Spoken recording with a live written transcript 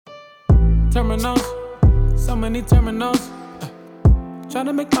terminals, so many terminals. Trying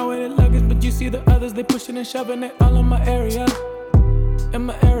to make my way to luggage, but you see the others, they pushing and shoving it all in my area. In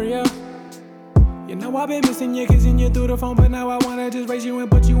my area. You know I've been missing you, kissing you through the phone, but now I wanna just raise you and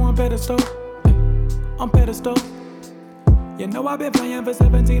put you on pedestal. On pedestal. You know I've been playing for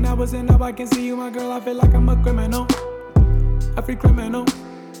 17 hours and now I can see you, my girl. I feel like I'm a criminal. A free criminal.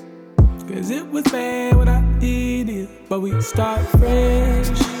 Cause it was bad what I did, but we start fresh.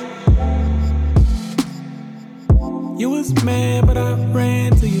 You was mad, but I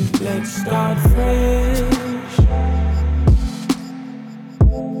ran to you. Let's start fresh.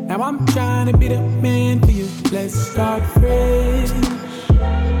 Now I'm trying to be the man for you. Let's start fresh.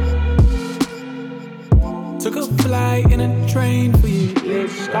 Took a flight and a train for you.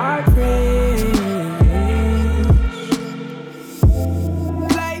 Let's start fresh.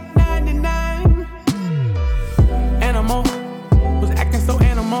 Flight 99. Animal was acting so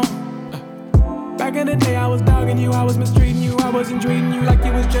animal. Back in the day, I was dogging you, I was mistreating you, I wasn't treating you like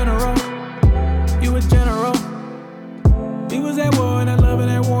you was general. You was general. We was at war and at love and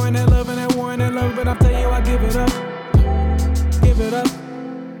at war and at love and at war and at love, but I tell you, I give it up. Give it up.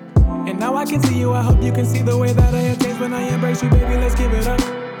 And now I can see you, I hope you can see the way that I have changed when I embrace you, baby. Let's give it up.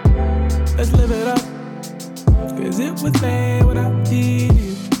 Let's live it up. Cause it was bad what I did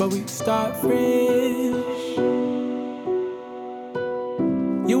you, but we start fresh.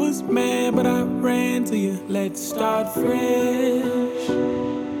 You was mad, but I ran to you. Let's start fresh.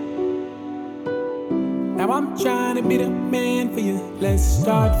 Now I'm trying to be the man for you. Let's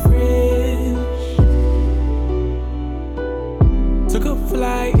start fresh. Took a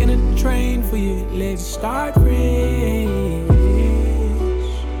flight and a train for you. Let's start fresh.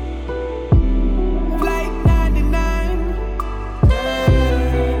 Flight 99.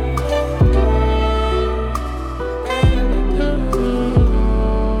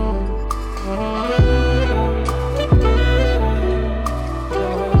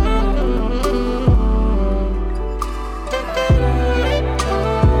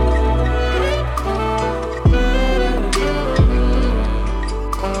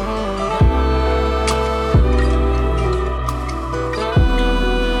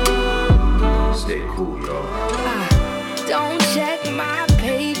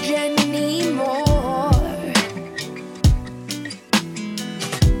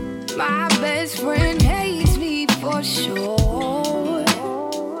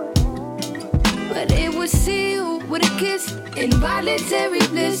 Involuntary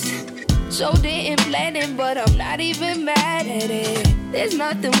bliss. So didn't plan it, but I'm not even mad at it. There's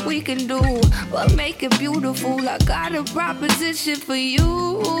nothing we can do but make it beautiful. I got a proposition for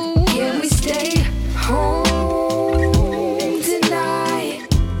you. Can we stay home tonight?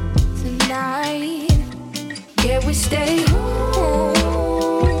 Tonight. Can we stay home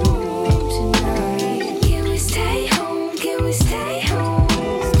tonight? Can we stay home? Can we stay home?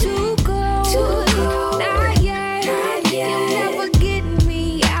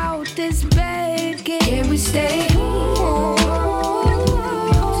 Stay home.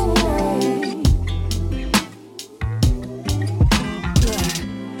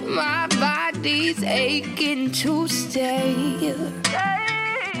 My body's aching to stay.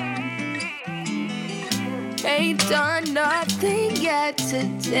 Ain't done nothing yet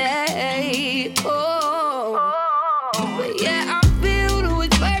today. Oh, but yeah, I'm filled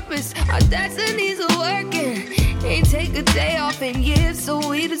with purpose. Our destinies are working. Ain't take a day off in years, so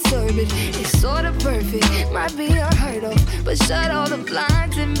we deserve it. It's sorta perfect, might be unheard of, but shut all the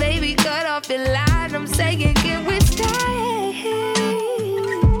blinds and baby, cut off your line. I'm saying, can we stay?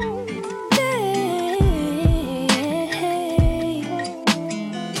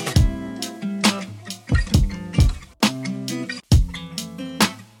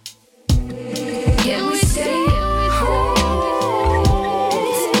 Can we stay?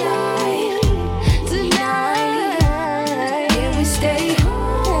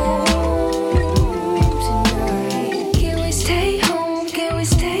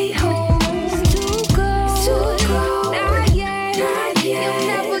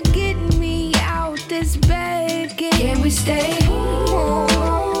 Stay home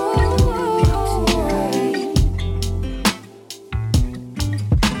tonight.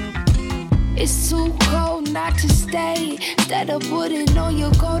 It's too cold not to stay. Instead of putting on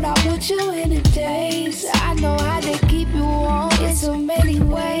your coat, I put you in a daze. I know how to keep you warm in so many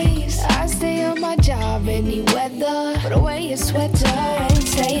ways. I stay on my job any weather. Put away your sweater and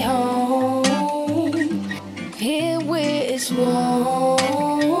stay home. Here where it's warm.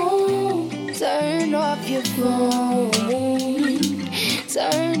 Turn off your phone.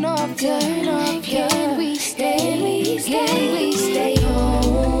 Turn off, can we stay? Can we stay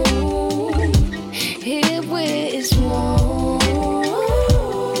home?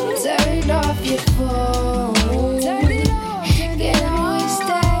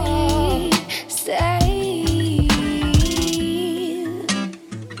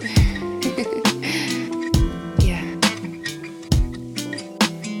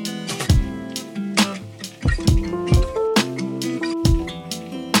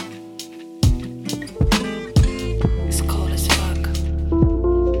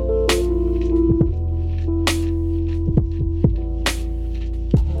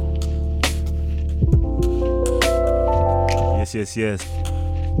 Yes.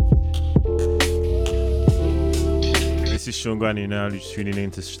 This is Sean Granny now, just tuning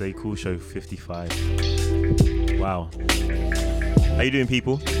in to Stay Cool Show 55. Wow. How you doing,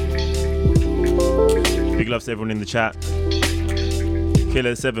 people? Big love to everyone in the chat.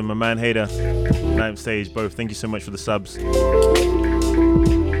 Killer 7, my man Hader, Night Stage, both. Thank you so much for the subs.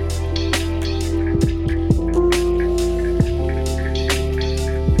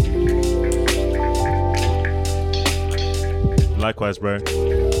 Likewise, bro.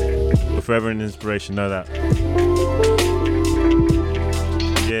 You're forever an inspiration, know that.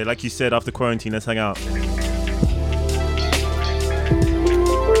 Yeah, like you said, after quarantine, let's hang out.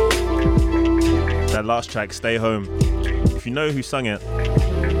 That last track, Stay Home. If you know who sung it,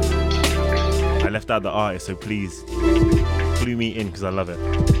 I left out the artist, so please clue me in because I love it.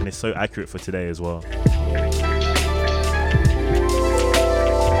 And it's so accurate for today as well.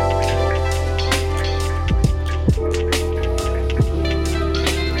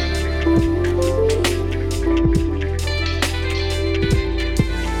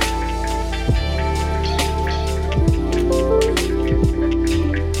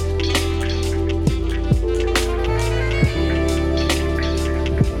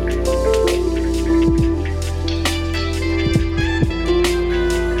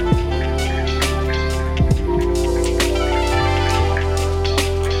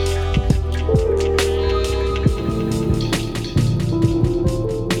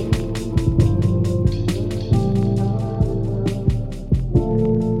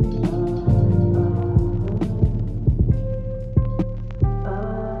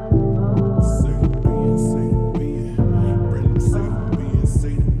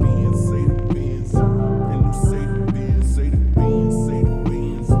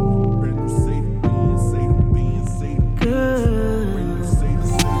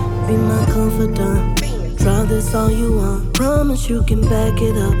 You can back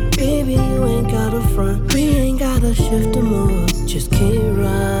it up, baby, you ain't gotta front. We ain't gotta shift the mood, just keep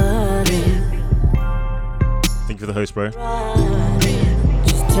riding. Thank you for the host, bro.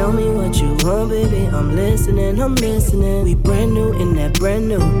 Just tell me what you want, baby, I'm listening. We brand new in that brand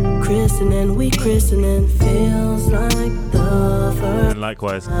new christening, we christening. Feels like the first. And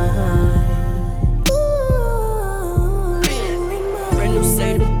likewise. Brand new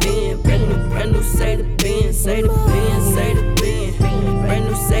say the bin, brand new say the bin, say the bin, say the bin. Brand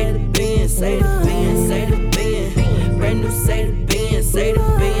new say the bin, say the bin, say the bin. Brand new say the bin, say the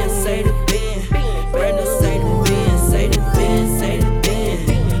bin, say the bin. Brand new say the bin, say the bin, say the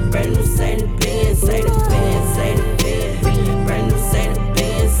bin. Brand new say the bin, say the bin, say the bin. Brand new say the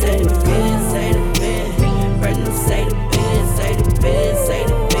bin, say the bin, say the bin. Brand new say the bin, say the bin, say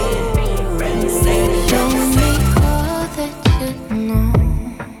the bin. Brand new say the bin. Show me all that you know.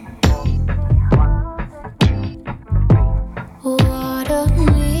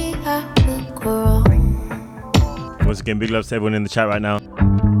 Once again, big love to everyone in the chat right now.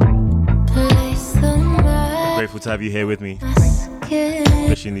 Grateful to have you here with me,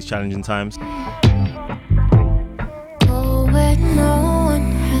 especially in these challenging times. Go where no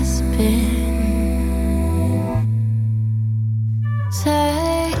one has been.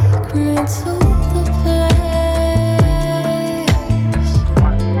 Take me to the place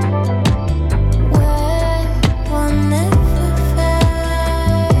where one never fades.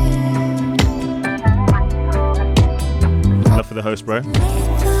 Love for the host, bro.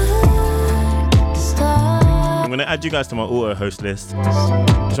 I'm going to add you guys to my auto host list.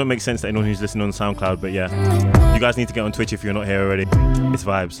 This won't make sense to anyone who's listening on SoundCloud, but yeah. You guys need to get on Twitch if you're not here already. It's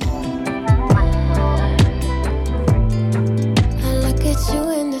vibes. I look at you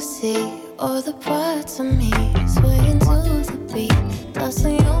in the sea, all the parts of me swaying to the beat,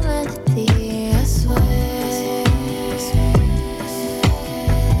 dancing your melody, I swear.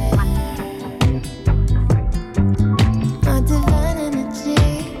 My divine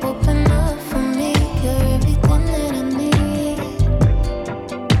energy, open up for me, you're everything that I need,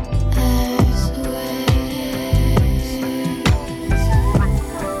 I swear.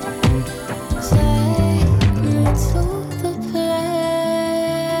 Take me to the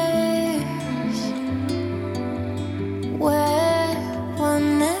place where one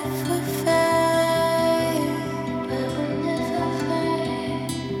never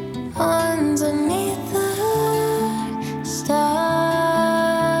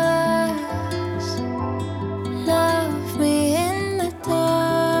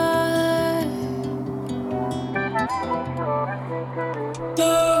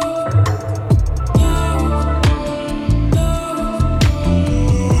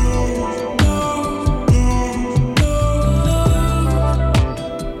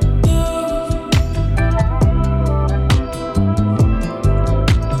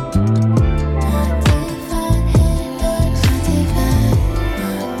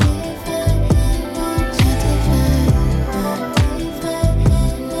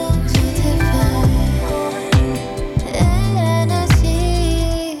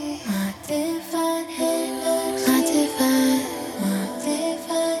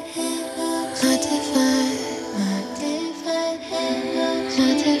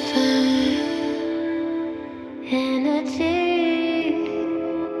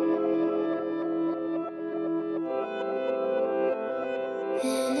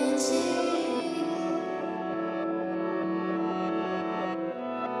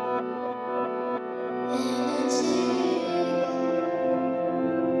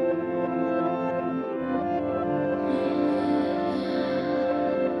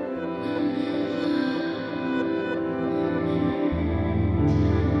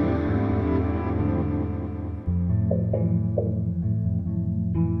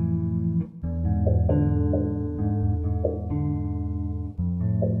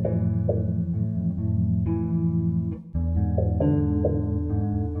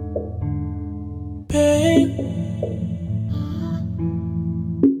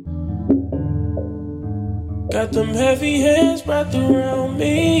Got them heavy hands wrapped around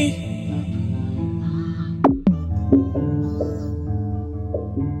me.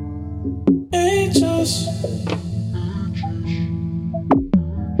 Angels,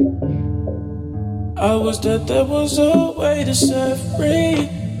 I was that there was a way to set free.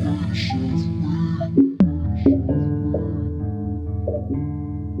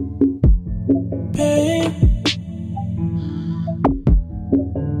 Pain,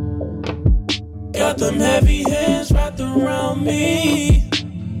 got them heavy hands wrapped around me.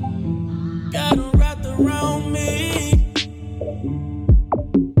 Got them wrapped around me.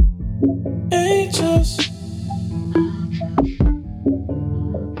 Angels,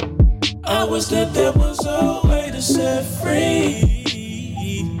 I was that there was a way to set free.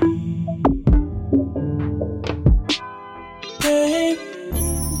 Pain,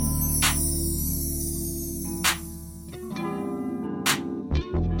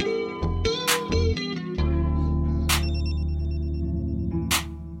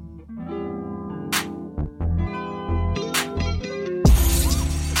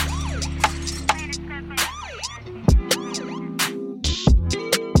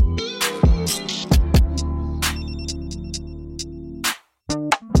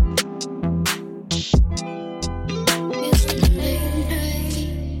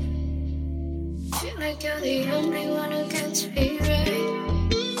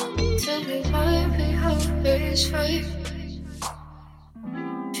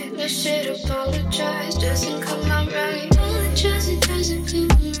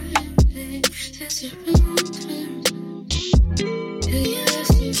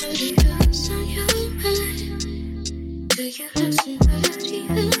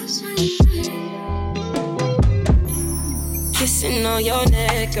 kissing on your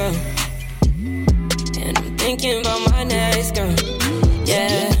neck, girl. And I'm thinking about my next girl.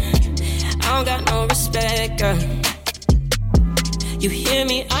 Yeah, I don't got no respect, girl. You hear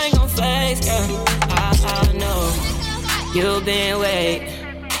me? I ain't gon' flex, girl. I know you've been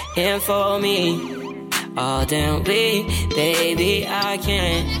waiting for me all damn week, baby. I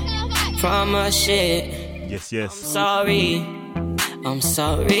can't promise shit. Yes, yes. I'm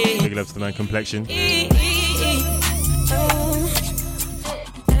sorry. Big love to the man Complexion.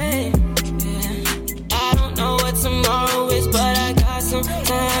 I don't know what tomorrow is, but I got some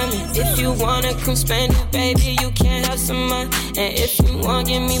time. And if you wanna come spend it, baby, you can have some money. And if you wanna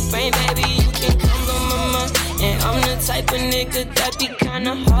give me brain, baby, you can come on my mind. And I'm the type of nigga that be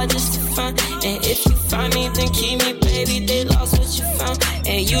kinda hard just to find. And if you find me, then keep me, baby. They lost what you found,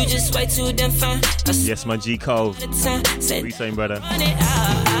 and you just way too damn fine. Yes, my G Cole. What are you saying, brother?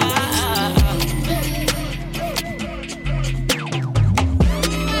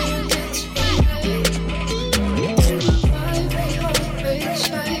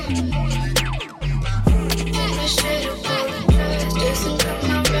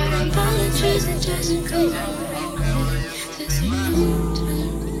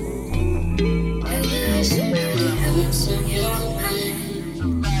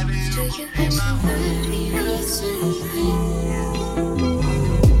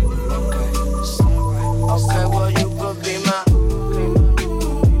 Okay, well you could be my.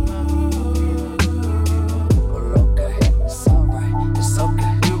 Well, okay, it's alright, it's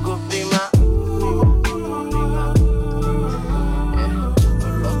okay. You could be my. Yeah,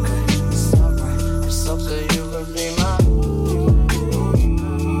 well, okay, it's alright, it's okay. You could be my.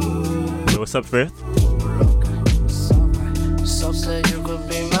 Yo, what's up, Fifth? Well, okay, it's alright, it's okay. You could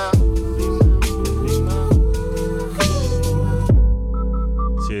be my.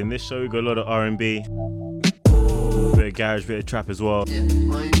 So in this show, we got a lot of R&B. Bit of garage, bit of trap as well.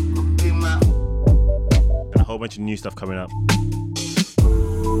 And a whole bunch of new stuff coming up.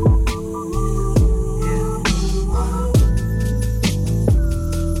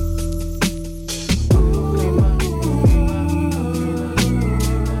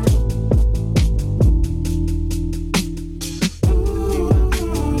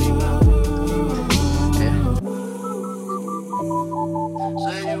 Say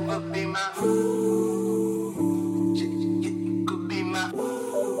you could be my. You could be my.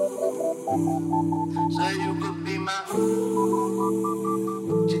 Say you could be my.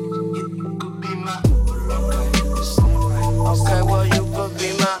 You could be my. Okay, well you could be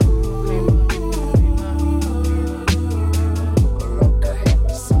my.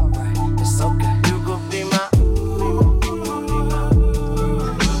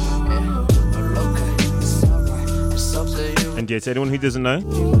 And yeah, to anyone who doesn't know, if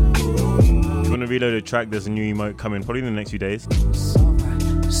you want to reload a track, there's a new emote coming probably in the next few days.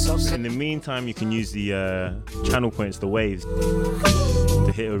 In the meantime, you can use the channel points, the waves,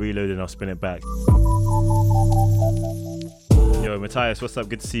 to hit a reload and I'll spin it back. Yo, Matthias, what's up?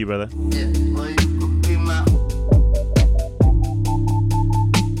 Good to see you, brother.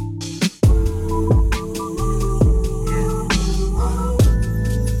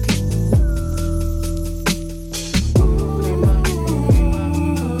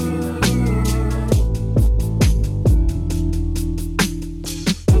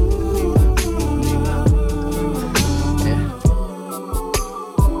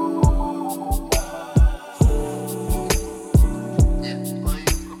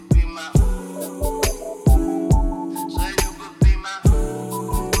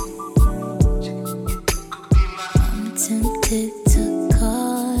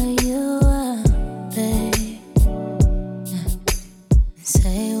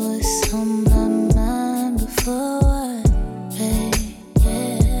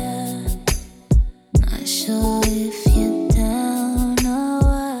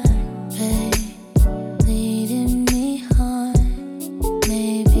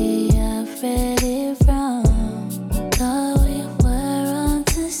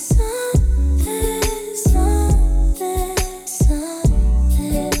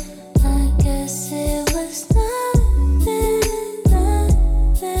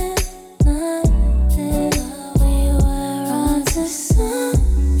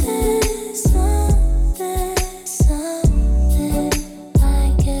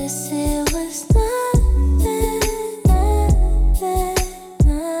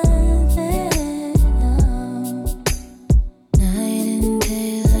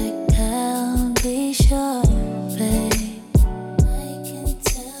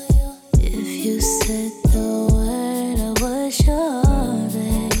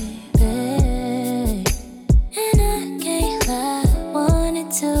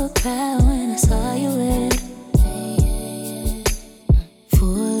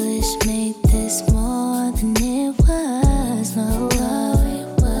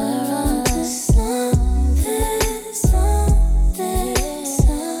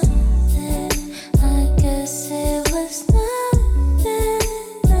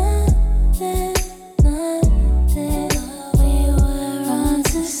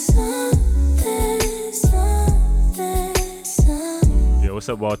 What's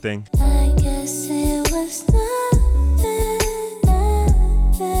up, Wild Thing? I guess it was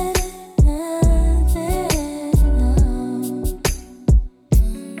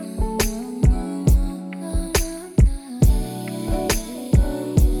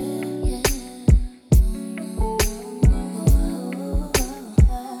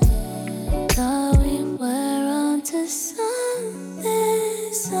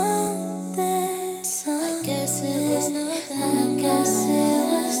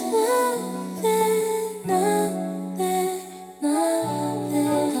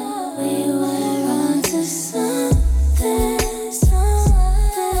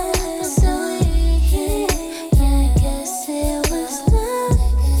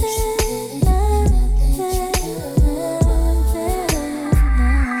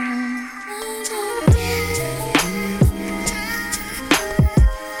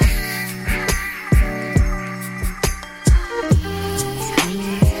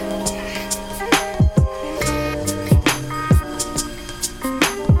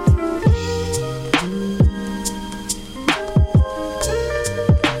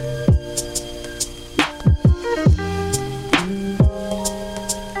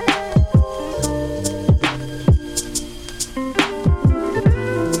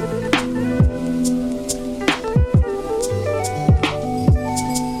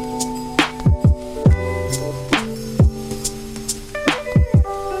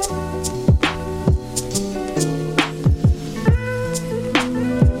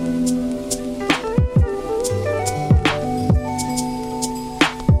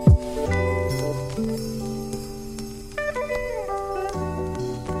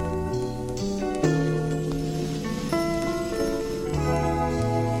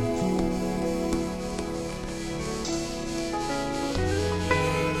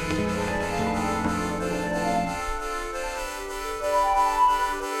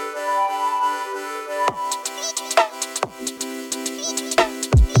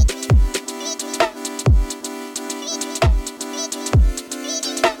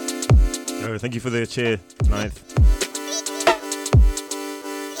Yo, thank you for the cheer, Ninth.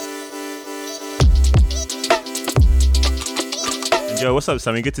 And yo, what's up,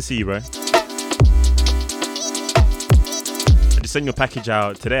 Sammy? Good to see you, bro. I just sent your package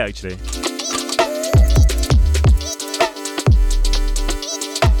out today, actually.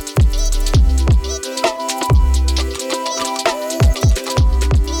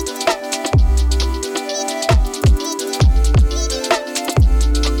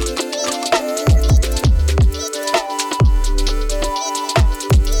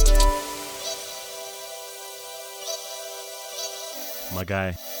 My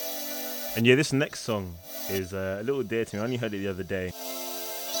guy. And yeah, this next song is a little dear to me. I only heard it the other day.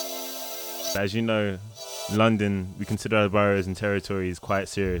 But as you know, London, we consider our boroughs and territories quite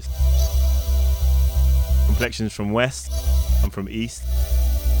serious. Complexion's from West, I'm from East.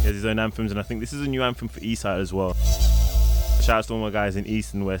 He has his own anthems, and I think this is a new anthem for Eastside as well. Shout out to all my guys in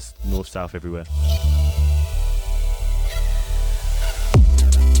East and West, North, South, everywhere.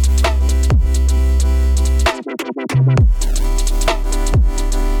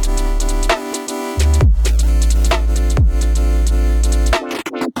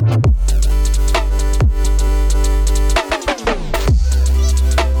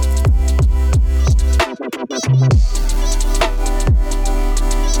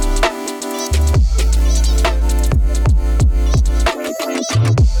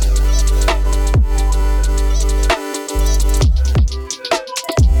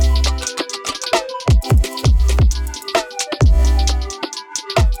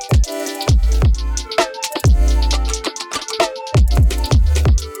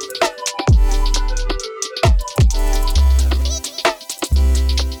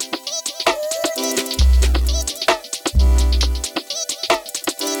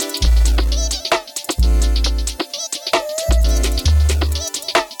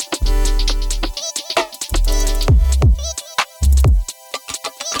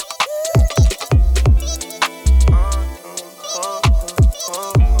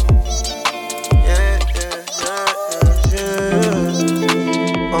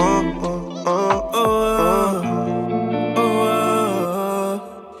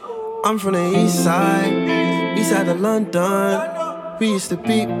 I'm from the east side of London. We used to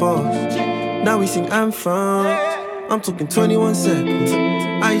beat boss, now we sing anthems. I'm talking 21 seconds.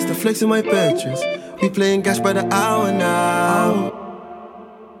 I used to flex in my bedrooms. We playing gas by the hour now.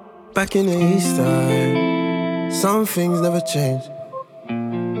 Back in the east side, some things never change.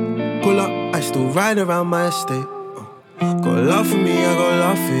 Pull up, I still ride around my estate. Got love for me, I got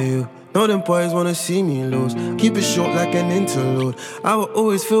love for you. Know them boys wanna see me lose. Keep it short like an interlude. I will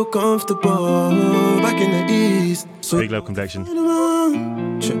always feel comfortable back in the east. So Big love Complexion. I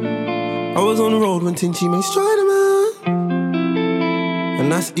was on the road when Tinchy made Striderman. And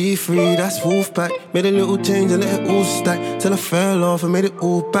that's E3, that's Wolfpack. Made a little change and let it all stack. Till I fell off and made it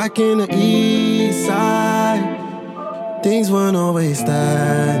all back in the east side. Things weren't always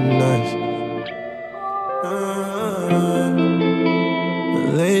that nice.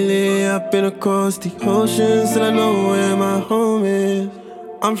 Lately I've been across the ocean, still I know where my home is.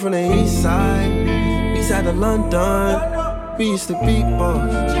 I'm from the east side of London. We used to beat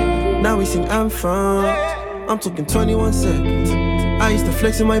boss, now we sing anthems. I'm talking 21 seconds. I used to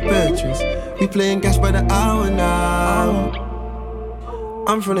flex in my bedrooms. We playing gas by the hour now.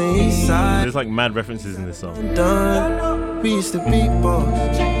 I'm from the east side. There's like mad references in this song. We used to beat boss,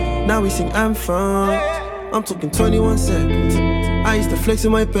 now we sing anthems. I'm talking 21 seconds. I used to flex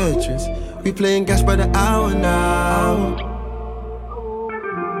in my bedrooms. We playing gas by the hour now.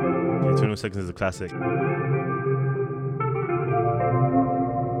 Yeah, 21 Seconds is a classic.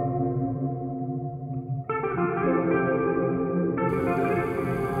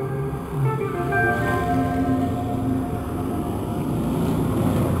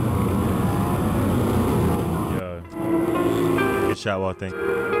 Yo, good shout out thing.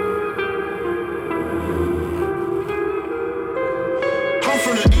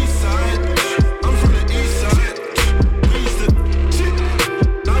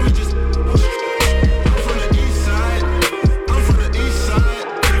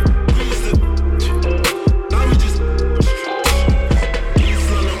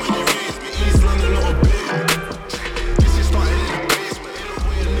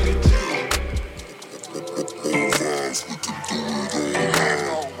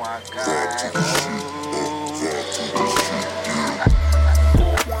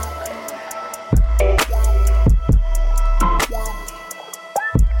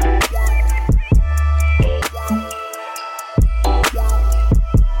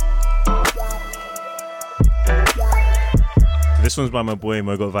 This one's by my boy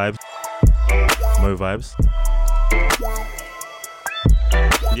Mogot Vibes. Mo Vibes.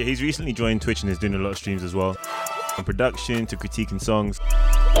 Yeah, he's recently joined Twitch and is doing a lot of streams as well. From production to critiquing songs.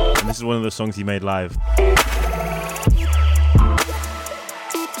 And this is one of the songs he made live.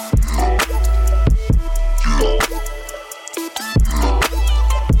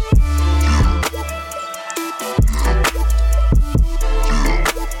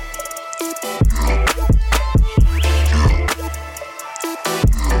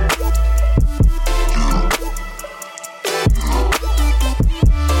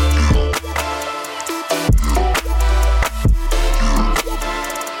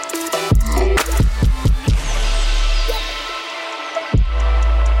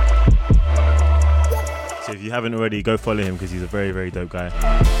 If you haven't already, go follow him because he's a very, very dope guy.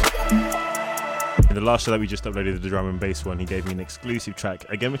 In the last show that we just uploaded, the drum and bass one, he gave me an exclusive track,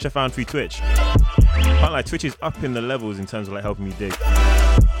 again, which I found through Twitch. Can't lie, Twitch is up in the levels in terms of like helping me dig.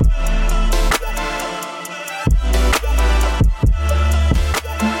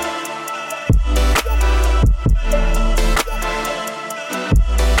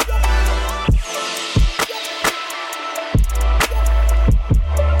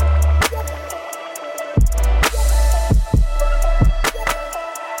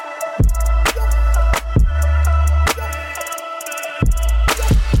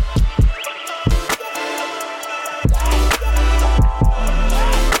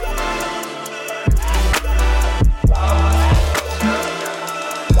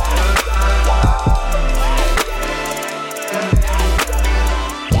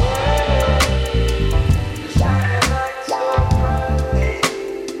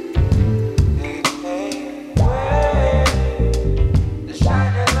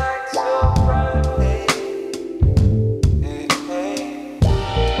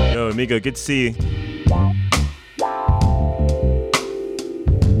 Amigo, good to see you.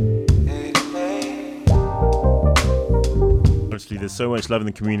 Honestly, there's so much love in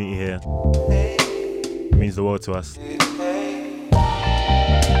the community here. It means the world to us.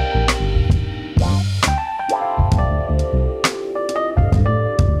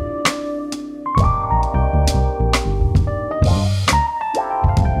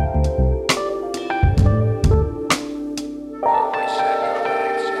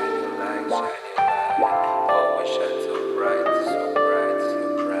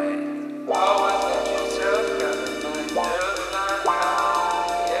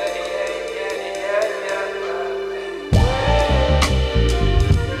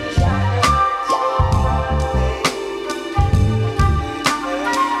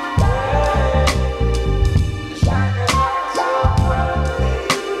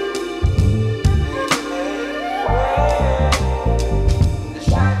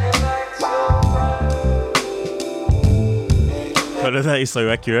 That is so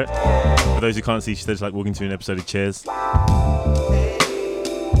accurate. For those who can't see, she's like walking through an episode of Cheers.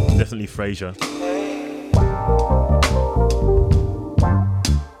 Definitely Frasier.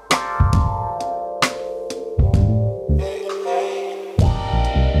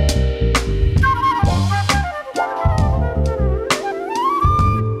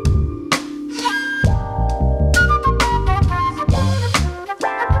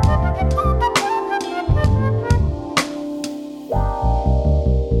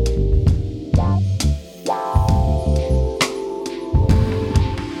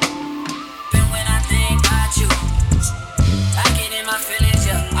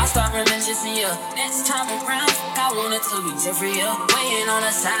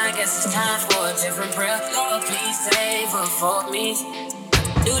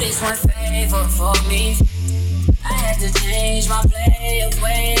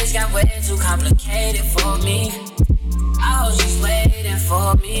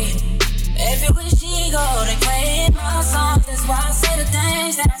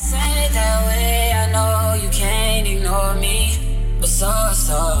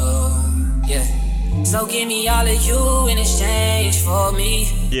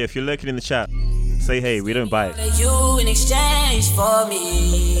 Yeah, if you're lurking in the chat, say hey, we don't bite. You in exchange for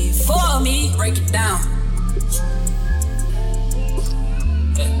me, break it down.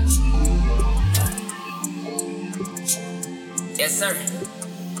 Yes, sir.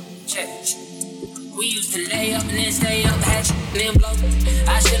 Check. We used to lay up and then stay up, hatch, then blow.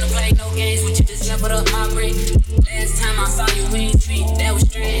 I shouldn't play no games with you, just leveled up my brick. Last time I saw you in the street, that was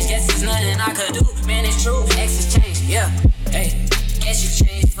strange. Guess there's nothing I could do, man, it's true. Exes change, yeah. Hey, guess you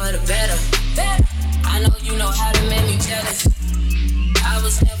changed for the better. I know you know how to make me jealous. I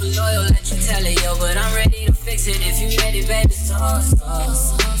was never loyal, let you tell it, yo. But I'm ready to fix it if you ready, baby. Sauce,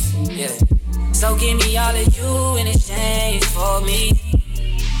 yeah. So give me all of you in exchange for me.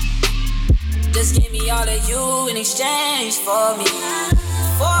 all of you in exchange for me.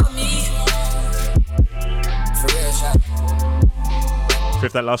 For me. For real, shot.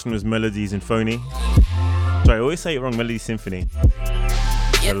 If that last one was Melodies and Phony. Sorry, I always say it wrong. Melody Symphony.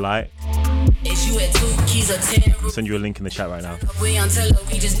 The Light. Is you at 2 keys or 10? I'll send you a link in the chat right now. We until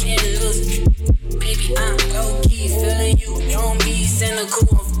we just can't lose. Baby, I'm low key feeling you. Don't be cynical.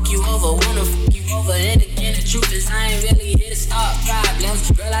 Fuck you over, wanna fuck you over. And again, the truth is I ain't really here to start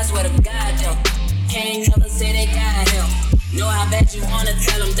problems. Girl, I swear to God, yo. Can't never say they got him. Know how bad you wanna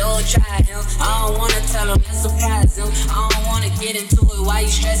tell him, don't try him. I don't wanna tell him, let's surprise him. I don't wanna get into it, why you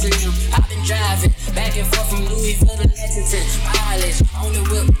stressing him? I've been driving back and forth from Louisville to Lexington. Polish, on the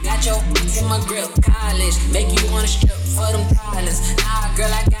whip, got your in my grip. College, make you wanna strip for them dollars. Nah, girl,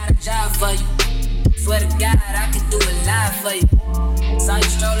 I got a job for you. Swear to God, I could do it live for you. Saw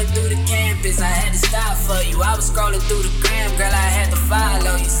you strolling through the campus, I had to stop for you. I was scrolling through the gram, girl, I had to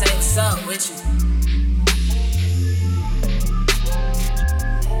follow you. Say what's up with you.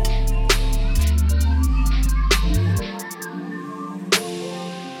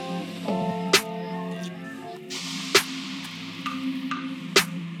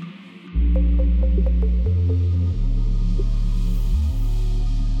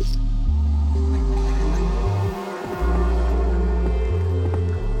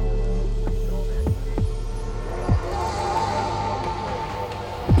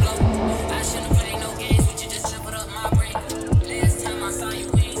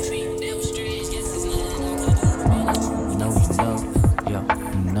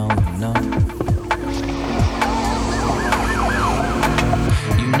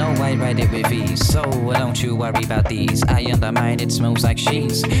 Worry about these. I undermine, it smells like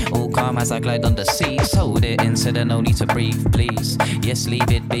sheets. All calm as I glide on the seas. Hold it in, so there's no need to breathe, please. Yes, leave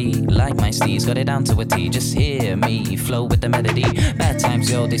it be. Like my steez, got it down to a T. Just hear me flow with the melody. Bad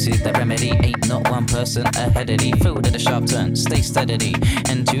times, yo, this is the remedy. Ain't not one person ahead of thee. Food at a sharp turn, stay steadily,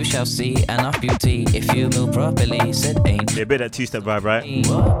 and you shall see enough beauty if you move properly. Said ain't. Yeah, a bit that two-step vibe, right?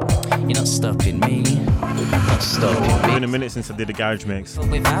 What? You're not stopping me. Not stopping me. It's been a minute since I did a garage mix.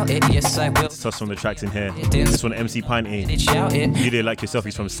 Without it, yes, I will. Let's toss some of the tracks in here. This one, MC Pinty. You did like yourself,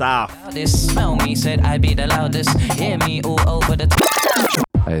 he's from South. This smell me, said I be the loudest. Hear me all over the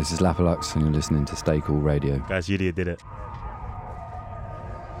Hey, this is Lapalux and you're listening to Stay Cool Radio. Guys, Yudia did it.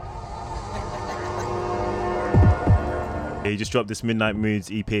 Yeah, he just dropped this Midnight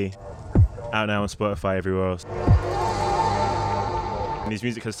Moods EP. Out now on Spotify, everywhere else. And his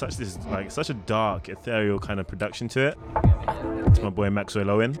music has such a dark, ethereal kind of production to it. It's my boy Maxwell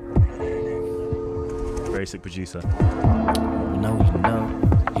Owen. Very sick producer. No,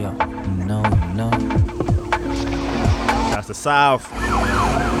 yeah, no. That's the South.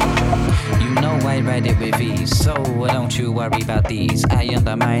 You know I ride it with ease, so don't you worry about these. I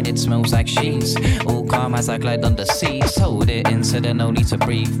undermine, it smells like sheets. All calm as I glide on the seas. Hold it in, so there's no need to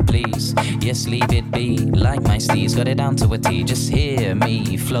breathe, please. Yes, leave it be. Like my steez, got it down to a T. Just hear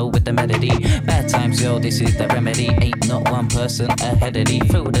me flow with the melody. Bad times, yo, this is the remedy. Ain't not one person ahead of thee.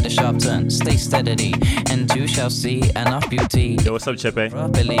 Food at a sharp turn, stay steadily, and you shall see enough beauty. Yo, what's up, Chepe?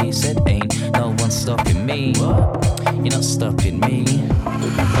 Properly said ain't no one stopping me. You're not stopping me.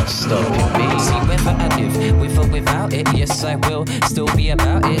 Not stopping me. See, whether I live with or without it, yes I will still be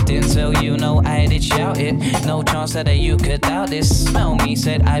about it. Until you know I did shout it. No chance that you could doubt this. Smell me,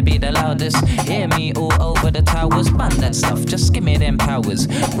 said I be the loudest. Hear me all over the towers. Bun that stuff, just give me them powers.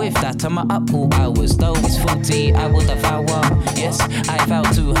 With that I'm up all hours. Though it's 40, I will devour. Yes, I vow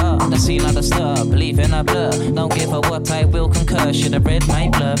to her. The scene of the stir, believe in a blur. Don't give her what I will concur. Should have read my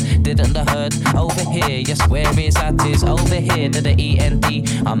blurb. Didn't the herd over here? Yes, where is that is over here. To the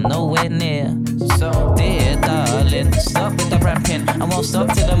ENT, I'm nowhere near. So dear darling, stop with the rapping. I won't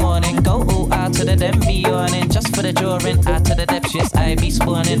stop till the morning. Go all out to the dem be yawning. Just for the drawing, out to the depths, yes I be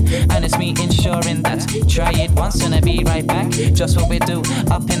spawning. And it's me ensuring that. Try it once and I be right back. Just what we do,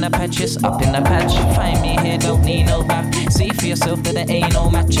 up in the patches, up in the patch. Find me here, don't need no rap. See for yourself that there ain't no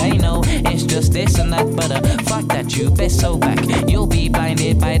match. I know it's just this and that, but fuck that, you best so back. You'll be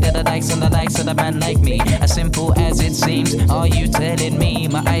blinded by the likes and the likes of the man like me. As simple as it seems. Are you telling me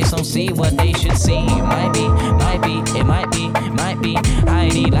my eyes don't see what they should see? Might be, it might be,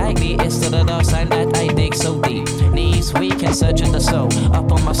 highly likely. It's still the dark side that I dig so deep. Knees weak and searching the soul,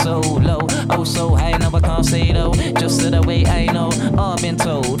 up on my soul low. Oh so high, now I can't say low. Just to the way I know, all been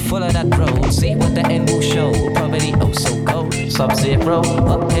told. Full of that road, see what the end will show. Poverty, oh so cold, sub-zero.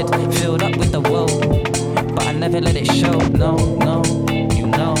 Uphead, filled up with the woe. But I never let it show, no, you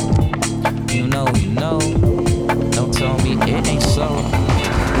know. Don't tell me it ain't so.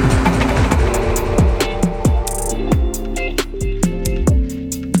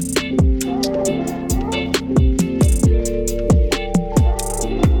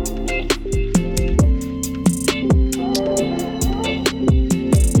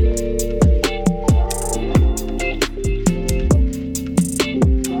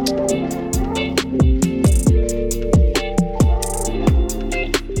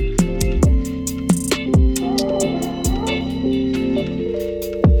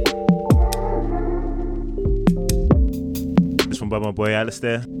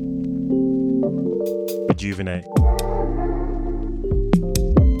 Alistair. Rejuvenate.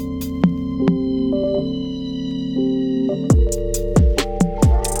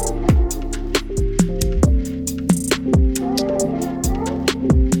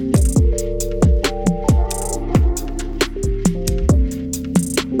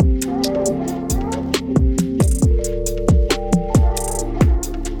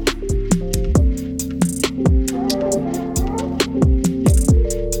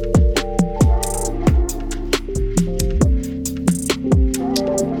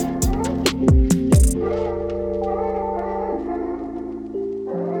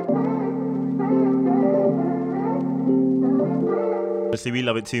 We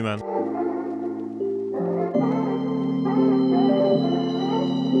love it too, man.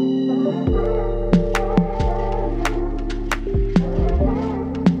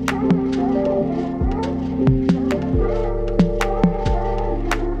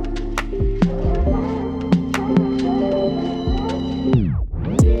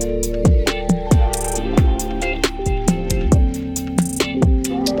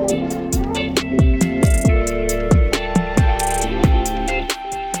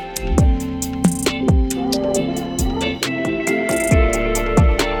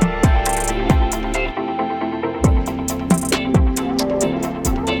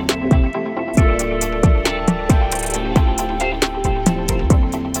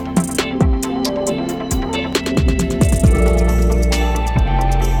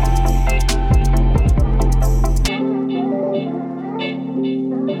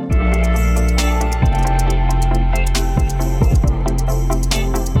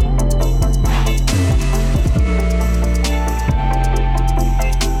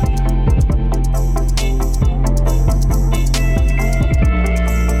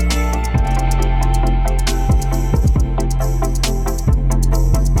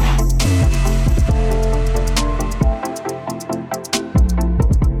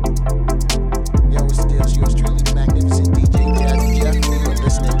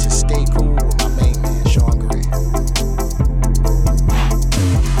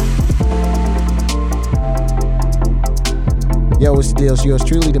 Yours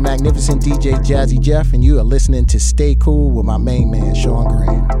truly, the magnificent DJ Jazzy Jeff, and you are listening to Stay Cool with my main man, Sean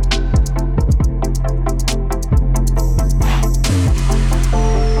Green.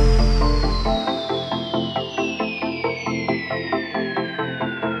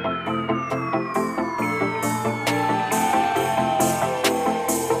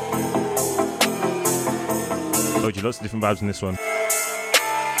 Told you, lots of different vibes in this one.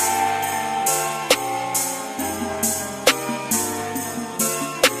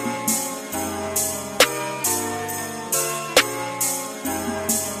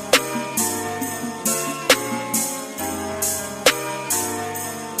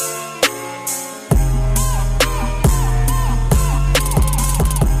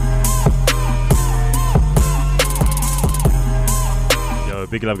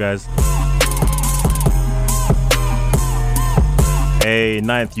 Big love, guys. Hey,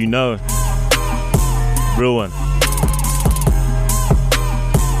 Ninth, you know. Real one.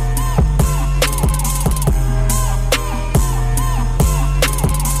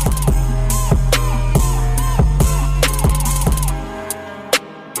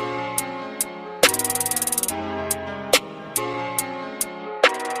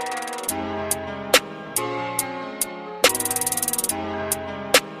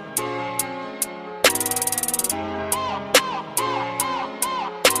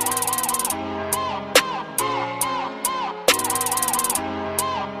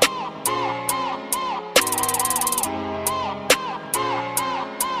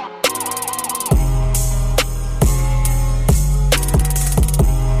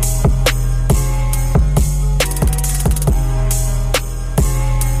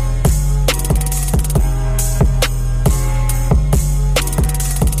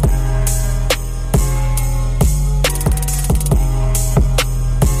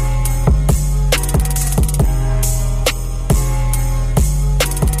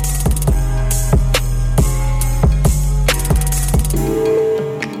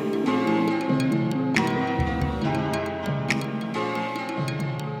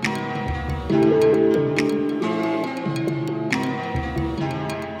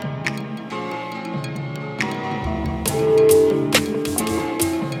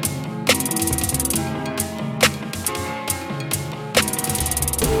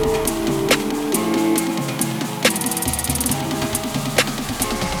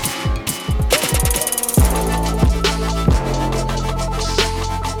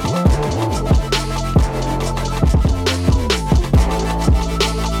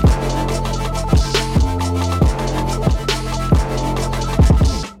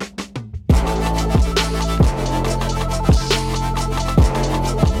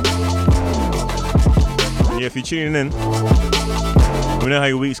 tuning in. We know how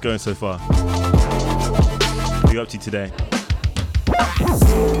your week's going so far. What are you up to today?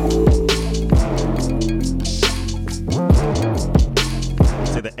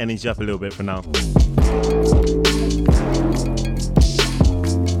 Take the energy up a little bit for now.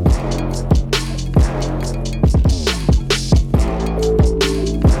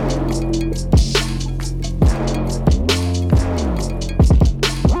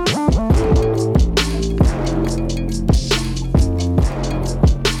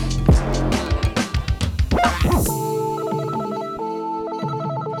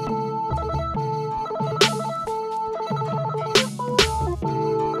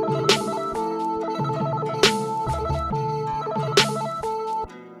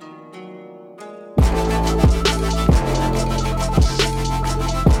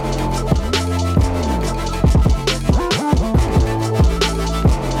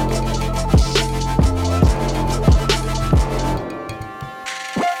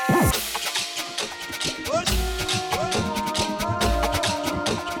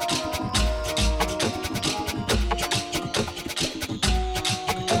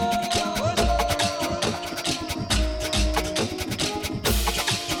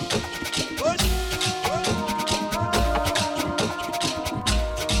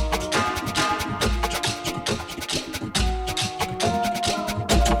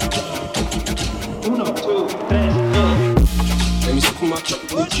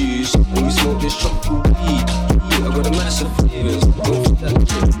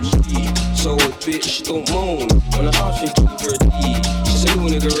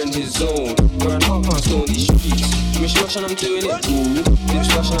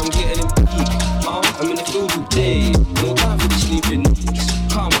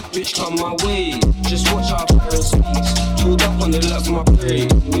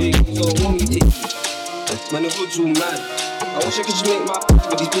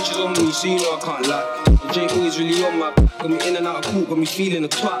 Feeling a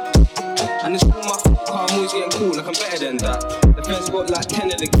twat, and it's all my fault, I'm always getting caught like I'm better than that. The fence got like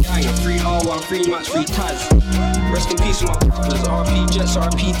 10 of the gang, 3 R1, 3 match, 3 Taz. Rest in peace with my brothers, RP Jets,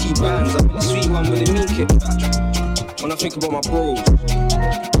 RPT bands. I'm in the sweet one with a mean kick back. When I think about my bros,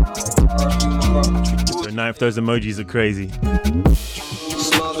 so now if those emojis are crazy.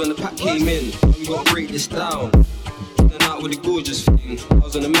 Smiles when the pack came in, we gotta break this down. With a gorgeous thing, that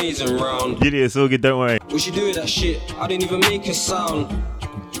was an amazing round. Yeah, it's all good, don't worry. What you do with that shit? I didn't even make a sound.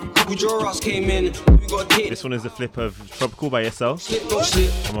 Couple draw-outs came in, we got a hit. This one is a flip of Tropical by SL. Slip, don't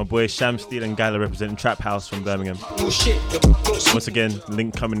slip. And my boy Sham Steel and Gala representing Trap House from Birmingham. Oh shit, once again,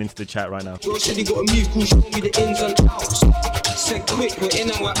 link coming into the chat right now. Bro said he got a move, cool, show me the ins and outs. Said quick, we're in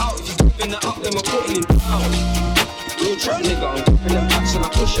and we're out. If you're giving that up, then we're putting it down. Real trap nigga, I'm gripping them packs and I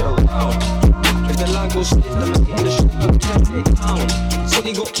push it around. If the line goes split, then I'm getting the shit, I'm turning it down. Said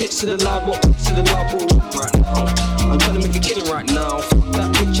he got pits to the loud, what pits to the loud, bro, right now. I'm trying to make a killing right now. Fuck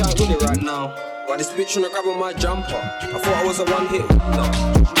that bitch out with it right now. Why this bitch wanna grab on my jumper? I thought I was a one-hit wonder.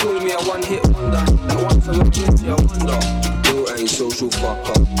 She calling me a one-hit wonder. That one from a beauty, I wonder. Bro ain't social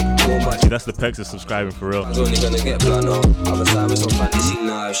fucker. See, that's the perks of subscribing for real. I was only gonna get blunder. Other side with some fantasy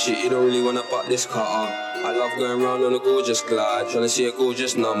knife. Shit, you don't really wanna butt this cutter. I love going round on a gorgeous glide, trying to see a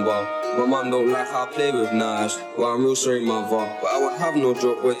gorgeous number. My mum don't like how I play with knives, well I'm real sorry mother. But I would have no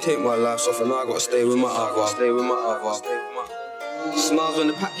joke, would take my life off, and now I gotta stay with my other. Stay with my other. Smiles when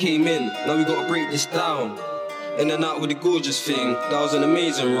the pack came in, now we gotta break this down. In and out with the gorgeous thing, that was an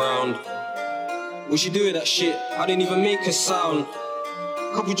amazing round. What you do with that shit? I didn't even make a sound.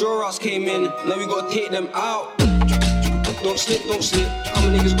 Couple draw-outs came in, now we gotta take them out. Don't slip, how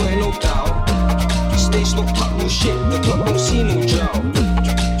many niggas got it no doubt. Stay stopped up, no shit, the clock don't see no drought.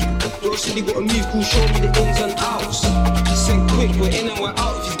 Bro said he got a move, cool, show me the ins and outs. Said quick, we're in and we're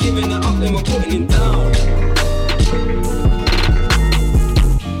out. If he's giving it up, then we're putting him down.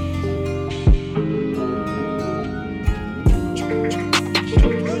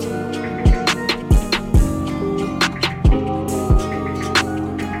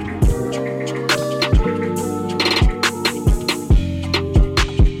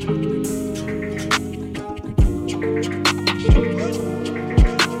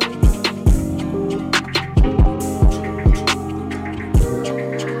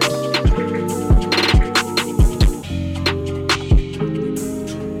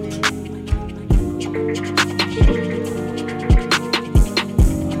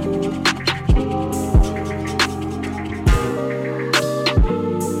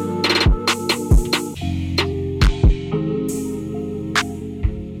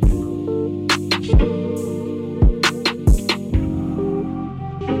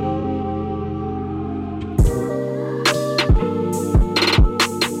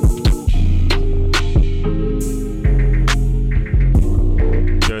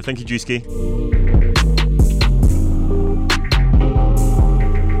 Juicy.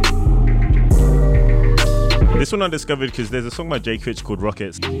 This one I discovered because there's a song by Jay Critch called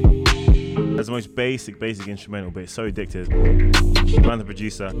Rockets. It's the most basic instrumental, but it's so addictive. Found the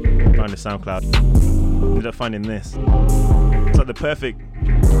producer, found the SoundCloud. Ended up finding this. It's like the perfect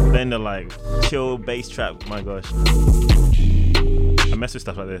blend of like chill bass trap. My gosh, I mess with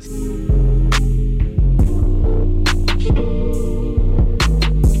stuff like this.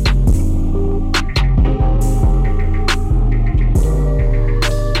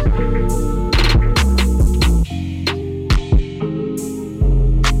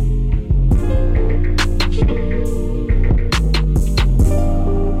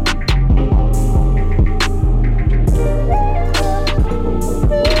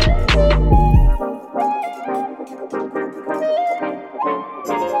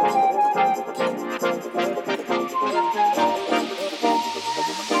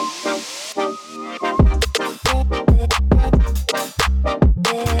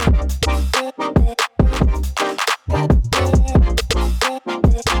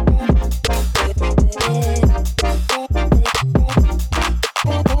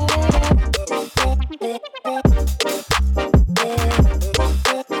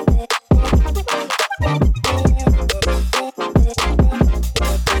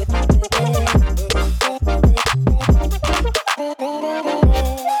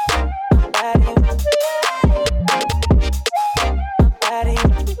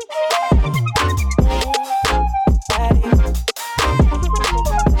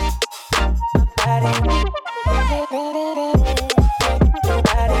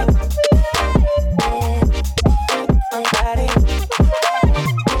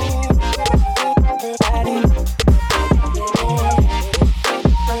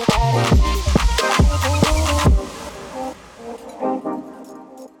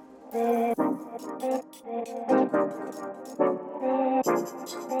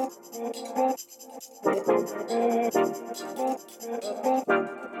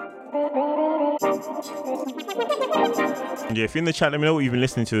 Yeah, if you're in the chat, let me know what you've been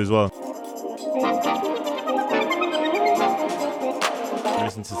listening to as well.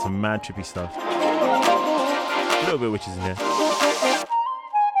 Listen to some mad trippy stuff. A little bit of witches in here.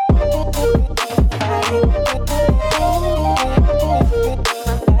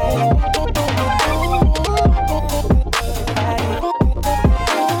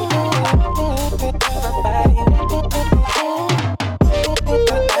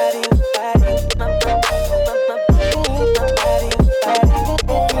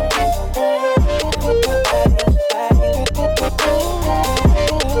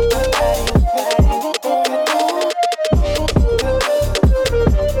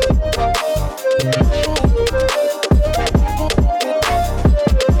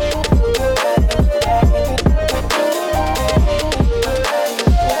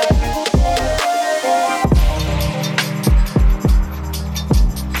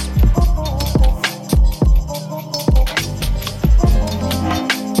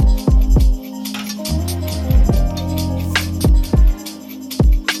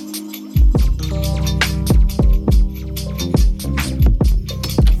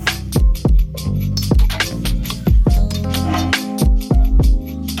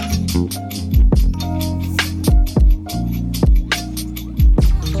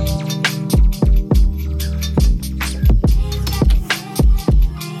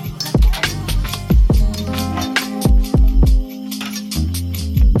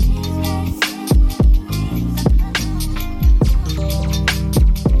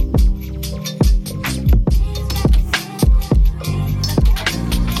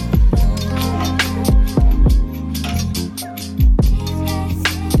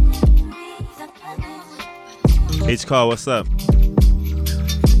 Carl, what's up?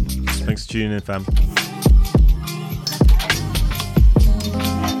 Thanks for tuning in, fam.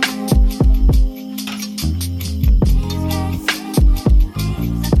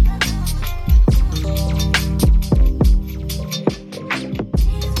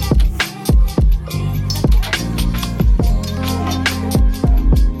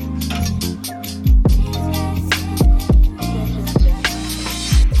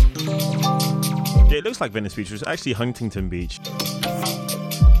 Like Venice Beach, was actually Huntington Beach.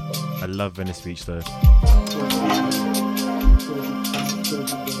 I love Venice Beach though.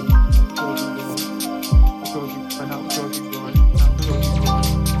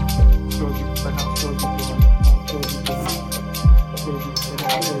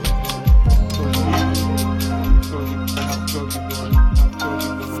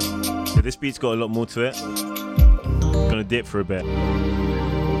 Yeah, this beat's got a lot more to it. I'm gonna dip for a bit.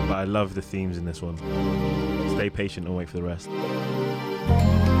 but I love the themes in this one. Stay patient and wait for the rest.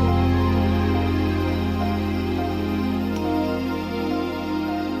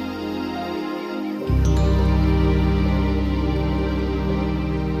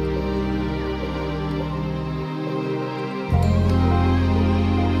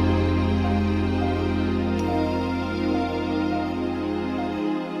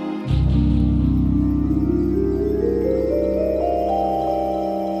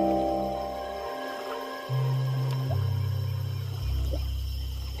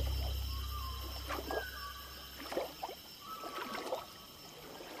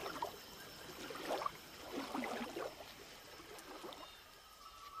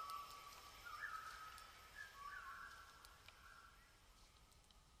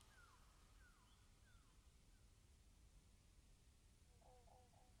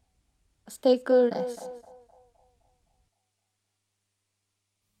 Stay clueless.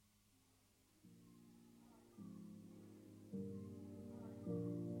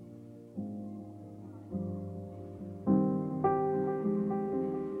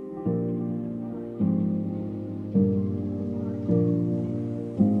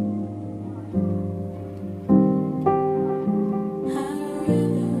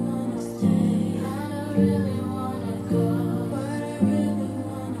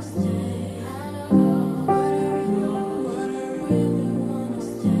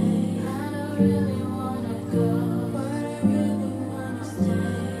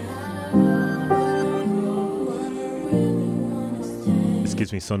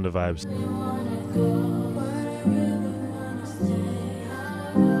 Gives me Sonder vibes.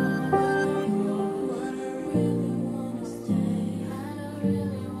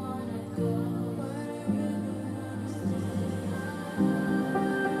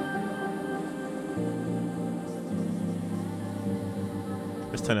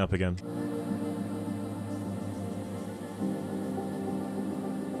 Let's turn it up again.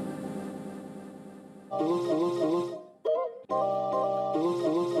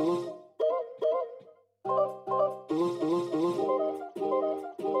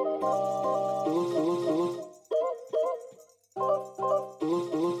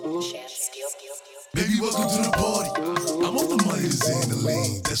 Baby, welcome to the party. I'm off the Myers and the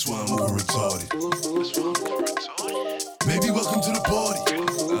lean, that's why I'm over retarded. Baby, welcome to the party.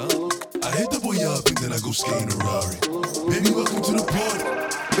 I hit the boy up and then I go skate in a Rari. Baby, welcome to the party.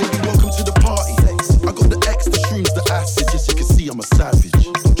 Baby, welcome to the party. I got the X, the shrooms, the acid. Yes, you can see I'm a savage.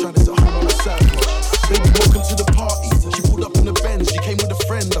 I'm trying to set home on a savage. Baby, welcome to the party. She pulled up in the Benz, she came with a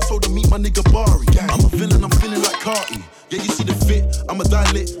friend. I told her meet my nigga Bari. I'm a villain, I'm feeling like Carti. Yeah, you see the fit, I'm a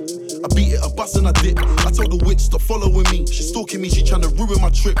dilate. I beat it, I bust and I dip. I told the witch, stop following me. She stalking me, she trying to ruin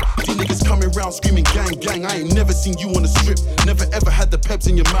my trip. These niggas coming round screaming gang, gang. I ain't never seen you on the strip. Never ever had the peps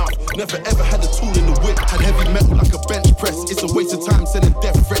in your mouth. Never ever had the tool in the whip. Had heavy metal like a bench press. It's a waste of time sending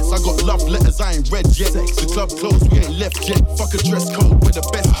death threats. I got love letters, I ain't read yet. The club closed, we ain't left yet. Fuck a dress code, we're the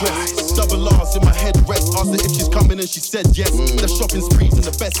best dress. Double R's in my head rest. Asked her if she's coming and she said yes. The shopping sprees and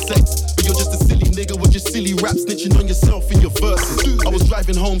the best sex. But you're just a silly nigga with your silly rap snitching on yourself in your verses. I was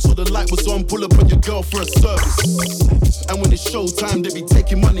driving home so the light was on, pull up on your girl for a service. And when it's showtime, they be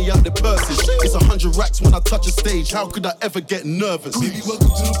taking money out their purses. It's 100 racks when I touch a stage, how could I ever get nervous? Baby, welcome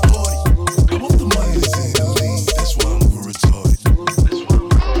to the party. I'm off the Myers and the lean, that's why I'm over retarded.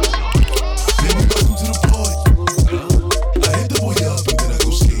 Baby, welcome to the party. I hit the boy up and then I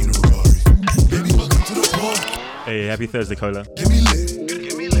go skate in a Rari. Baby, welcome to the party. Hey, happy Thursday, Cola. Give me lit.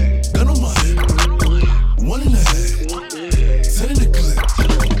 Gun on my head. One in the head. 10 in the clip.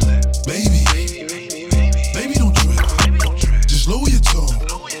 Baby, don't trip. Just lower your tone.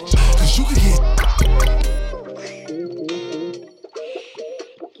 Cause you can get.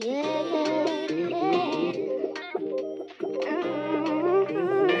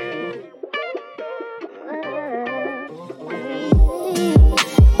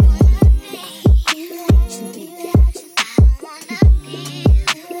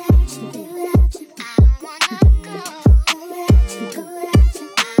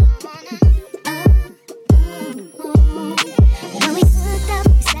 When we hooked up,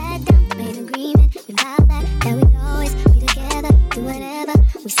 we sat down, made an agreement. We vowed that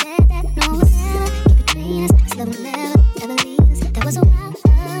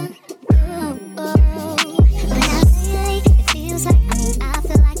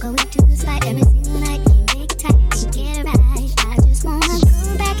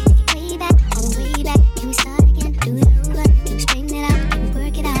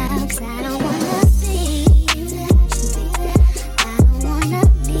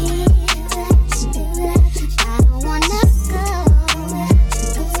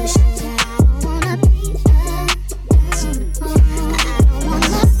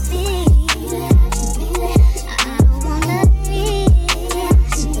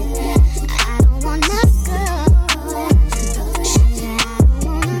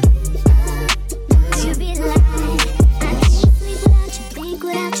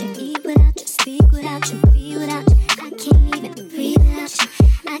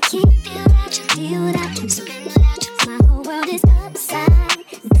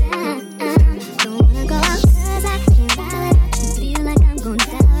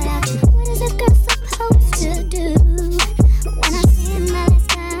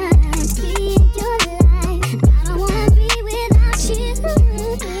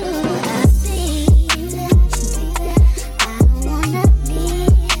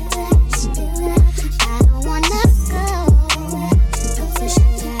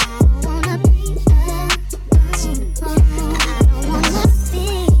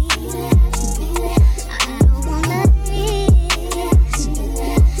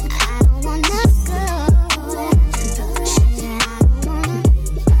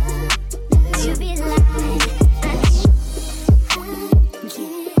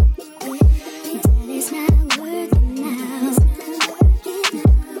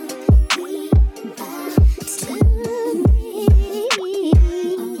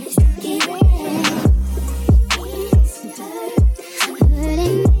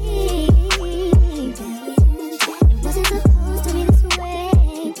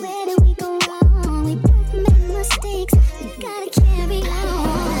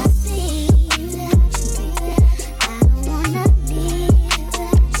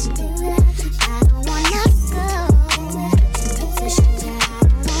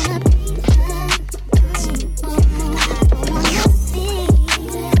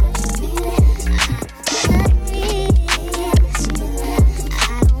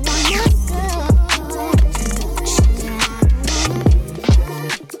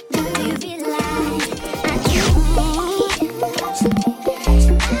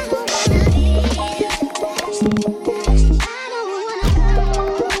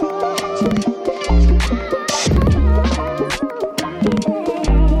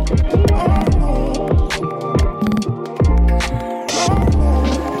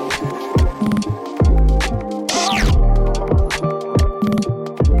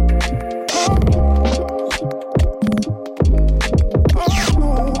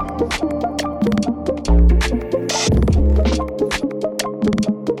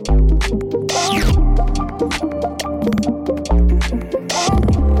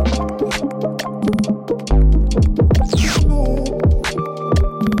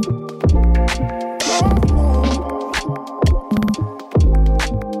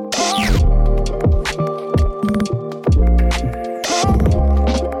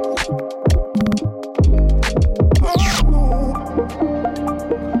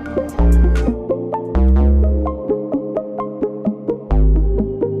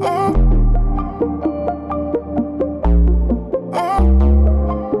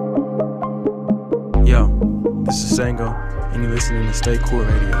Mango, and you're listening to Stay Cool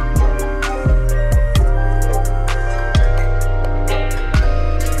Radio.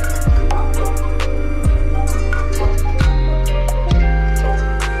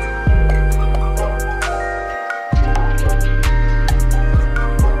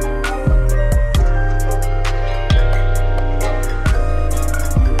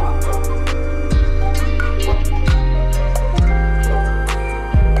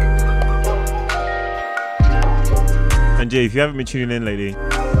 And yeah, if you haven't been tuning in lately,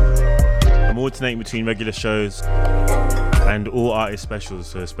 I'm alternating between regular shows and all artist specials.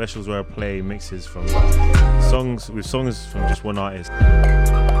 So specials where I play mixes from songs from just one artist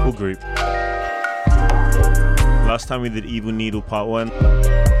or group. Last time we did Evil Needle Part 1.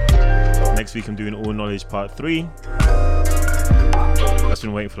 Next week I'm doing All Knowledge Part 3. That's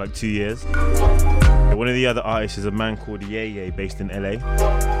been waiting for like 2 years. Yeah, one of the other artists is a man called Ye based in LA.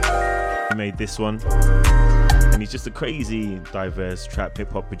 He made this one. And he's just a crazy, diverse trap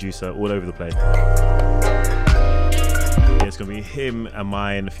hip-hop producer all over the place. Yeah, it's gonna be him and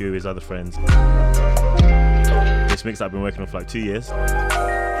Mai and a few of his other friends. This mix I've been working on for like 2 years.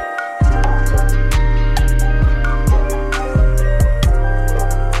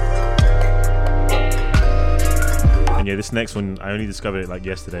 And yeah, this next one, I only discovered it like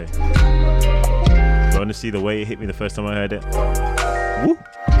yesterday. But honestly, the way it hit me the first time I heard it, woo!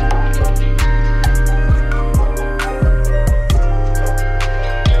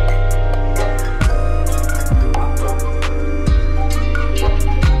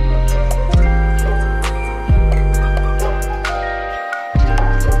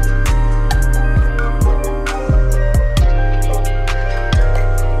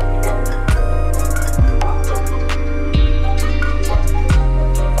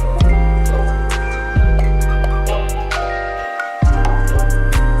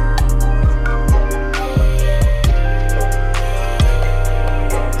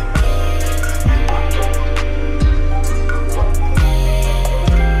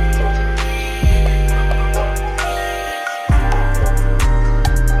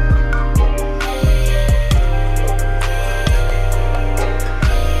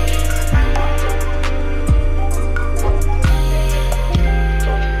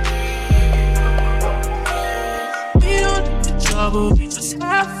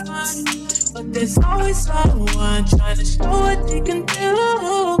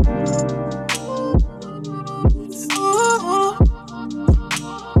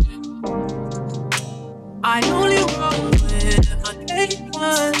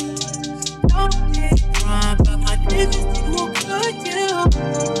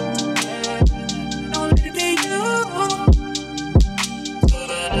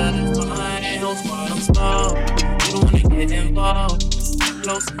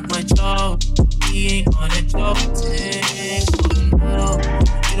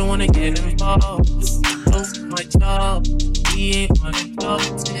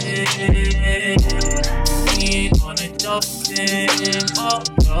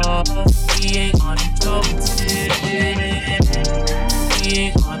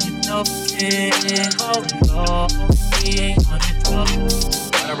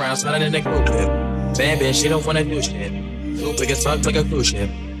 She don't wanna do shit. Too big as fuck like a cruise ship.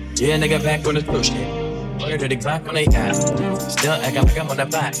 Yeah, nigga back on the cruise ship. Order to the clock on they ass. Still acting like I'm on the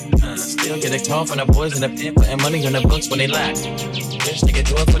back. Still get a call from the boys in the pit, putting money on the books when they lack. Bitch nigga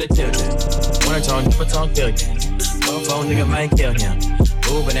do it for the children. Wanna talk, never talk billions. Phone nigga might kill him.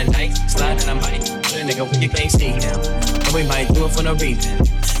 Moving at night, sliding a mic. Put a nigga when you can't see him. And we might do it for no reason.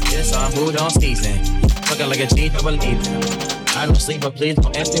 Just our mood on season. Fucking like a G, don't believe him. I don't sleep, but please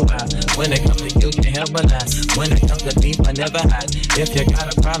don't ask me why. When it comes to you, can't help but lie. When it comes to beef, I never hide. If you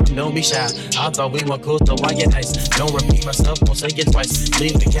got a problem, don't be shy. I thought we were cool, so why you nice? Don't repeat myself, won't say it twice.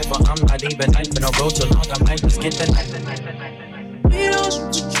 Please be careful, I'm not even nice. Been on road too long, I might just get the night. We don't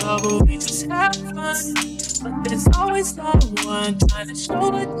shoot to trouble, we just have fun. But there's always someone trying to show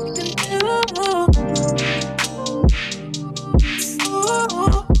what you can do.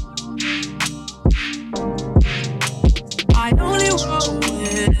 Ooh. I only roll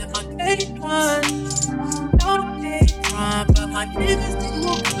with my day ones. Don't take time, but my niggas think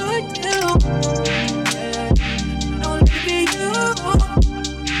we'll good you. Don't leave me you.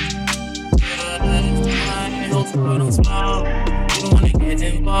 I don't small. You don't wanna get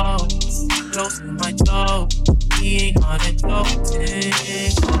involved. Close to my toe. He ain't on a joke.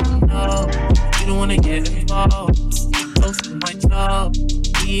 No, you don't wanna get involved. Close to my toe.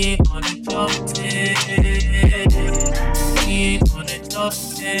 He ain't on a joke. He ain't on a joke.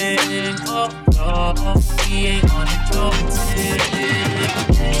 Oh no, he ain't on a joke.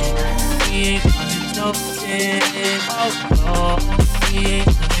 He ain't on a joke. exhausted. Oh, yeah,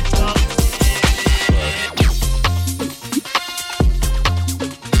 exhausted.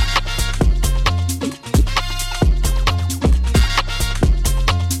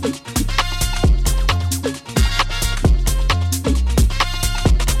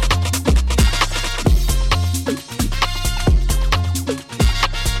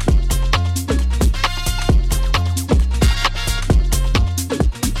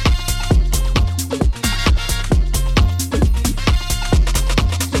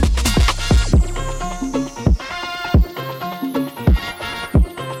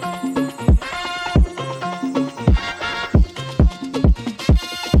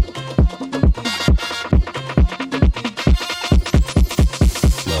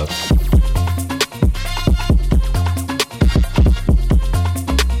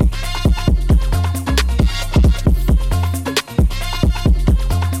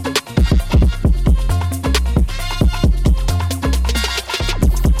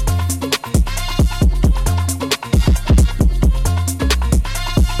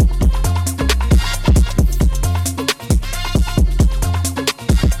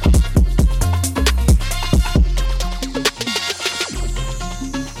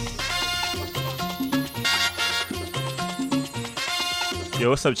 Yo,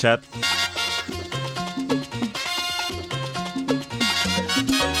 what's up, chat?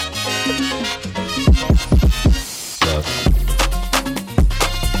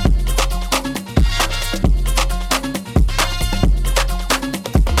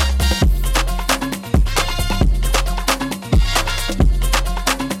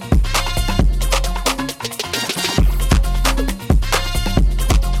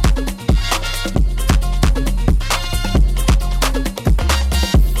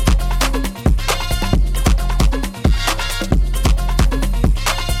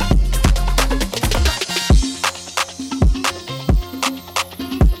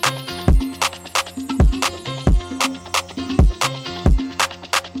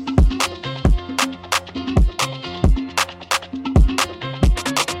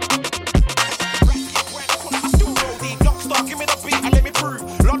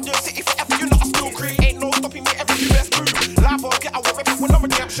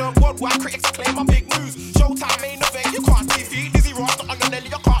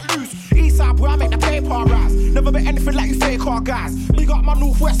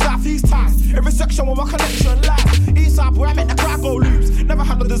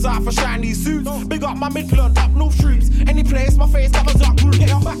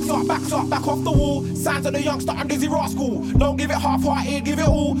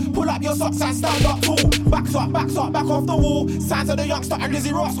 Back off the wall. Signs of the youngster and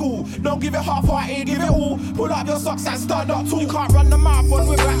Lizzie Ross school. Don't give it half-hearted, give it all. Pull up your socks and stand up tall. You can't run the marathon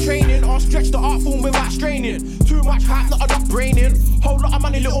without training, or stretch the art form without straining. Too much hype, not enough braining. Whole lot of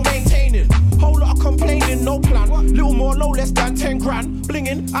money, little maintaining. Whole lot of complaining, no plan. Little more, no less than 10 grand.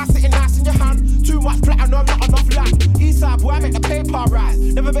 Blinging, I sitting nice in your hand. Too much platinum, not enough land. Eastside boy, I make the paper rise.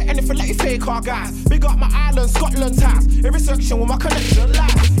 Never bet anything like you fake car guys. Big up my island, Scotland ties. Every section with my connection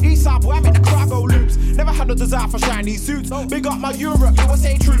lies. Eastside boy, I make the crowd go loops. Never had no desire for shiny suits. Big up my Europe,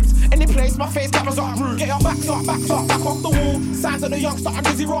 USA troops. Any place, my face cameras up rude. Get your backs up, back off the wall. Signs of the youngster and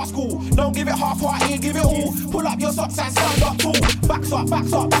Lizzie Ross school. Don't give it half-hearted, give it all. Pull up your socks and stand up tall. Backs up,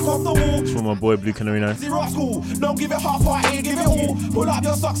 back off the wall. It's from my boy Blue Canarino. Lizzie Ross school. Don't give it half-hearted, give it all. Pull up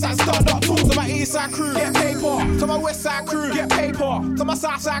your socks and stand up tall. To my east side crew, get paper. To my west side crew, get paper. To my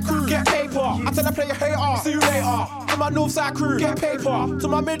south side crew, get paper. I tell the player hater, see you later. To my north side crew, get paper. To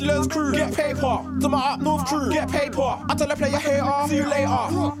my Midlands crew, get paper. To my up north crew, get paper. I tell the player hater, see you later.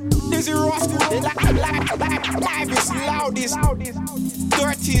 Lizzie Ross school, they livest, loudest,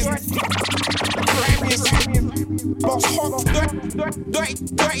 dirtiest, grimiest, most hot,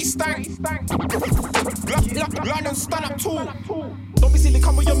 dirty stank. London stand up tall. Don't be silly,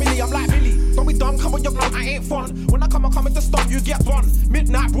 come with your milli, I'm like Billy. Don't be dumb, come with your blood, I ain't fun. When I come to stop, you get one.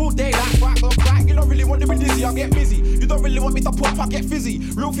 Midnight, broad daylight, right. You don't really want to be dizzy, I get busy. You don't really want me to pop, I get fizzy.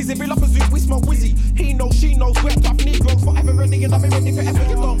 Real fizzy, build up a zoo, we smoke whizzy. He knows, she knows, we're tough Negroes. Forever ready and I'll be ready forever.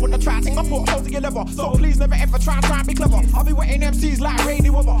 You don't want to try, think I put holes in your leather. So please never ever try and be clever. I'll be wetting MCs like rainy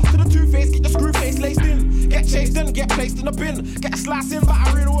weather. To the two-face, get the screw face laced in. Get chased in, get placed in a bin. Get a slice in,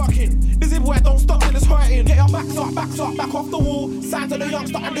 battery working. Dizzy boy, don't stop till it's hurting. Get your backs up, back off the wall. Signs of the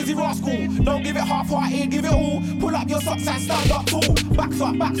youngster and Lizzie Ross school. Don't give it half-hearted, give it all. Pull up your socks and stand up tall. Backs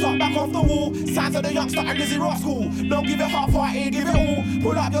up, back off the wall. Signs of the youngster and Lizzie Ross school. Don't give it half-hearted, give it all.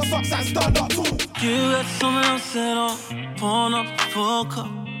 Pull up your socks and stand up tall. You got something else set on. Pouring up a full cup.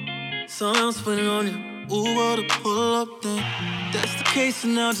 Someone else put it on you. Uber to pull up then. That's the case,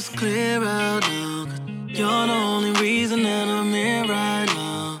 and I'll just clear out now. 'Cause you're the only reason that I'm here right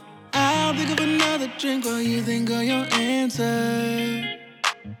now. I'll pick up another drink while you think of your answer.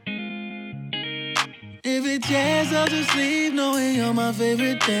 If it's yes, I'll just leave knowing you're my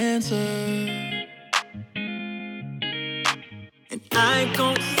favorite dancer. And I ain't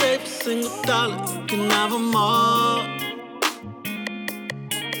gonna save a single dollar, you can have them all.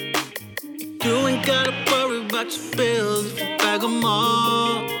 You ain't gotta worry about your bills if you bag them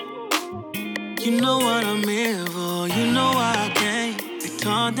all. You know what I'm here for, you know why I came. They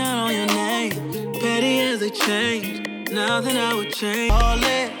talk down on your name, petty as they change. Nothing I would change. All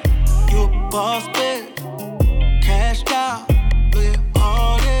it, you a boss bitch, cashed out, look at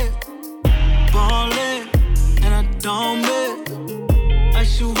all it. Ballin', and I don't miss. I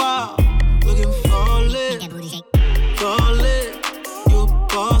shoot out, looking for lit. For lit, you a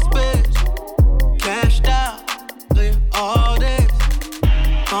boss bitch, cashed out, look at all this.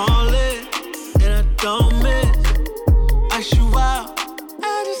 Ballin', and I don't miss. I shoot out.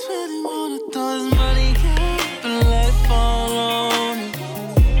 I just really wanna throw this money up and let it fall on me.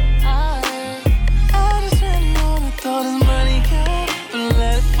 I just really wanna throw this money up and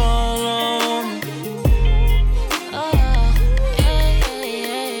let it fall on me.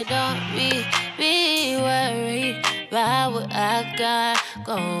 Don't be worried about what I got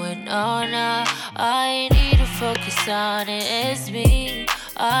going on now. All you need to focus on it is me.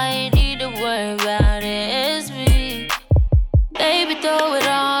 All you need to worry about it is me. Baby, throw it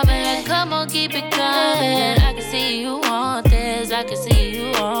on me. Come on, keep it coming. I can see you want this. I can see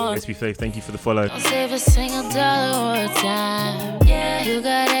you want SB Faith, thank you for the follow. Don't save a single dollar or a time. Yeah, you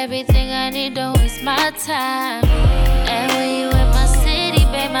got everything I need. Don't waste my time. And when you in my city,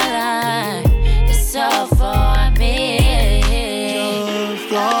 babe, my life, it's all for me. You're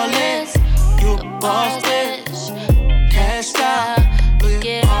flawless, you a boss bitch, cashed out, look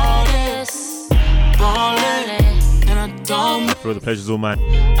at all this. Ballin', and I don't miss. For all the pleasure's all mine.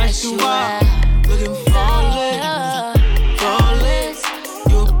 I shoot out, looking flawless, flawless,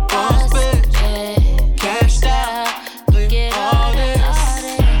 you a boss bitch, cashed out, look at all this.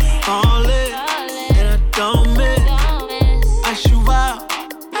 Ballin', and I don't miss. I shoot out.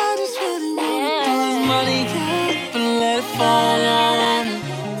 I just really wanna throw this money up and let it fall on me.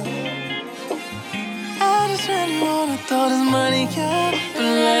 I just really wanna throw this money up and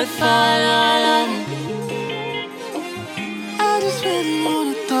let it fall on me. I just really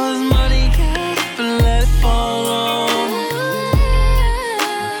wanna throw this money up and let it fall on me.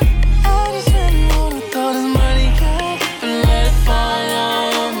 I just really wanna throw this money up and let it fall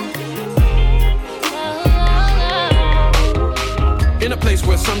on me. In a place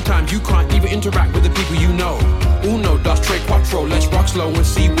where sometimes you can't even interact with the people you know. Uno, dos, tres, cuatro, let's rock slow and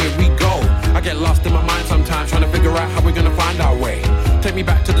see where we go. I get lost in my mind sometimes trying to figure out how we're gonna find our way. Take me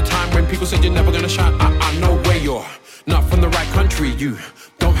back to the time when people said you're never gonna shine. No way, you're not from the right country. You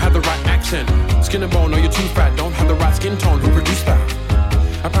don't have the right accent. Skin and bone, or you're too fat. Don't have the right skin tone. Who produced that?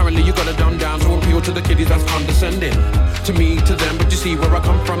 Apparently you gotta dumb down, so appeal to the kiddies, that's condescending. To me, to them, but you see where I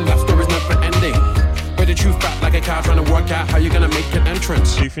come from, that story's never ending. Where the truth fat like a cow trying to work out how you're gonna make an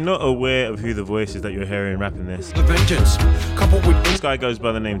entrance. So if you're not aware of who the voice is that you're hearing rapping this, The vengeance, coupled with this guy goes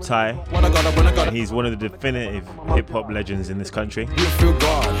by the name Ty. what I got when I got And he's one of the definitive hip-hop legends in this country. you feel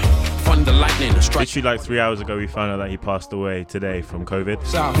God. Thunder, lightning, strike. Literally like 3 hours ago we found out that he passed away today from COVID.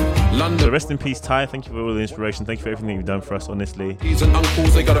 South London. So rest in peace, Ty. Thank you for all the inspiration. Thank you for everything you've done for us, honestly. These and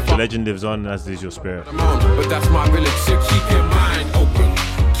uncles, they gotta The legend lives on, as does your spirit. But that's my village, so keep your mind open,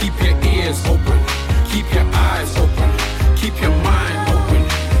 keep your ears open, keep your eyes open, keep your mind open,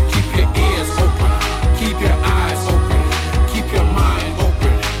 keep your ears open, keep your eyes open, keep your mind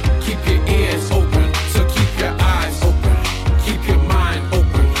open, keep your ears open, so keep your eyes open, keep your mind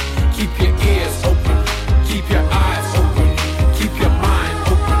open, keep your ears open, keep your eyes open, keep your mind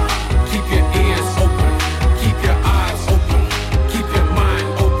open, keep your ears open, keep your eyes open, keep your mind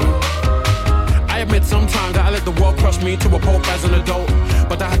open. I admit sometimes that I let the world crush me to a pulp as an adult,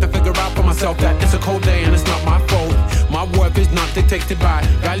 but I had to figure out for myself that it's a cold day and it's not my fault. My work is not dictated by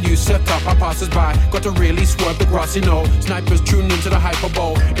values set up by passers-by. Got to really swerve the grass, you know. Snipers tune into the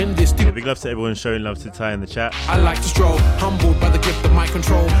hyperbole. In this deep, Big love to everyone showing love to Ty in the chat. I like to stroll, humbled by the gift of my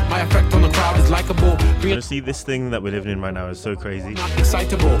control. My effect on the crowd is likable. Being Honestly, this thing that we're living in right now is so crazy. not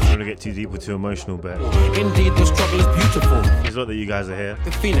excitable. I don't want to get too deep or too emotional, but Indeed, the struggle is beautiful. it's not that you guys are here.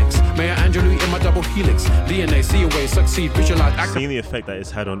 The Phoenix, Mayor Angelou in my double helix. DNA, see a way, succeed, visualize, act. Seeing the effect that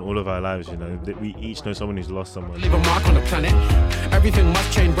it's had on all of our lives, you know, that we each know someone who's lost someone. Leave a mark on the planet. Everything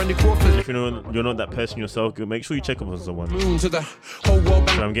must change. Brandy Crawford. If you're not that person yourself, make sure you check up on someone. Moon to the whole world.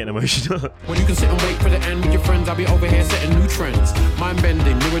 So I'm getting emotional. When you can sit and wait for the end with your friends, I'll be over here setting new trends. Mind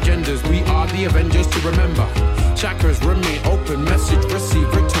bending, new agendas, we are the Avengers to remember. Chakras remain open, message receive,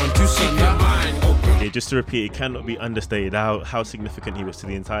 return to sender. Yeah, just to repeat, it cannot be understated how significant he was to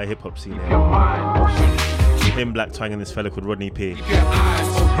the entire hip-hop scene here. Him, Black Twang, and this fella called Rodney P.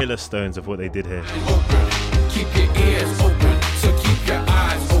 Pillar stones of what they did here. Keep your ears open, so keep your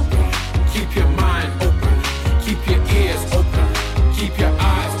eyes open. Keep your mind open, keep your ears open. Keep your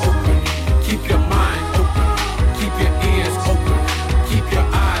eyes open, keep your mind open. Keep your ears open, keep your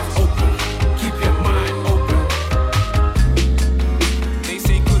eyes open. Keep your mind open. They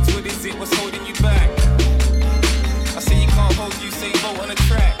say goods, what is it? What's holding you back? I say you can't hold you, say vote on the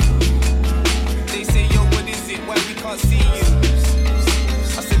track. They say, yo, what is it? Why we can't see you?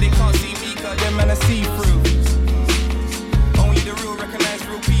 I said they can't see me, cause them man I see through. Only the real recognize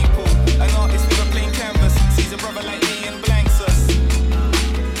real people. An artist with a plain canvas sees a brother like me and blanks us.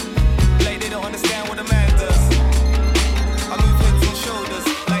 Like they don't understand what a man does. I move heads and shoulders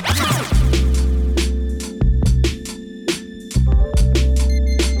like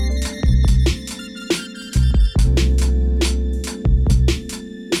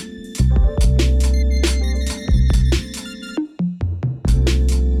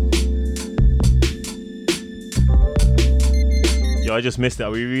Yo, I just missed it.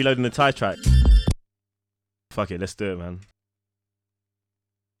 Are we reloading the Thai track? Fuck it, let's do it, man.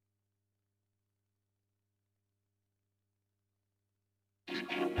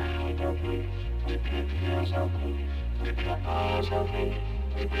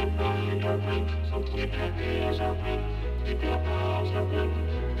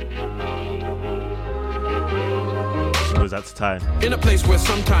 Goes out to Thai. In a place where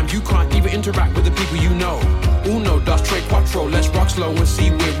sometimes you can't even interact with the people you know. Uno, dos, tres, cuatro, let's rock slow and see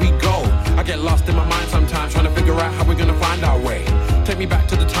where we go. I get lost in my mind sometimes trying to figure out how we're gonna find our way. Take me back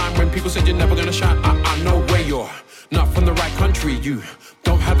to the time when people said you're never gonna shine. I know where you're not from the right country. You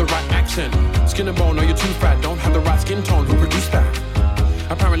don't have the right accent. Skin and bone, or you're too fat. Don't have the right skin tone. Who produced that?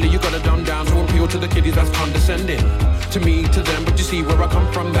 Apparently you got it dumbed down to appeal to the kiddies that's condescending. To me, to them, but you see where I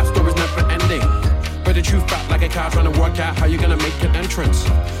come from, that story's never ending. Better chew fat like a cow trying to work out how you're gonna make your entrance.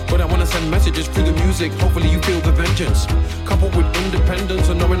 But I wanna send messages through the music, hopefully you feel the vengeance. Coupled with independence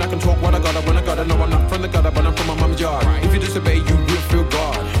and knowing I can talk what I gotta when I gotta. No, I'm not from the gutter, but I'm from my mum's yard. If you disobey, you will feel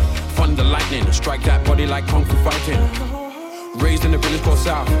God. Thunder, lightning, strike that body like kung fu fighting. Raised in a village called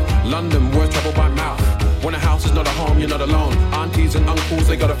South London, words travel by mouth. When a house is not a home, you're not alone. Aunties and uncles,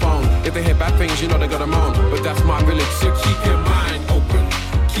 they got a phone. If they hear bad things, you know they got a moan. But that's my village, so keep your mind open.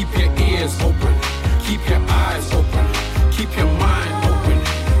 Keep your ears open. Keep your eyes open. Keep your mind open.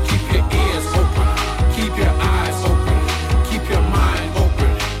 Keep your ears open. Keep your eyes open. Keep your mind open.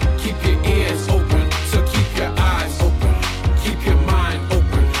 Keep your ears open. So keep your eyes open. Keep your mind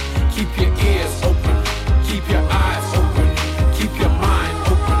open. Keep your ears open. Keep your eyes open. Keep your mind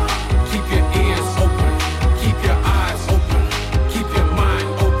open. Keep your ears open. Keep your eyes open. Keep your mind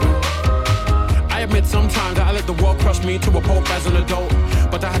open. I admit sometimes that I let the world crush me to a pulp as an adult.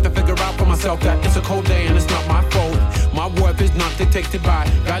 But I had to figure out for myself that it's a cold day and it's not my fault. My worth is not dictated by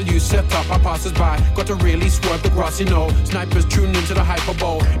values set up by passers-by. Got to really swerve the grass, you know. Snipers tune into the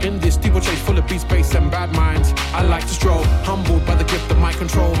hyperbole. In this steeplechase full of beat space and bad minds, I like to stroll. Humbled by the gift of my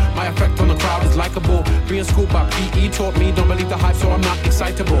control. My effect on the crowd is likable. Being schooled by PE taught me don't believe the hype, so I'm not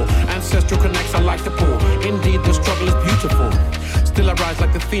excitable. Ancestral connects, I like to pull. Indeed, the struggle is beautiful. Still I rise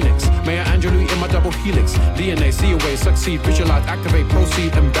like the phoenix. Maya Angelou in my double helix. DNA, see a way, succeed, visualize, activate,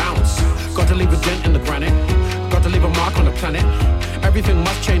 proceed, and bounce. Got to leave a dent in the granite. Got to leave a mark on the planet. Everything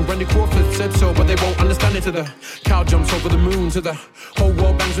must change. Randy Crawford said so, but they won't understand it. To the cow jumps over the moon, to the whole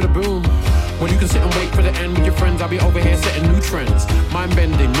world bangs with a boom. When you can sit and wait for the end with your friends, I'll be over here setting new trends. Mind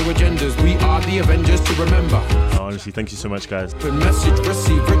bending, new agendas. We are the Avengers to remember. Honestly, thank you so much, guys. Message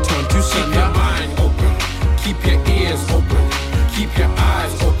receive, return to sender. Keep your mind open. Keep your ears open. Keep your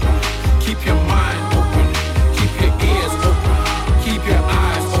eyes open. Keep your mind open. Keep your ears open. Keep your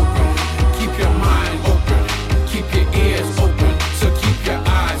eyes open. Keep your mind open. Keep your ears open. So keep your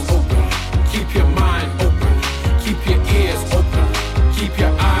eyes open. Keep your mind open. Keep your ears open. Keep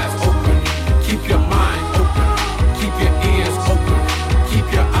your eyes open. Keep your mind open. Keep your ears open. Keep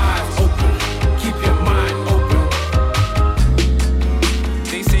your eyes open. Keep your mind open.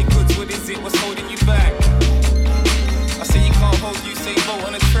 they say goods, what is it? What's holding you back? I say you can't hold you, say vote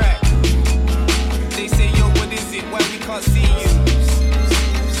on the track.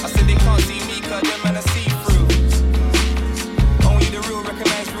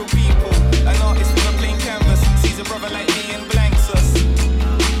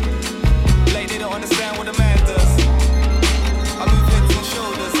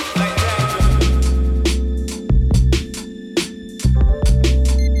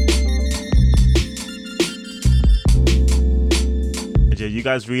 you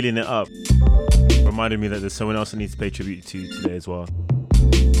guys reeling it up reminded me that there's someone else I need to pay tribute to today as well.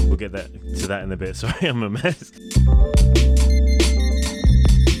 We'll get to that in a bit. Sorry, I'm a mess.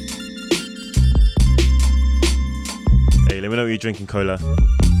 Hey, let me know what you're drinking, Cola.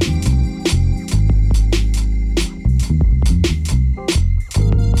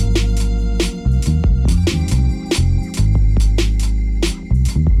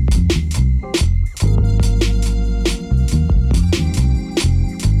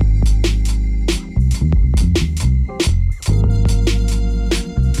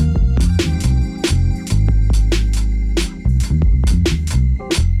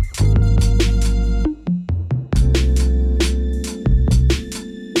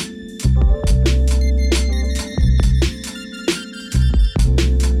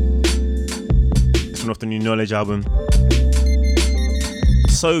 Off the new Knowledge album.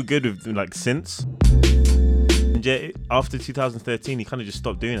 So good with like synths. And yet after 2013 he kind of just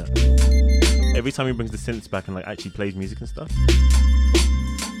stopped doing it. Every time he brings the synths back and like actually plays music and stuff,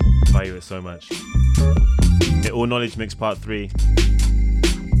 I value it so much. Yeah, All Knowledge Mix Part 3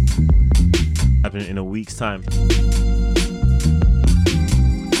 happening in a week's time.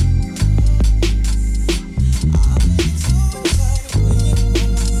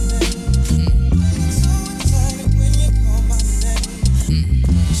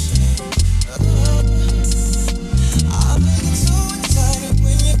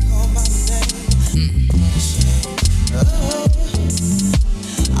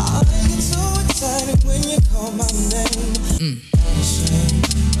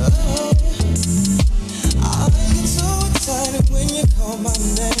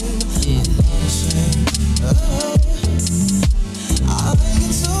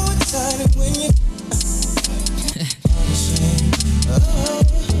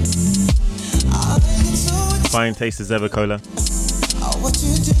 Fine taste as ever, Cola. What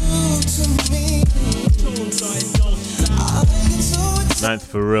you do to me. 9th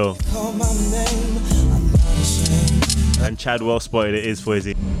for real. And Chad well spotted it is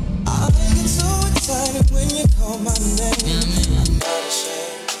Foisey.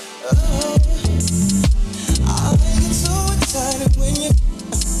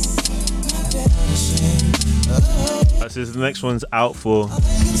 So the next one's out for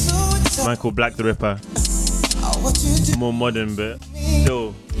a man called Black the Ripper. More modern, but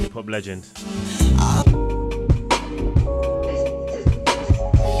still hip hop legend.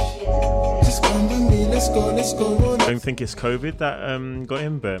 Just come with me, let's go. I don't think it's COVID that got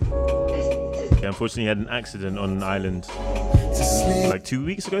him, but yeah, unfortunately he had an accident on an island like 2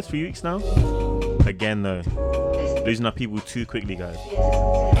 weeks ago, 3 weeks now. Again though, losing our people too quickly, guys.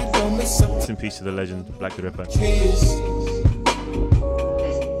 Rest in peace to the legend Black the Ripper.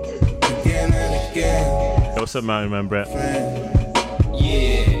 Again and again. What's up, Mountain Man Brett?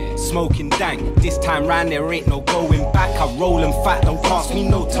 Yeah, smoking dank. This time round there ain't no going back. I roll and fat, don't pass me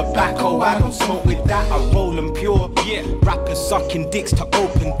no tobacco. I don't smoke with that, I roll and pure. Yeah, rappers sucking dicks to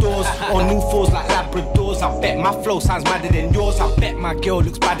open doors. On new fours like Labradors. I bet my flow sounds madder than yours. I bet my girl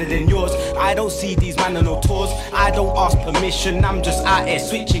looks badder than yours. I don't see these man on no tours. I don't ask permission, I'm just out here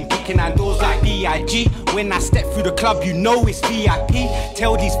switching, kicking on doors like B.I.G. When I step through the club, you know it's VIP.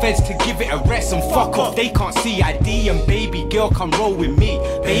 Tell these feds to give it a rest and fuck off. They can't see ID. And baby girl, come roll with me.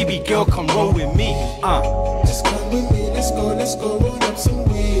 Baby girl, come roll with me. Just come with me, let's go roll up some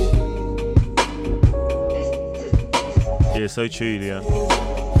weed. Yeah, so true, yeah.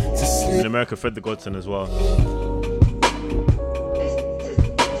 In America, Fred the Godson as well.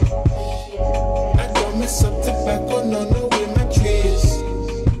 I don't mess up tobacco, no, with my trees.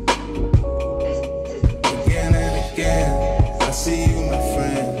 Again and again, I see you, my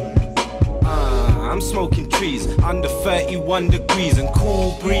friend. I'm smoking trees under 31 degrees and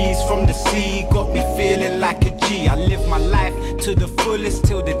cool breeze from the sea got me feeling like a G. I live my life to the fullest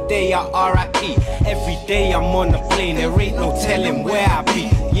till the day I R.I.P. Every day I'm on a plane, there ain't no telling where I be.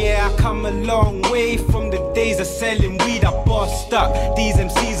 Yeah, I come a long way from the days of selling weed. I bossed up, these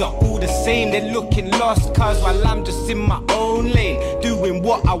MCs are all the same. They're looking lost cause while I'm just in my own lane, doing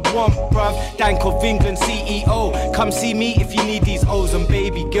what I want, bruv. Dank of England CEO, come see me if you need these O's. And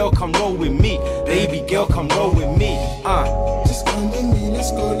baby girl, come roll with me. Baby girl, come roll with me. Just come with me,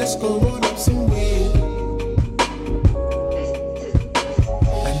 let's go roll up some weed.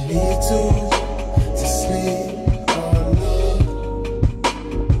 I need to sleep.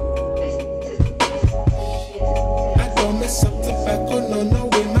 Mess up tobacco, no,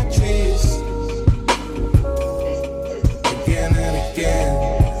 with my trees. Again and again,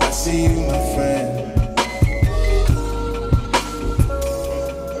 I see you, my friend.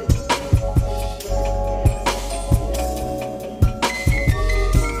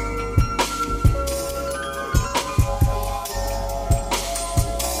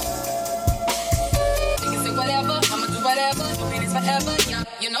 forever, yeah,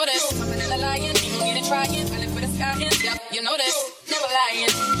 you know this. Tougher than a lion, you gon' get it trying. I live for the sky, yeah, you know this. Never lying,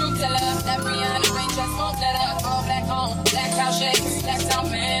 truth teller, that Rihanna ain't just won't let her. All black home, black out shades, black out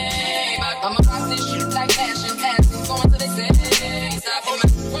man. I'ma rock this shit like fashion, passing, going to the city. Stop on my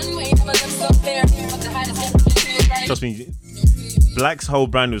runway, never look so fair. But the hottest right. Trust me, Black's whole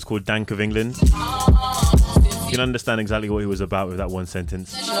brand was called Dank of England. You can understand exactly what he was about with that one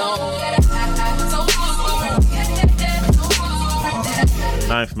sentence.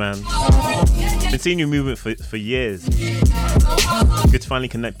 Ninth, man. Been seeing your movement for years. Good to finally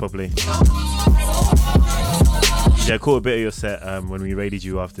connect properly. Yeah, I caught a bit of your set when we raided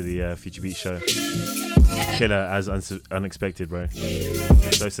you after the Future Beat show. Killer as unexpected, bro.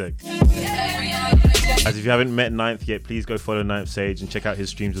 So sick. As if you haven't met Ninth yet, please go follow Ninth Sage and check out his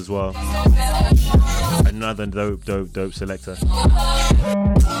streams as well. Another dope selector.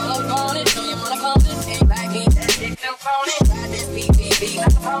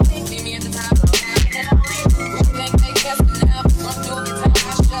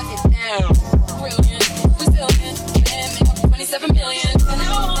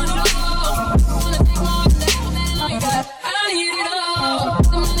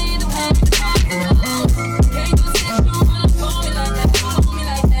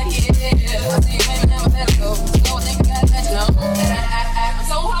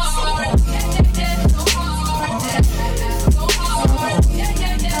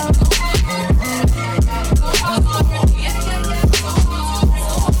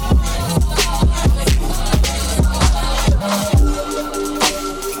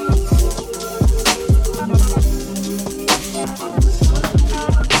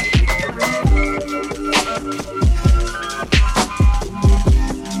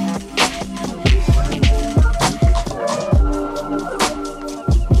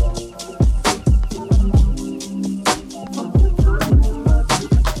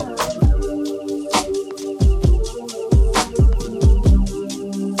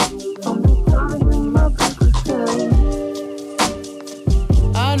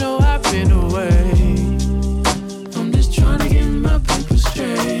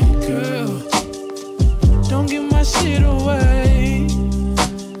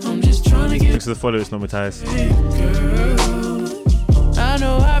 Follow us, Nomatized. I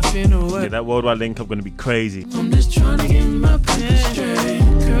know I've been away. Yeah, that worldwide link up gonna be crazy. I'm just trying to get my paper straight,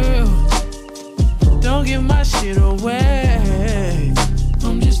 girl. Don't give my shit away.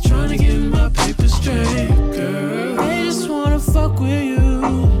 I'm just trying to get my paper straight, girl. They just wanna fuck with you,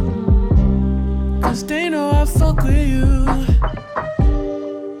 'cause they know I fuck with you.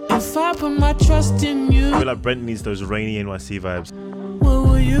 If I put my trust in you, I feel like Brent needs those rainy NYC vibes. what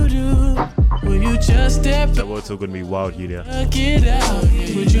will you do? Will you just step that world's all gonna be wild, Yulia? Get out.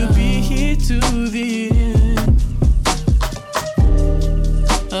 Would you be here to the end?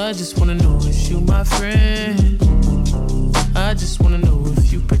 I just wanna know if you my friend. I just wanna know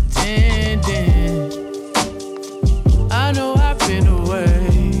if you pretending. I know I've been away.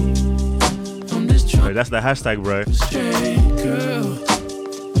 I'm just trying. Right, that's the hashtag, bro. Straight girl.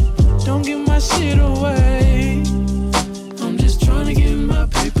 Don't give my shit away. I'm just trying to get my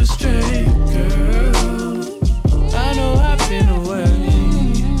paper straight, girl. I know I've been away.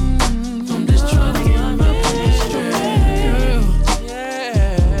 I'm just trying to get my paper straight, girl.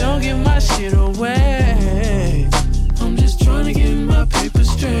 Don't give my shit away. I'm just trying to get my paper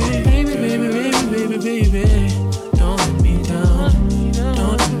straight, baby, baby, baby, baby, baby. Don't let me down.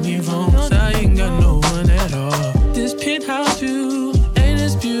 Don't do me wrong, 'cause I ain't got no one at all. This penthouse view ain't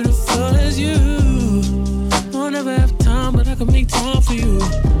as beautiful as you. Won't ever have time, but I can make time for you.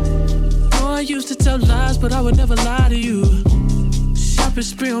 No, I used to tell lies, but I would never lie to you. Shopping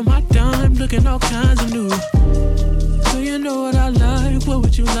spree on my dime, looking all kinds of new. So you know what I like, what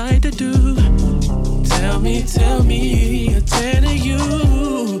would you like to do? Tell me, I tell you.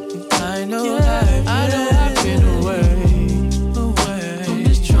 I know I've been away. I'm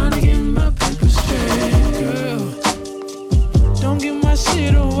just trying to get my paper straight, girl. Don't give my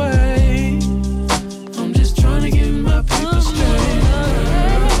shit away. I'm just trying to get my paper straight,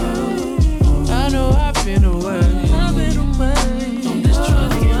 girl. I know I've been away. I'm just trying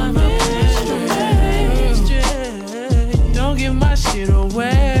to get my paper straight. Don't give my shit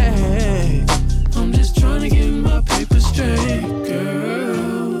away. I'm just trying to get my paper straight,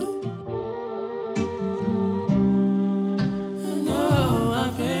 girl.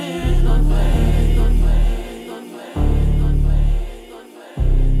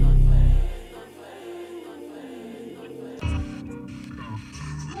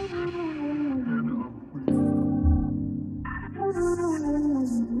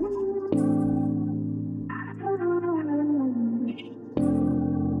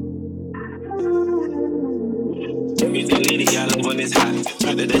 it's hot.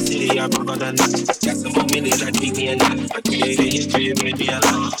 Turned to the city, I broke all the nuts. Got some more minutes like beat me a lot. I created history, it made me a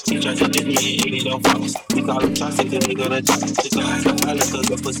lot. He tried to diss me, and he don't focus. We call him toxic, then they gonna talk. Took a high pilot, cause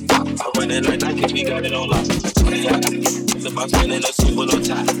the pussy pop. I'm running like Nike, we got it on lock. It's about spinning a super no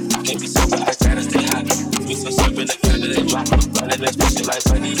top. Can't be sober, I gotta stay hot. We so surfing the kind of they drop. Running that special like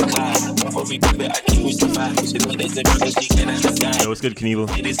Sunny the Clyde. Before we dip it, I keep we survive. She know they say brothers, she can't ask the sky. Yo, what's good, Knievel?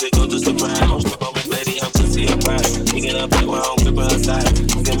 It is a go to surprise. Don't slip on this lady, I'm pussy and pride. Picking up back while I'm gripping her side.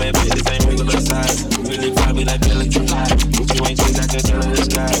 Looking back, this ain't regular size. Really probably like Pelican Fly. If you ain't chase, I can tell her the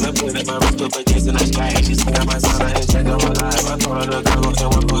sky. I'm putting up my wrist up against in the sky. She sing out my sound, I ain't check on her live. I told her to come up and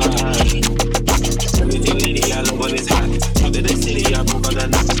work on her eyes. Everything lady, I love when it's hot. Out to the city, I broke all the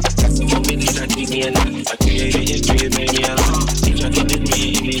nuts. Got some more minutes, I keep me a knot. I created history, it made me a lot. He tried to diss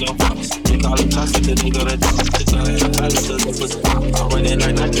me, and he don't promise. We call him toxic, then they gonna talk. Took a high pilot, cause the pussy pop. I'm running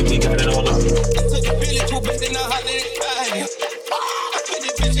like Nike, we got it on lock. Took a Billy to bed in the holiday bag. I put the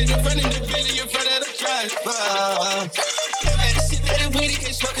bitch in the front of the Billy in front of the driver. Shit that it waiting,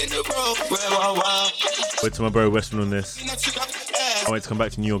 get stuck in the road. Wait till my bro Westman on this. I wait to come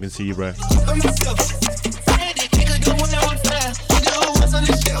back to New York and see you, bro.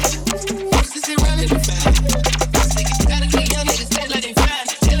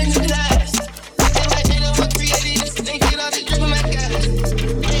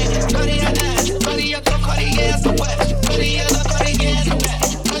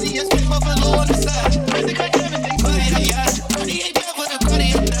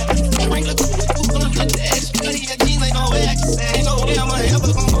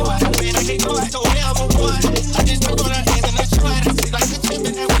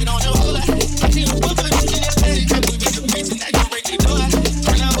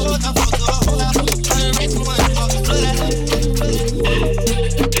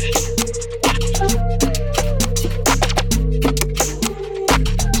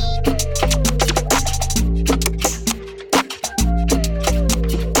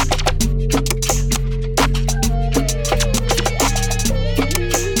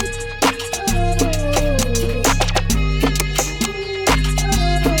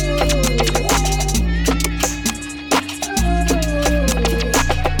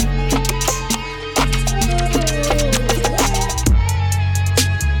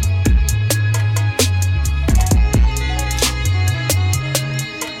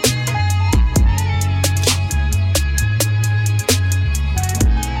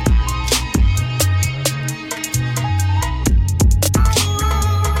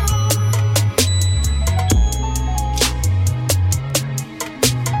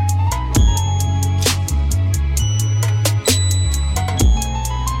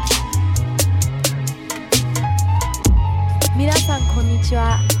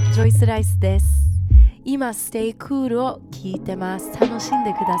今ステイクールを聞いてます。楽しん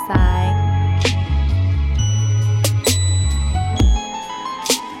でください。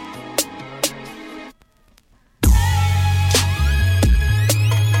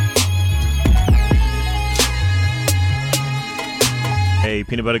Hey,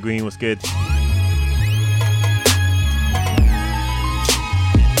 Peanut Butter Green, what's good?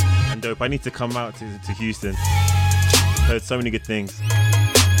 And dope, I need to come out to Houston. Heard so many good things.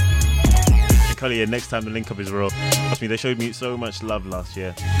 And Cully, yeah, next time the link up is raw. Trust me, they showed me so much love last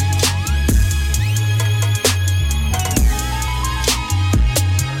year.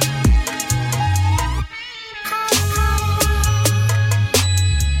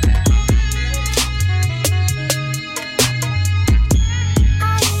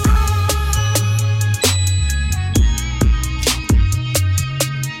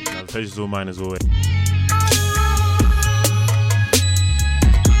 Pleasure's all mine as always.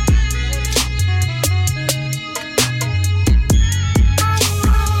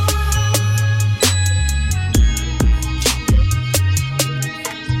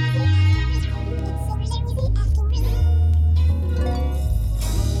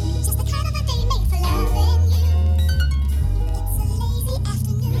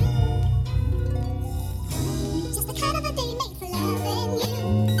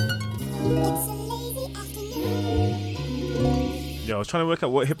 I was trying to work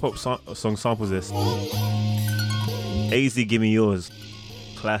out what hip-hop song samples this. AZ, Give Me Yours.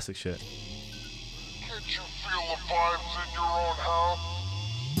 Classic shit. Can't you feel the vibes in your own house?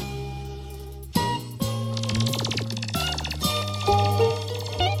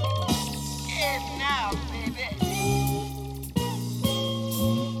 Yes, now, baby.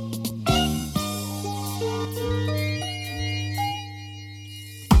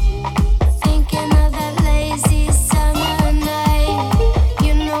 Thinking of that lazy summer night.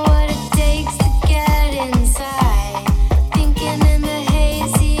 You know what it takes to get inside. Thinking in the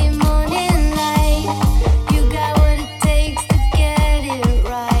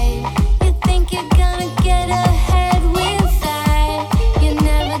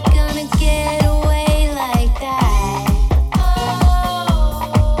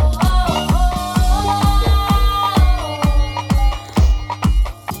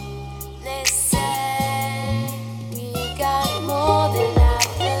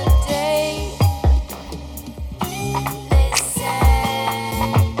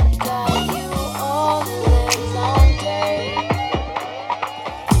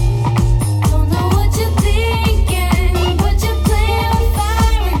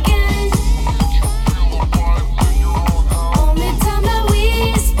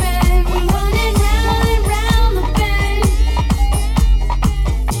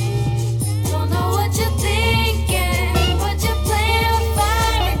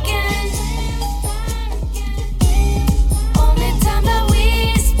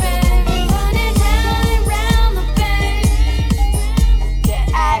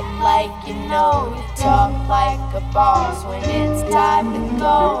know you talk like a boss. When it's time to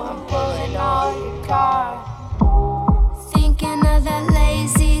go, I'm pulling all your cards. Thinking of that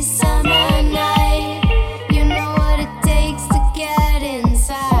lazy summer night. You know what it takes to get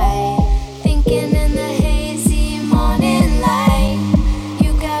inside. Thinking in the hazy morning light.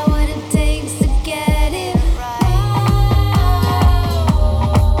 You got what it takes to get it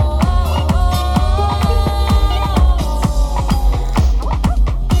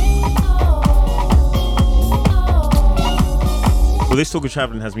Well, this talk of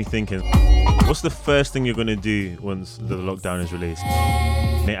traveling has me thinking, what's the first thing you're going to do once the lockdown is released?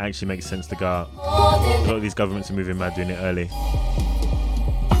 And it actually makes sense to go out. A lot of these governments are moving mad doing it early.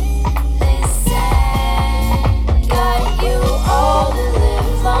 got you all the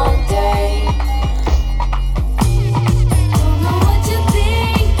live long day. Don't know what you're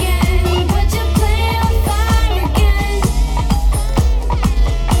thinking, but you play on fire again.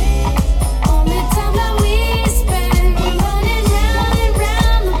 Only time that we spend running round and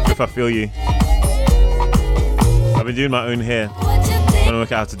round. If I feel you. I've been doing my own hair. I'm gonna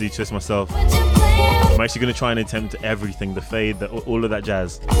work out how to do twists myself. I'm actually gonna try and attempt everything, the fade, all of that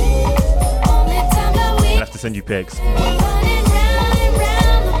jazz. I'll have to send you pics. I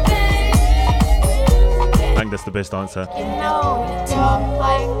think that's the best answer. You know you talk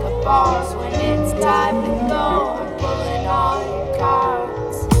like a boss. When it's time to go, I'm pulling all your cards.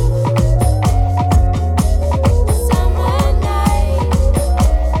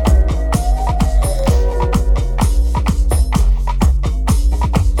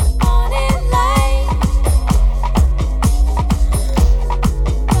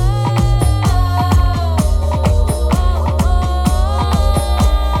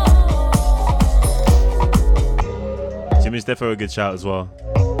 It's definitely a good shout as well.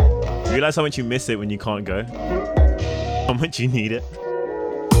 You realise how much you miss it when you can't go? How much you need it?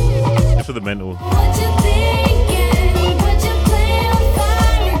 Just for the mental.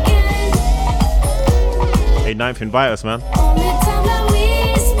 Hey, Ninth, invite us, man.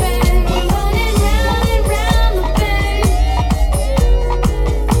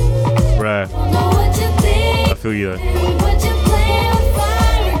 Bruh. I feel you though.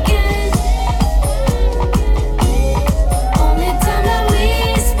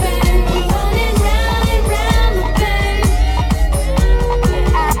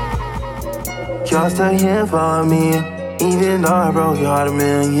 You're still here for me, even though I broke your heart a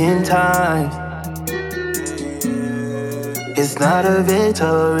million times. It's not a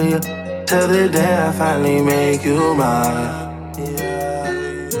victory till the day I finally make you mine.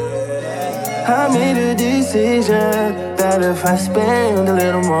 I made a decision that if I spend a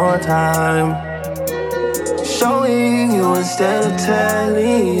little more time showing you instead of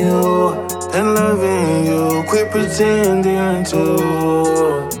telling you and loving you, quit pretending to.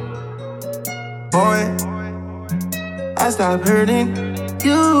 Boy, I stopped hurting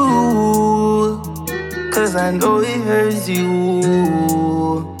you, cause I know it hurts you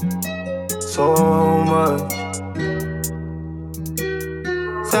so much.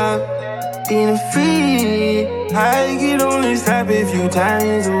 Stop being free. I can only stop a few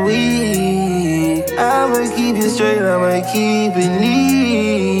times a week. I'ma keep you straight, I'ma keep it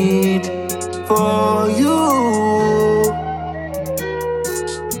neat for you.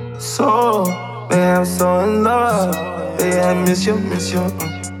 So babe, I'm so in love. Babe, I miss you.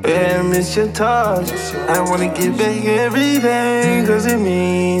 Babe, I miss your touch. I wanna get back everything, cause it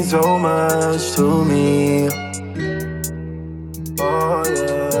means so much to me. Oh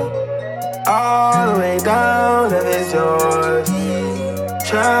yeah. All the way down, if it's yours.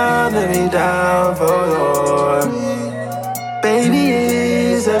 Tryna be down for yours. Baby,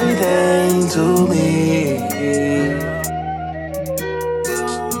 it's everything to me.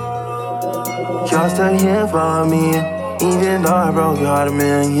 You're still here for me, even though I broke your heart a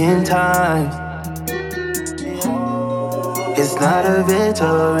million times. It's not a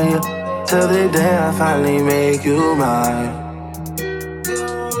victory till the day I finally make you mine.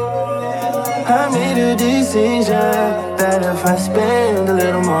 I made a decision that if I spend a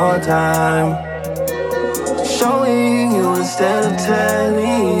little more time showing you instead of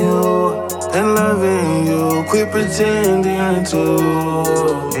telling you and loving you, quit pretending to.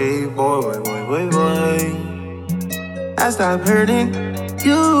 Hey boy. I stopped hurting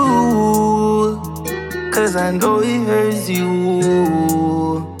you, cause I know it hurts you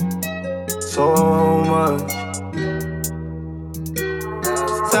so much.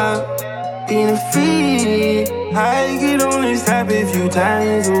 Stop being free. I can only stop a few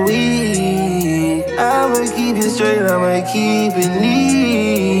times a week. I'ma keep you straight, I'ma keep it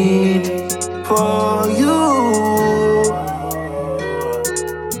neat for you.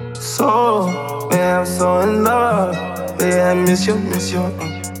 So Man, I'm so in love. Man, I miss you,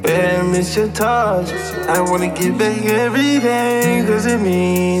 man, I miss your touch. I wanna give back everything, cause it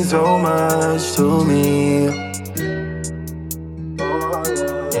means so much to me.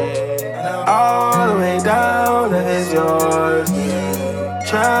 All the way down is yours.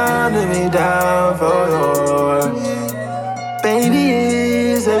 Trying to be down for yours. Baby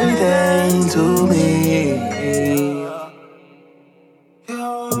is everything to me.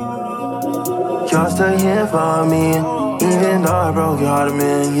 You're still here for me, even though I broke your heart a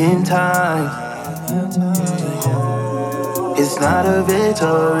million times. It's not a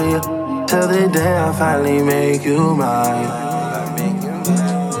victory till the day I finally make you mine.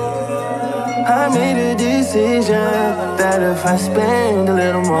 I made a decision that if I spend a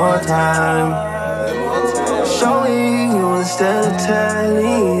little more time showing you instead of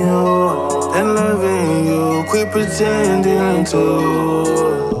telling you and loving you, quit pretending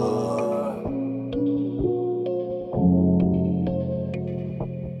to.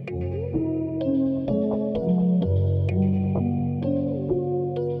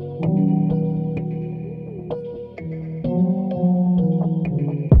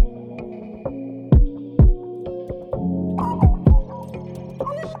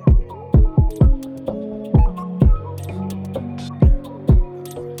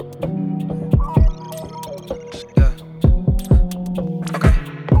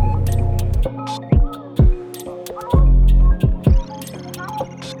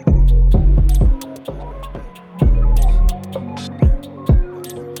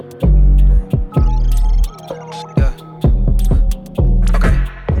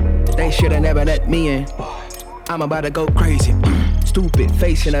 I'm about to go crazy. Stupid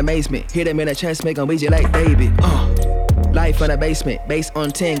face in amazement. Hit him in the chest, make him wheezy like baby. Life in the basement, base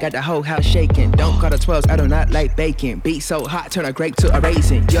on 10, got the whole house shaking. Don't call the 12s, I do not like bacon. Beat so hot, turn a grape to a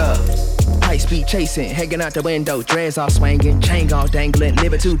raisin. Yeah, high speed chasing, hanging out the window, dreads all swinging, chain all dangling,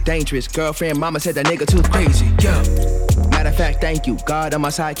 living too dangerous. Girlfriend, mama said the nigga too crazy. Yeah. Matter of fact, thank you. God on my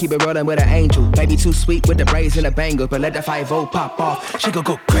side, keep it rolling with an angel. Baby too sweet with the braids and the bangles, but let the 5-0 pop off, she gon'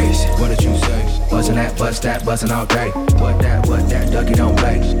 go crazy. What did you say? Bustin' that, bust that, bustin' all day. What that, Dougie don't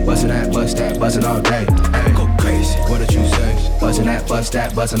play. Bustin' that, bust that, bustin' all day. Ay, go crazy. What did you say? Bustin' that, bust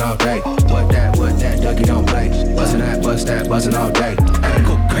that, bustin' all day. What that, Dougie don't play. Bustin' that, bust that, bustin' all day. Ay,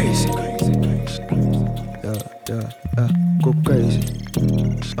 go crazy. Go crazy.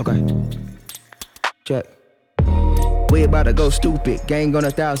 Okay. Check. We about to go stupid, gang on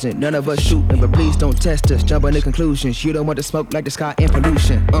 1,000, none of us shooting, but please don't test us, jumping to conclusions. You don't want to smoke like the sky and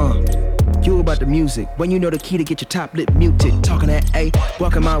pollution. You about the music, when you know the key to get your top lip muted. Talking that A,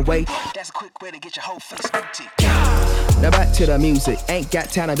 walking my way, that's a quick way to get your whole face muted. Now back to the music, ain't got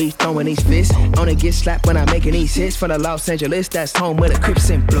time to be throwing these fists. Only get slapped when I'm making these hits from the Los Angeles, that's home with the Crips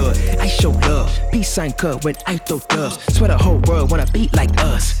and blood. I show love, peace sign cut when I throw dubs. Swear the whole world wanna beat like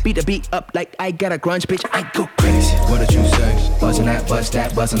us. Beat the beat up like I got a grunge, bitch, I go crazy. What did you say? Bustin' that, bust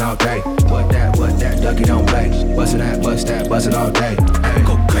that, bustin' all day. What that, Dougie don't play. Bustin' that, bust that, bustin' all day. Ay,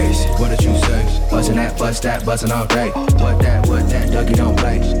 go crazy. What did you say? Bustin' that, bust that, bustin' all day. What that, Dougie don't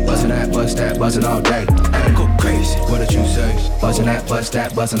play. Bustin' that, bust that, bustin' all day. Ay, go crazy. What did you say? Bustin' that, bust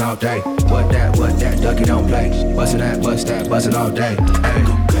that, bustin' all day. What that, Dougie don't play. Bustin' that, bust that, bustin' all day. Ay,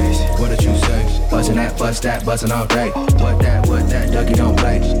 go crazy. What did you say? Bustin' that, bust that, bustin' all day. What that, Dougie don't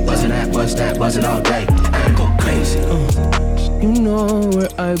play. Bustin' that, bust that, bustin' all day. Ay, go crazy. You know where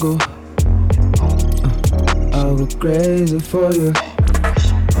I go. I'll go crazy for you.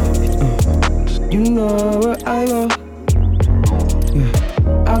 You know where I go.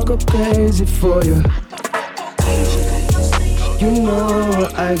 Yeah, I'll go crazy for you. You know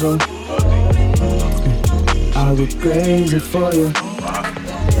where I go. I'll go crazy for you.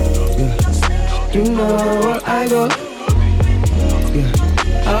 Yeah, you know where I go. Yeah,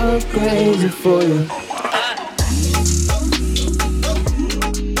 I'll go crazy for you.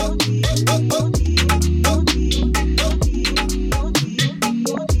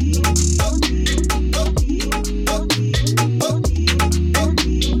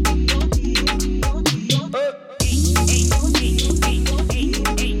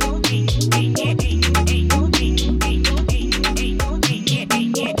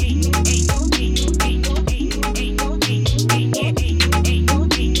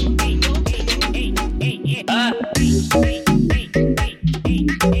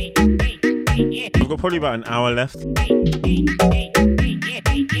 Probably about an hour left.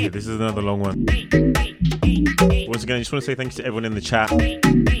 Yeah, this is another long one. Once again, I just want to say thank you to everyone in the chat. Thank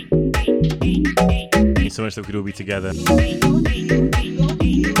you so much that we could all be together.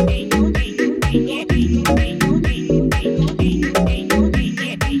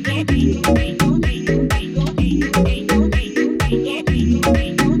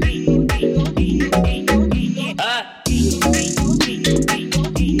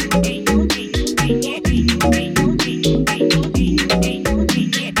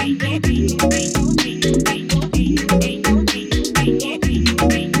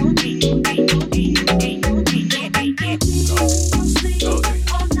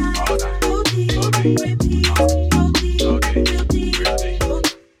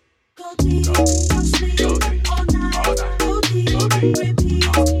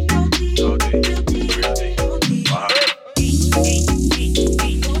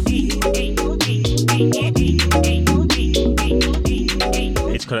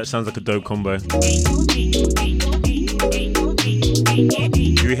 That sounds like a dope combo.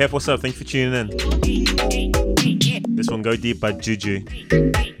 You here? What's up? Thank you for tuning in. This one, Go Deep by Juju.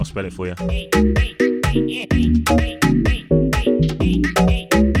 I'll spell it for you.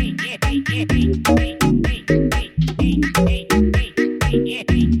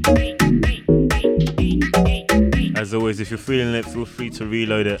 As always, if you're feeling it, feel free to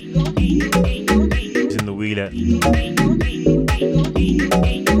reload it. It's in the wheelet.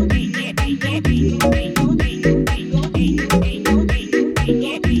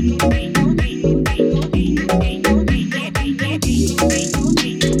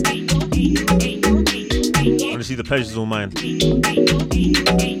 Honestly, the pleasure's all mine.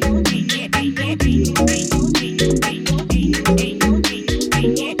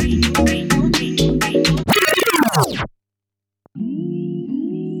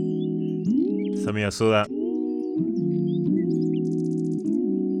 Sammy, I saw that.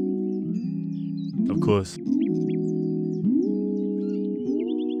 Of course.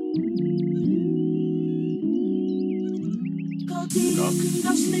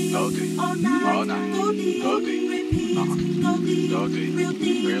 Go deep, all night, go deep, repeat, go deep, real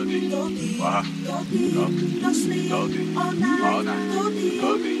deep, go deep, no sleep, all night, go deep,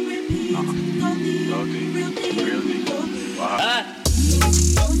 repeat, go deep, real deep, go deep.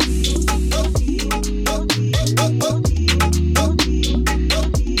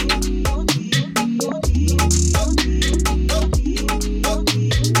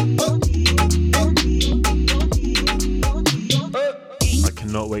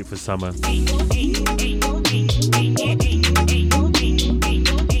 Not wait for summer.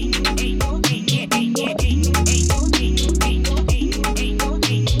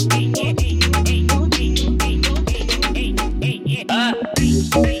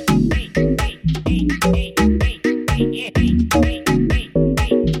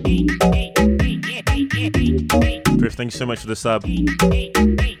 Griff, thank you so much for the sub.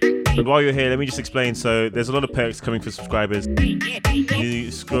 And while you're here, let me just explain. So there's a lot of perks coming for subscribers.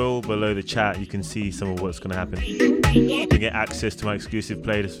 You scroll below the chat, you can see some of what's going to happen. You can get access to my exclusive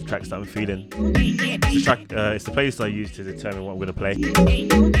playlist of tracks that I'm feeling. It's the playlist I use to determine what I'm going to play.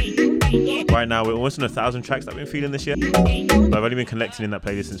 Right now, we're almost on 1,000 tracks that I've been feeling this year. But I've only been collecting in that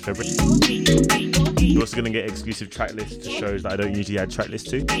playlist since February. You're also going to get exclusive track lists to shows that I don't usually add track lists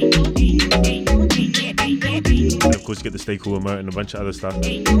to. And of course, you get the Stay Cool remote and a bunch of other stuff.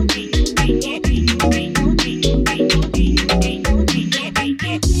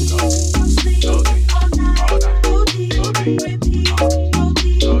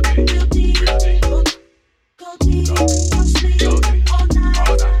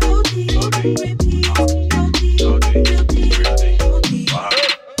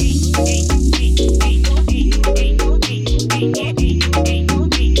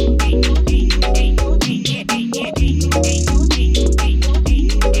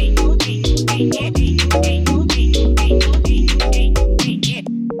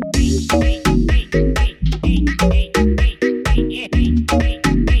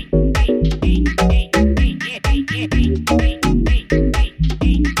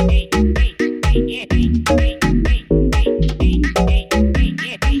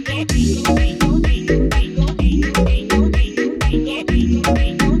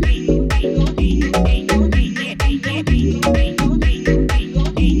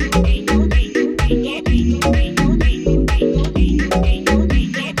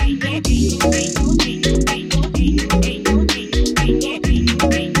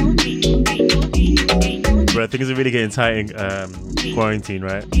 Things are really getting tight in quarantine,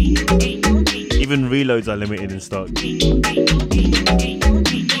 right? Even reloads are limited in stock.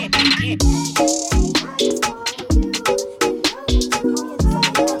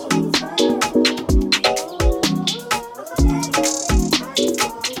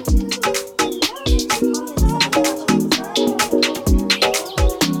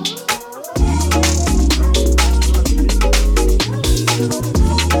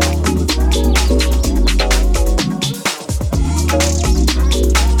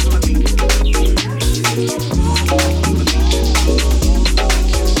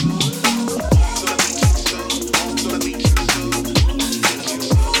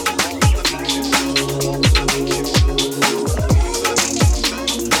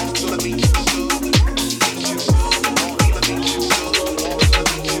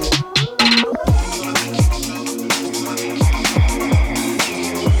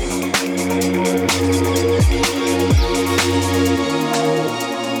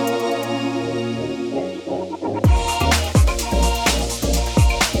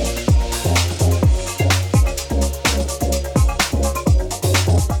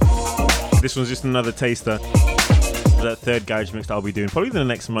 This one's just another taster of that third garage mix that I'll be doing probably in the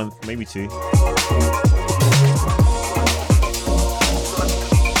next month, maybe 2.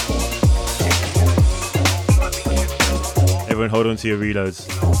 Everyone hold on to your reloads.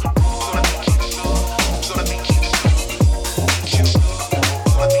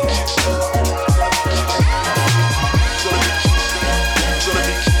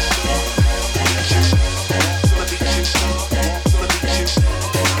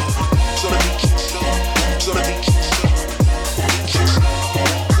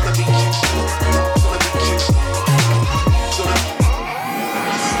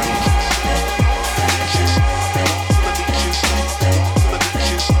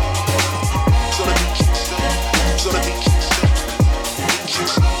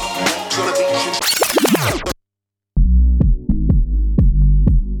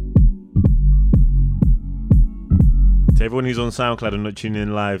 To everyone who's on SoundCloud and not tuning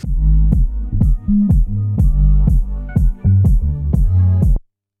in live,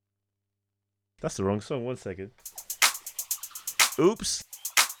 that's the wrong song. 1 second. Oops.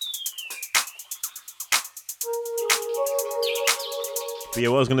 But yeah,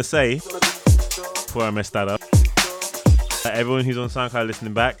 what I was going to say before I messed that up, everyone who's on SoundCloud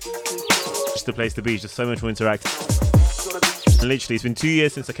listening back, just the place to be. It's just so much more interactive. And literally, it's been 2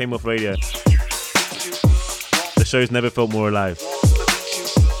 years since I came off radio. The show's never felt more alive.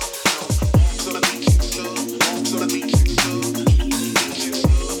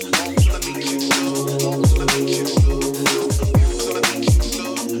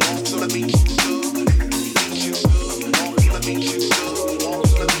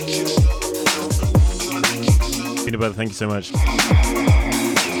 Peanut butter, thank you so much.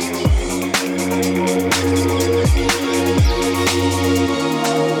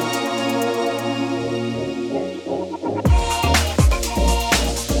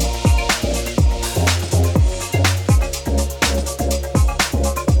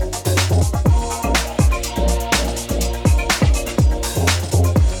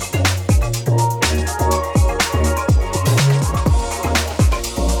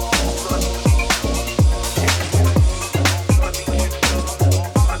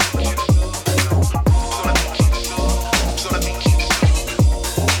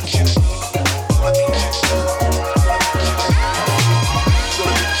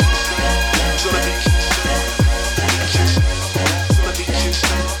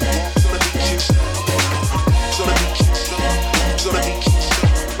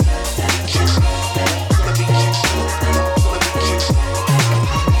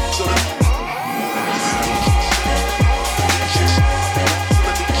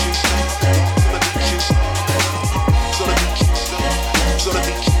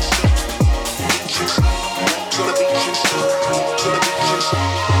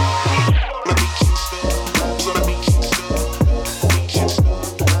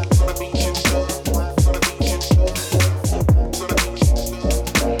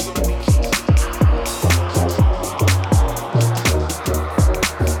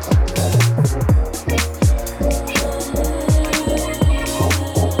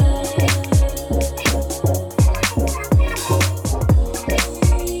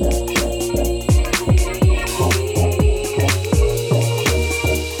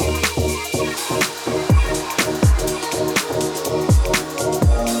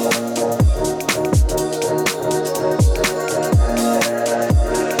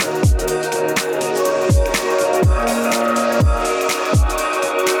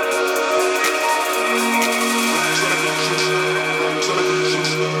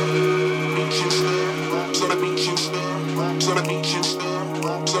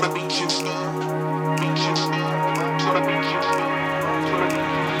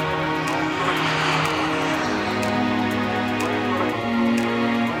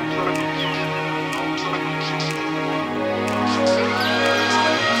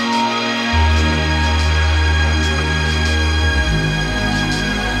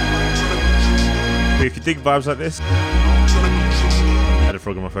 Dig vibes like this. I had a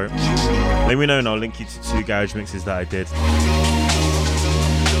frog in my throat. Let me know and I'll link you to 2 garage mixes that I did.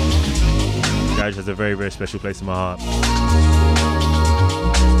 Garage has a very, very special place in my heart.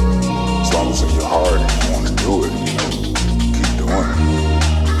 As long as in your heart you want to do it, keep doing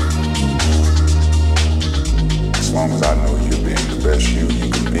it. As long as I know you're being the best you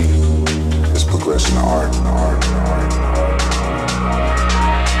can be, it's progressing the art.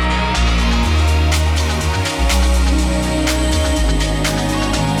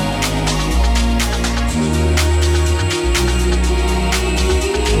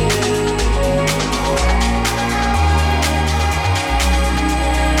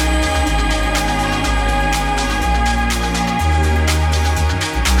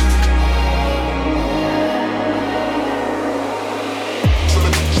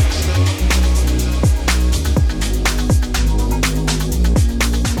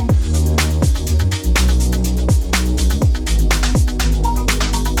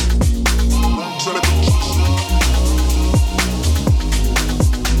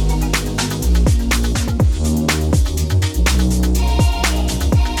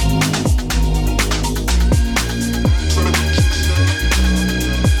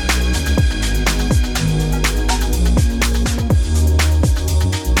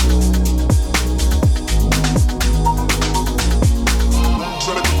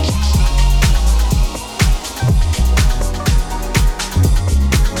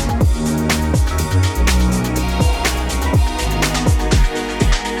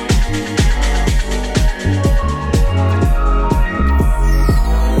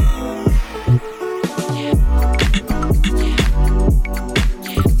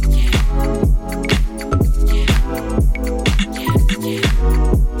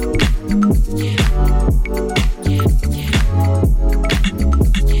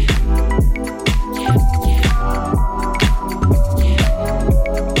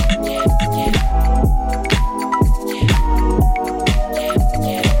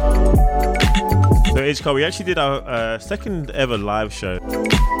 car, we actually did our second ever live show.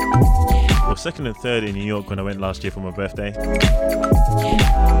 Or second and third in New York when I went last year for my birthday.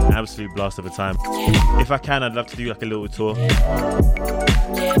 Absolute blast of a time. If I can, I'd love to do like a little tour.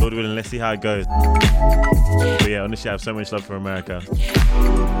 Lord willing, let's see how it goes. But yeah, honestly, I have so much love for America.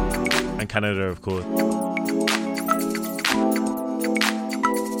 And Canada, of course.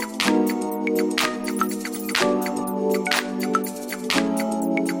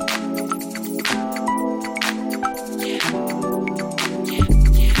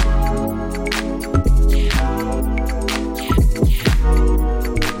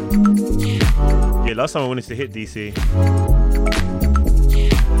 Yeah, last time I wanted to hit DC.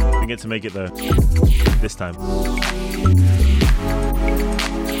 Didn't get to make it though. This time.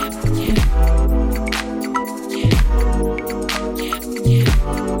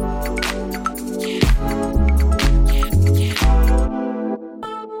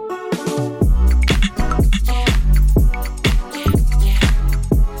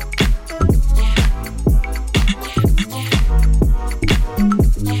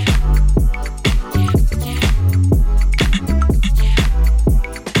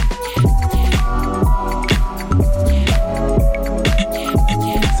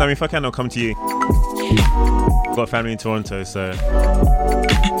 Sammy, if I can, I'll come to you. I've got family in Toronto, so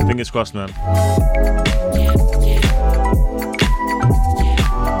fingers crossed, man.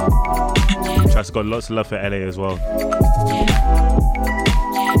 Trust got lots of love for LA as well.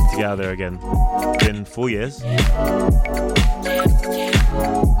 To get out there again. Been 4 years.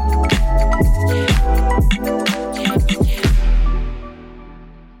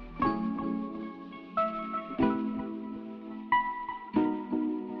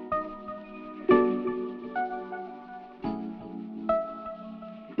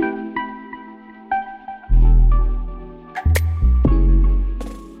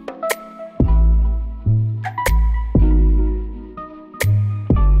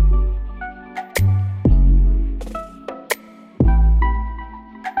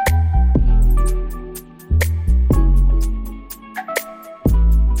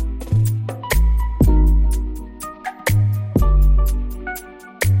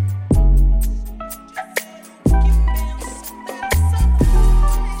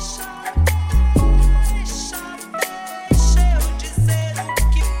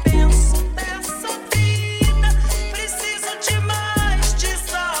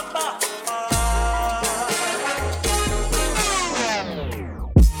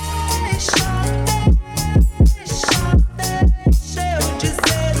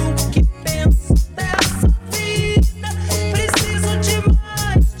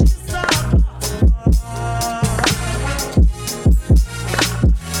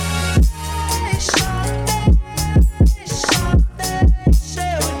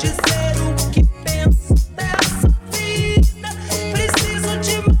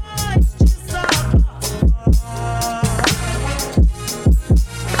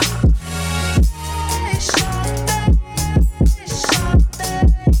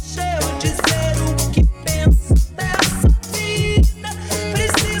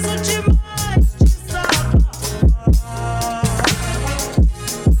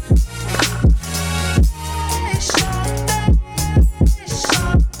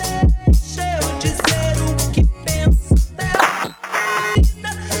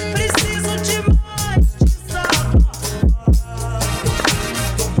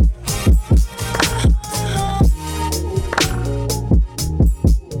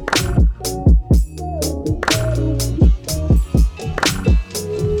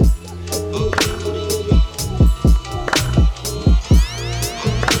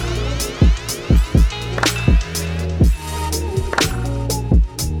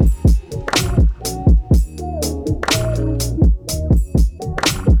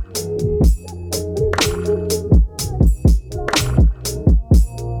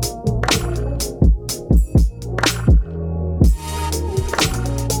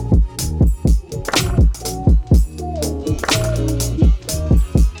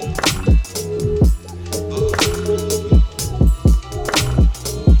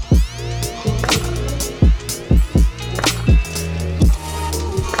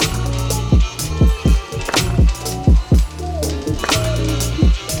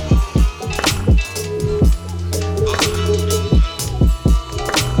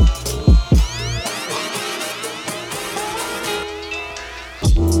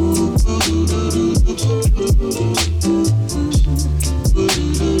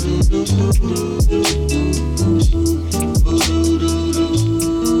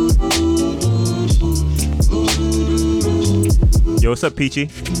 Yo, what's up, Peachy?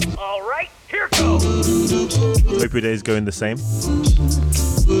 All right, here goes. Hope your day is going the same.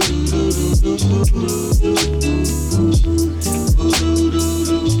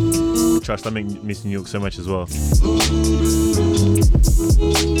 Trust, I miss New York so much as well.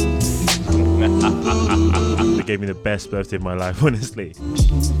 They gave me the best birthday of my life, honestly.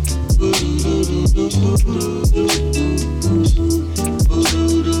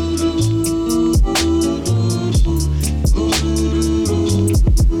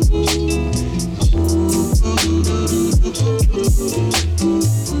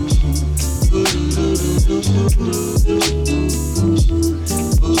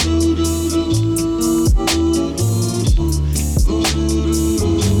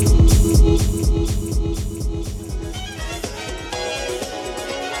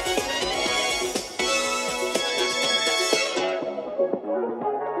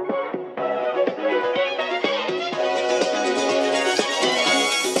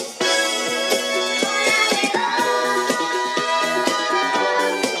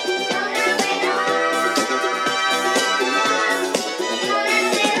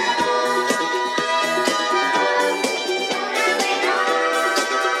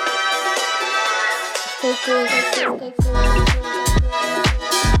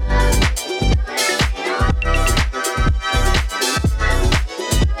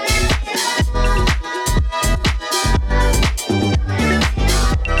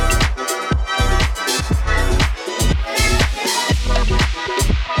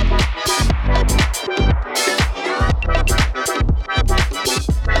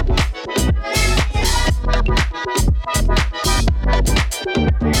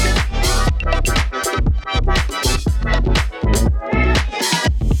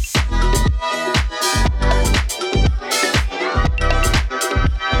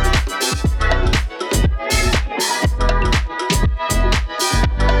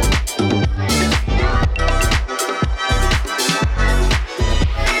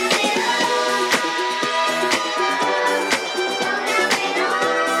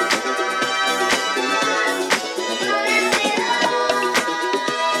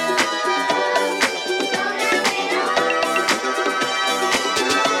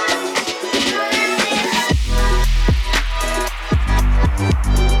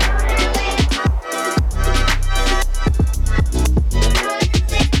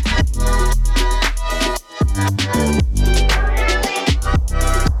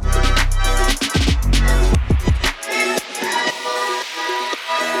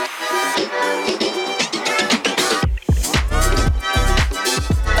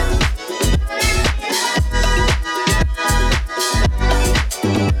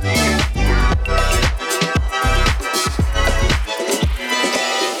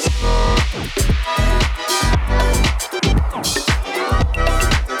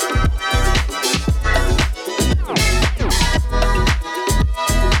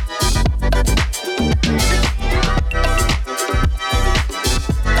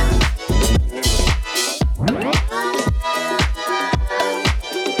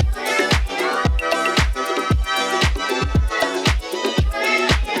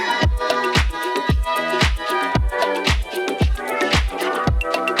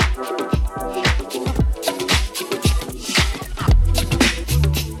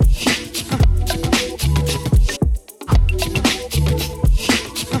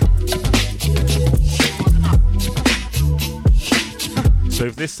 So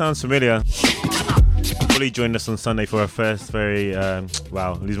if this sounds familiar, fully joined us on Sunday for our first very,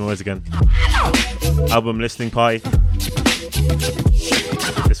 wow, lose my words again, album listening party.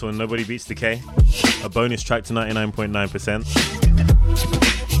 This one, Nobody Beats Decay, a bonus track to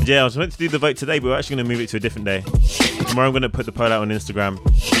 99.9%. Yeah, I was meant to do the vote today, but we're actually going to move it to a different day. Tomorrow I'm going to put the poll out on Instagram.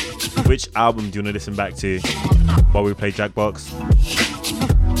 Which album do you want to listen back to while we play Jackbox?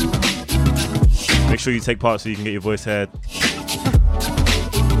 Make sure you take part so you can get your voice heard.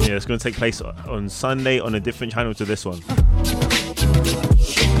 Yeah, it's going to take place on Sunday on a different channel to this one.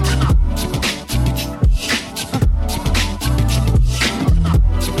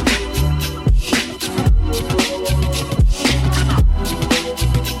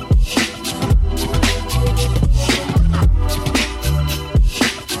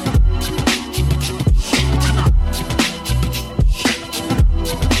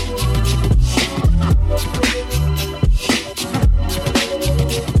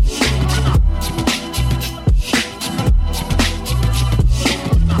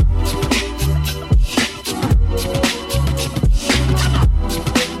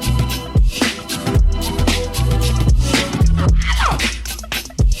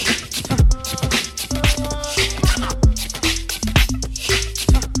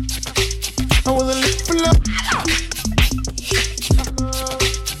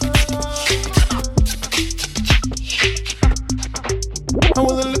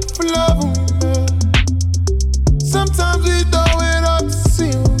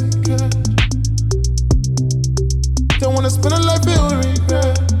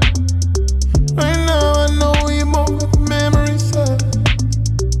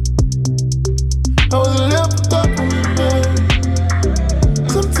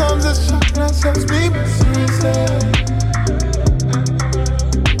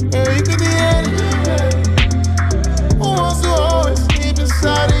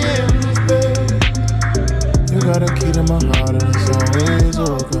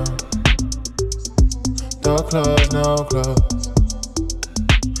 close.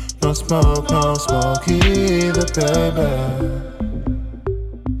 No smoke either, baby.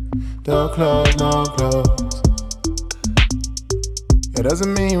 Door close, no close. It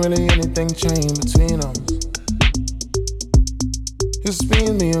doesn't mean really anything changed between us. Just me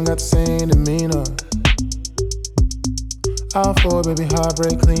and me, you got the same demeanor. All for baby,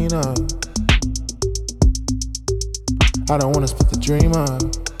 heartbreak cleaner. I don't wanna split the dream up.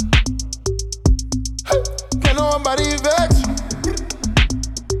 Hey, can't nobody vex you.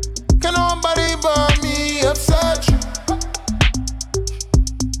 Can't nobody but me upset you.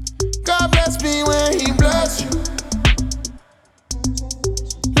 God bless me when He bless you.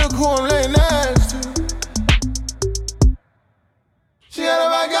 Look who I'm laying next to. She had a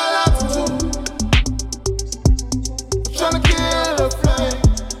bad girl attitude. Tryna kill the flame.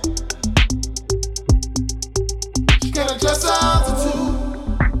 She can't adjust her altitude.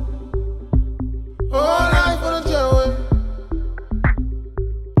 All life on a jetway.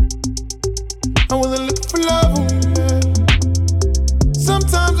 I wasn't looking for love when we met.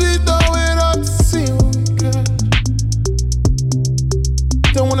 Sometimes we throw it up to see what we got.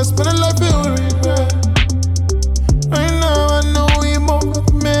 Don't wanna spend a life filled with regret. Right now I know we both got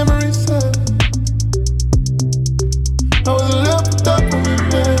the memories set. I was a little bit dark when we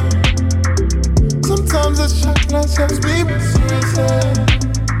met. Sometimes I shock myself, speak but serious.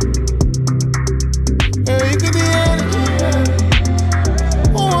 Yeah, you get the energy, yeah.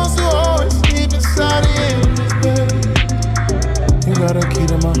 Who wants to always sleep inside the endless bed? You got a key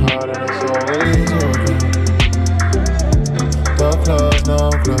to my heart and it's always open. Door closed, no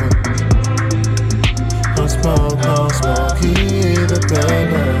close. No smoke either,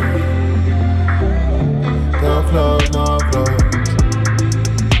 baby. Door closed, no close.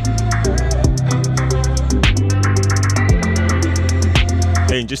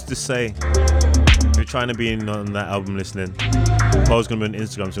 Hey, and just to say, if you're trying to be in on that album listening, Paul's going to be on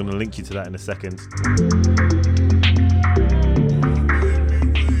Instagram, so I'm going to link you to that in a second.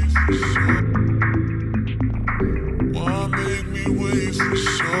 Why make me wait for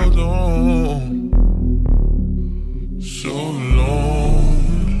so long? So long.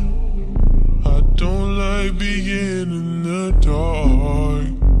 I don't like being in the dark.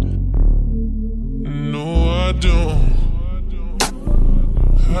 No, I don't.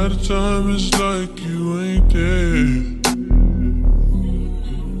 At times it's like you ain't there.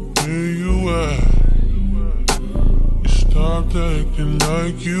 Where you at? You stopped acting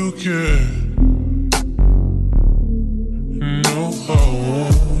like you care. No, I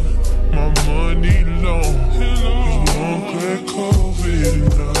want my money long. Cause one crack COVID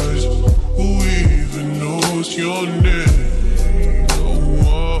nights. Who even knows your name? No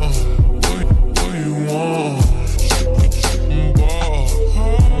one. What you want? Ball.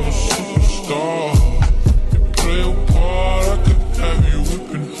 I'm a superstar. You play a part, I could have you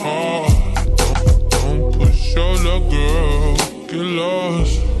whipping hard. Don't push your luck, girl. Get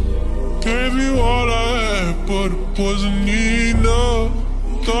lost. Gave you all I had, but it wasn't enough.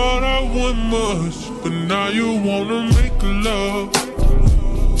 Thought I want much, but now you wanna make love.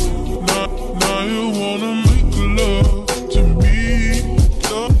 Now you wanna make love to me.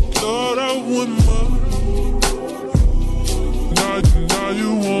 Thought I want much. Now you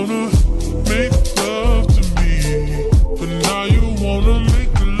wanna make love to me, but now you wanna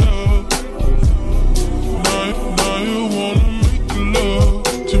make love. Now you wanna make love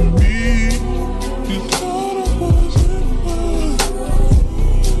to me. You thought I wasn't much.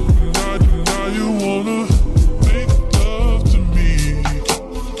 Now you wanna make love to me.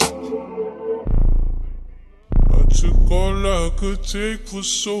 I took all I could take for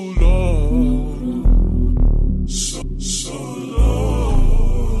so long. So long.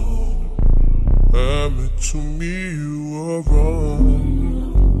 Admit to me you were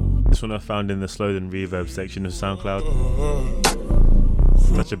wrong. This one I found in the slowed and reverb section of SoundCloud.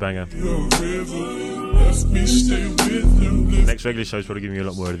 Such a banger. Next regular show is probably giving you a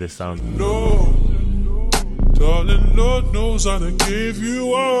lot more of this sound. No, darling, Lord knows I done gave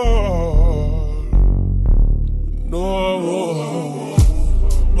you all. No, I won't.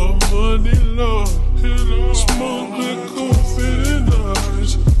 My money long, smoke like coffee and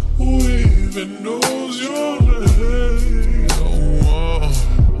eyes. Who even knows your name? No one.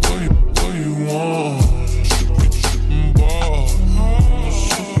 What you want? Ball. I'm a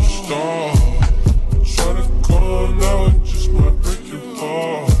superstar. Try to call out, just might break your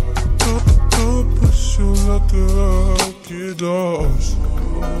heart. Don't push you like a kid off.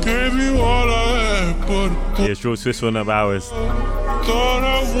 Gave you all I had, but Yeah, it's real Swiss one of ours. thought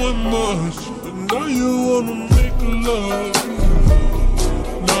I want much, but now you wanna make love.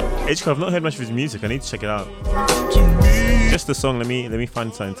 I've not heard much of his music. I need to check it out. Just the song. Let me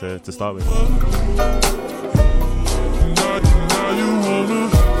find something to start with.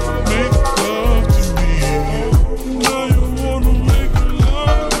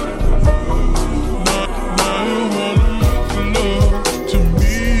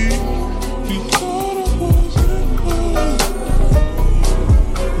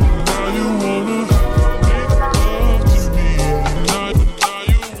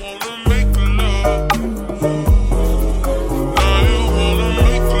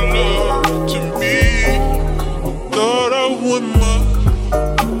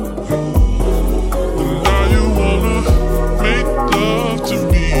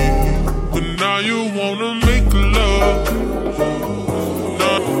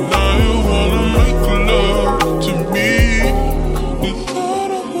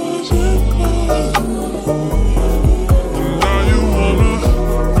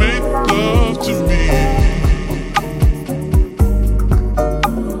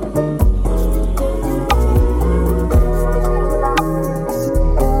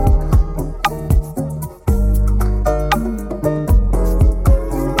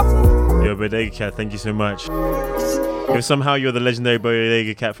 Bodega Cat, thank you so much. If somehow you're the legendary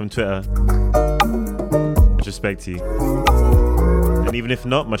Bodega Cat from Twitter, much respect to you. And even if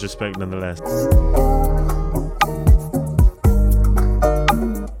not, much respect nonetheless.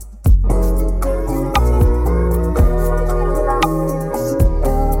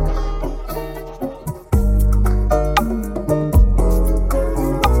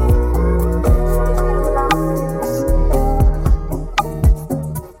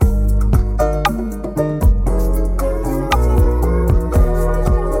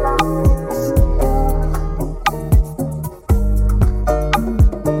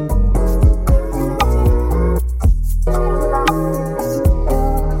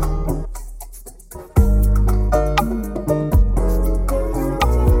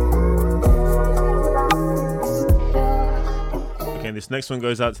 Next one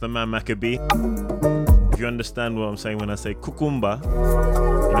goes out to the man Maccabee. If you understand what I'm saying when I say Kukumba,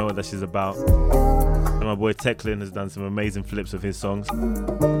 you know what this is about. And my boy Techlin has done some amazing flips of his songs,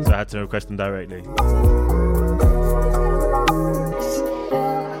 so I had to request them directly.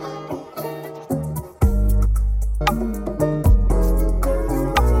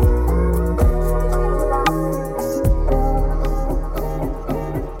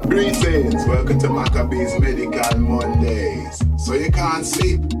 Greetings, welcome to Maccabee's Medical Mondays. So you can't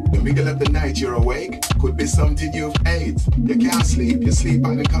sleep, the middle of the night you're awake. Could be something you've ate. You can't sleep, you sleep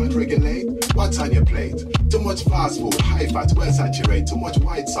and you can't regulate. What's on your plate? Too much fast food, high fat, well saturated. Too much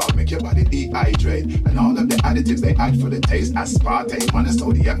white salt, make your body dehydrate. And all of the additives they add for the taste, aspartame,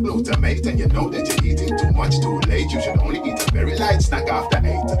 monosodium, glutamate. And you know that you're eating too much too late. You should only eat a very light snack after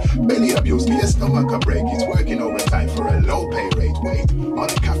 8. Belly abuse, give your stomach a break. It's working overtime for a low pay rate. Wait, on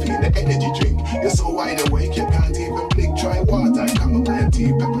the caffeine, the energy drink. You're so wide awake, you can't even blink. Try water, chamomile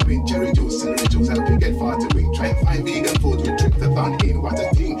tea, peppermint, cherry juice, celery juice, help you get far to wing. Try and find vegan food with tryptophan in. What a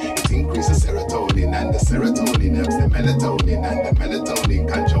thing, it increases serotonin, and the serotonin helps the melatonin, and the melatonin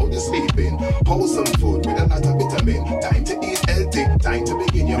control the sleeping. Wholesome food with a lot of vitamin. Time to eat healthy, time to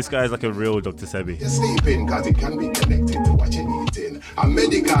begin your... This guy is like a real Dr. Sebi. You're sleeping, cause it can be connected to what you're eating. A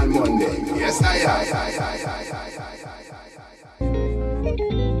Medical Monday, yes I.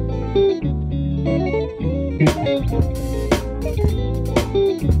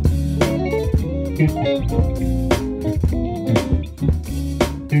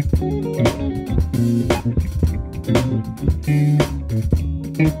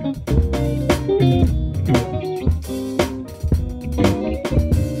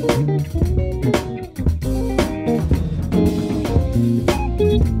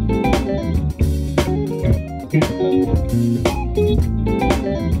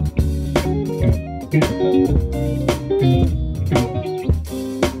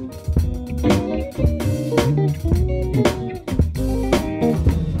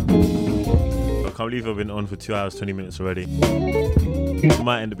 I believe I've been on for 2 hours 20 minutes already.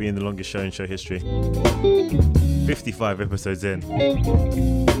 Might end up being the longest show in show history. 55 episodes in.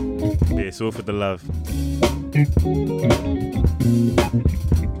 Yeah, it's all for the love. If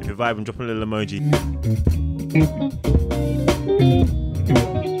you're vibing, drop a little emoji.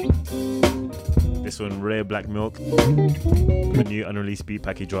 This one, Rare Black Milk. The new unreleased beat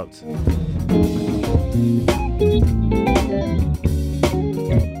pack he dropped.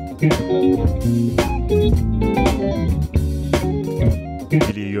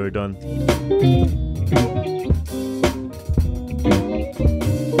 Julia, you're done.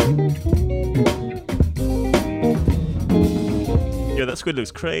 Yeah, that squid looks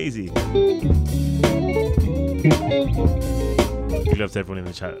crazy. Big love to everyone in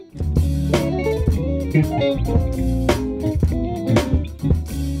the chat.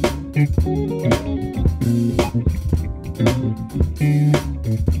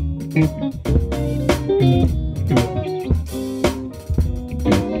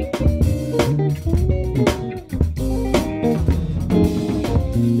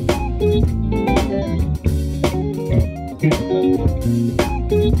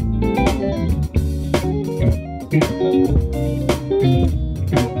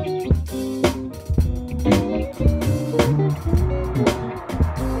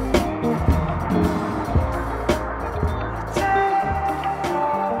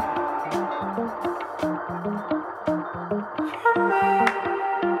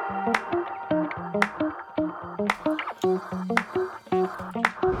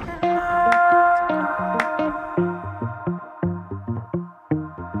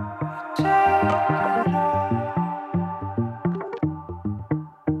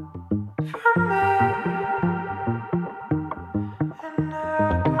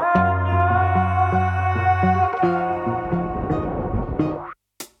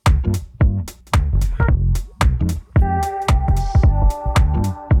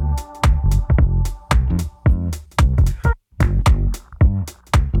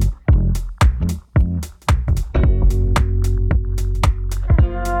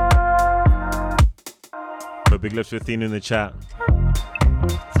 Big love to Athena in the chat.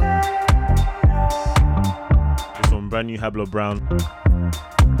 This one, brand new Hablo Brown.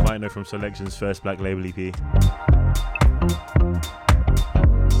 Might know from Selection's first Black Label EP.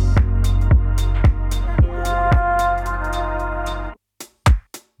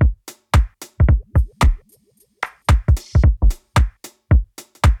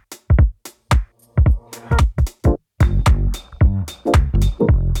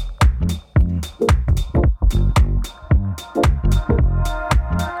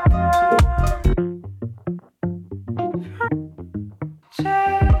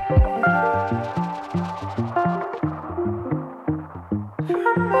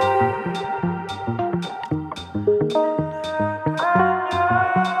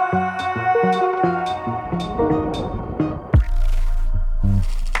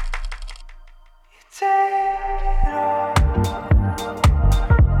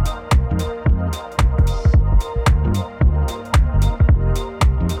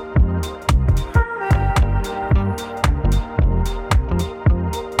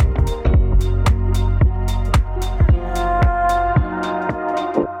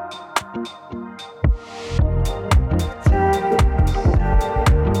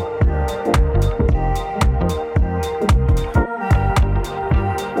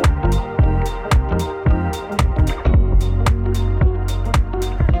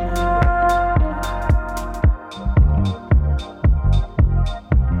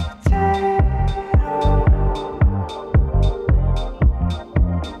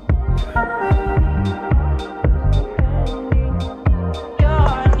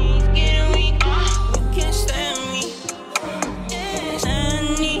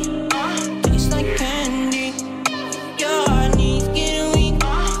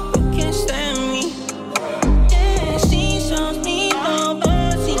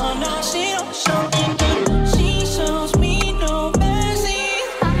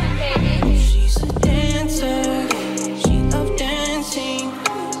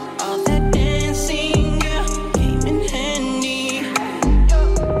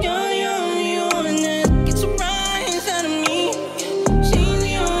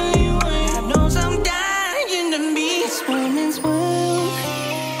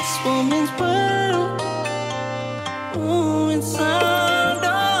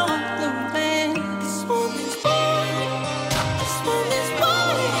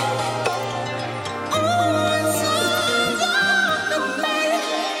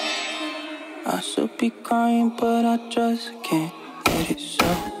 But I just can't let it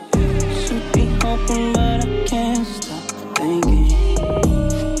show. Should be hoping, but I can't stop thinking.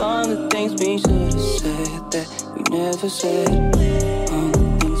 All the things we should have said that we never said. All the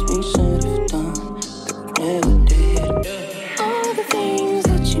things we should have done that we never did. All the things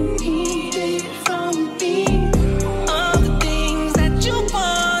that you needed from me. All the things that you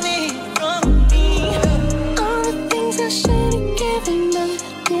wanted from me. All the things I should have given but I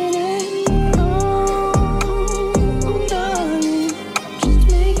didn't.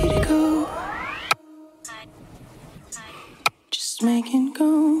 Make it go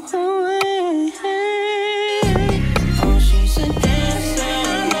away. Oh, she's a dancer.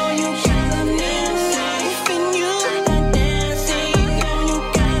 I know you try to dance. And you are dancing,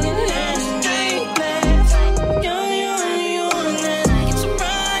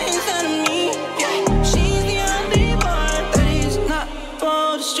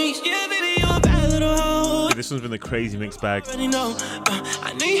 one's been a crazy mixed bag. I know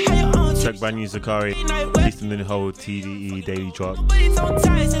you had your own Track brand new Zakari, released in the whole TDE daily drop.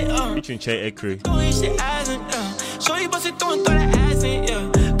 Featuring Che Ed Crew. Show you bust it through and throw that ass in,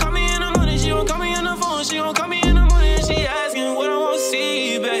 yeah. Call me in the morning, she gon' call me on the phone. She gon' call me in the morning, she asking what I wanna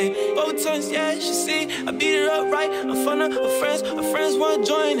see, babe. Both times, yeah, she see I beat it up right in front of her friends want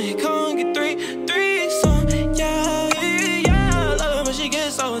to join it. Come get three, some, yeah. Love it when she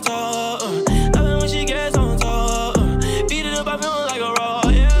gets on top, love it when she gets on top. Beat it up, I feel like a raw,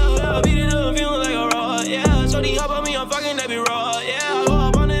 yeah. Beat it up, feeling like a raw, yeah. Shorty hop on me, I'm fucking that be raw, yeah. I go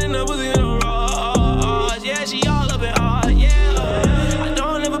up on it in the pussy in a raw, yeah. She all up and hard, yeah. I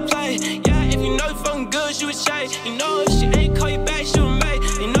don't ever play, yeah. If you know you fucking good, she would chase. You know if she ain't call you back, she would make.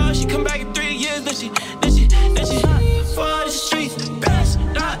 You know if she come back in 3 years, then she for the streets, best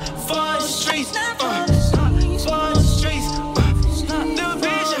not for the streets, for the streets, little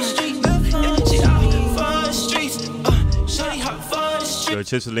bitch, she out for the streets, shawty hot for the streets. Yo,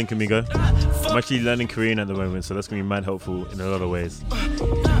 cheers for linking me, go. I'm actually learning Korean at the moment, so that's gonna be mad helpful in a lot of ways.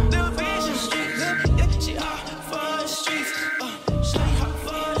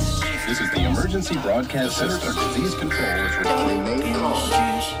 This is the emergency broadcast center for disease control is remain calm.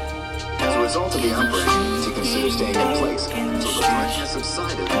 As a result of the outbreak, you consider staying in place until the threat has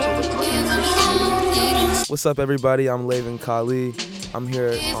subsided, until the threat has subsided. What's up, everybody? I'm Laven Kali. I'm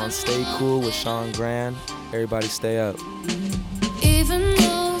here on Stay Cool with Sean Grand. Everybody stay up. Even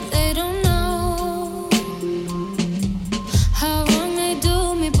though they don't know how wrong they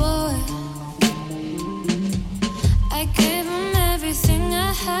do me, boy, I gave them everything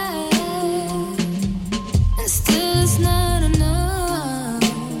I had, and still it's not enough.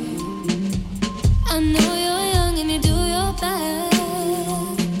 I know you're young and you do your best,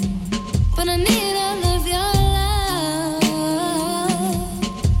 but I need all of your love.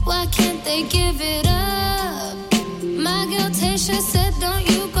 Why can't they give it up? My girl Tasha said, don't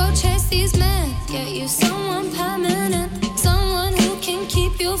you go chase these men. Get you someone permanent, someone who can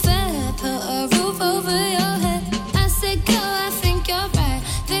keep you fed, put a roof over your head. I said, girl, I think you're right,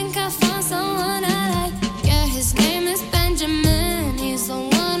 think I found someone I like. Yeah, his name is Benjamin, he's the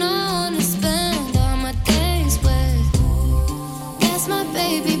one I wanna spend all my days with. That's my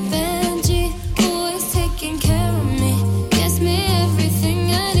baby Benji, always taking care of me, gets me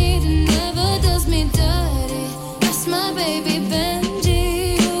everything I need and never does me dirty. That's my baby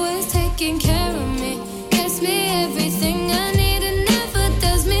Benji, always taking care of me, gets me everything I need and never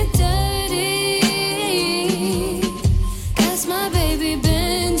does me dirty. That's my baby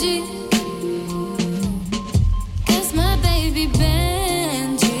Benji, that's my baby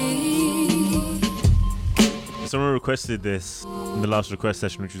Benji. Someone requested this in the last request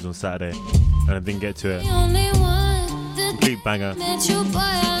session, which was on Saturday, and I didn't get to it. Only one that Complete banger. met you, boy,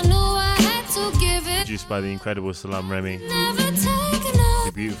 I knew I had to give it. Produced by the incredible Salam Remy. Never taken up.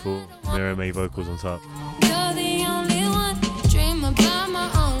 The beautiful Mira May vocals on top. You're the only one, dream about my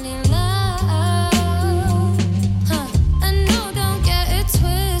only love. I know, don't get it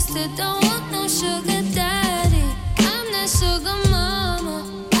twisted, don't want no sugar daddy. I'm that sugar mama,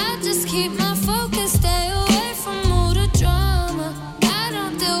 I just keep my focus, stay away from all the drama. I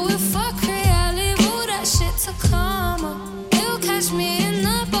don't deal with fuckery, I leave all that shit to karma. You'll catch me in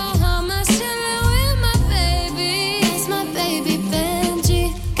the Bahamas, chilling with my baby. That's my baby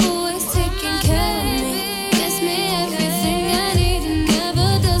Benji, always taking care of me, gets me everything I need and never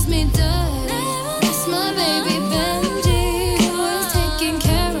does me dirty. That's my baby Benji, always taking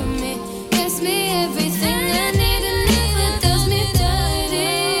care of me, gets me everything I need and never does me dirty.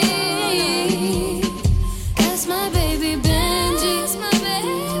 That's my baby Benji, that's my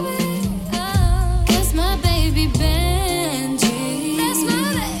baby, that's my baby Benji, that's my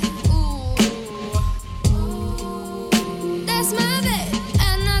baby, that's my baby.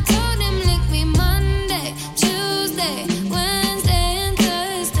 And I told him link me Monday, Tuesday, Wednesday and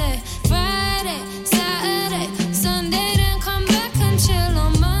Thursday, Friday, Saturday, Sunday, then come back and chill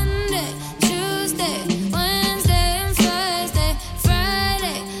on Monday, Tuesday, Wednesday and Thursday,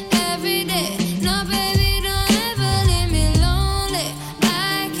 Friday, every day. No, baby, don't ever leave me lonely.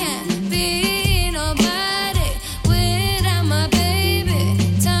 I can't be nobody without my baby.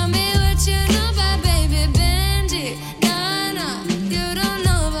 Tell me what you know about baby Benji. Nah, nah, you don't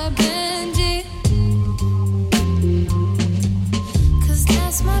know about Benji. 'Cause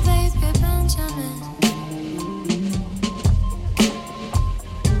that's my baby Benjamin.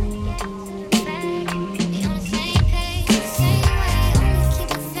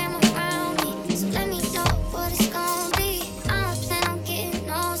 So let me know what it's gonna be. I don't plan on getting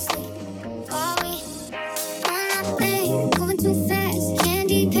no sleep. Are we on that thing? Moving too fast.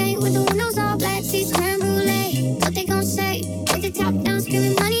 Candy paint with the windows all black. Teeth creme brulee.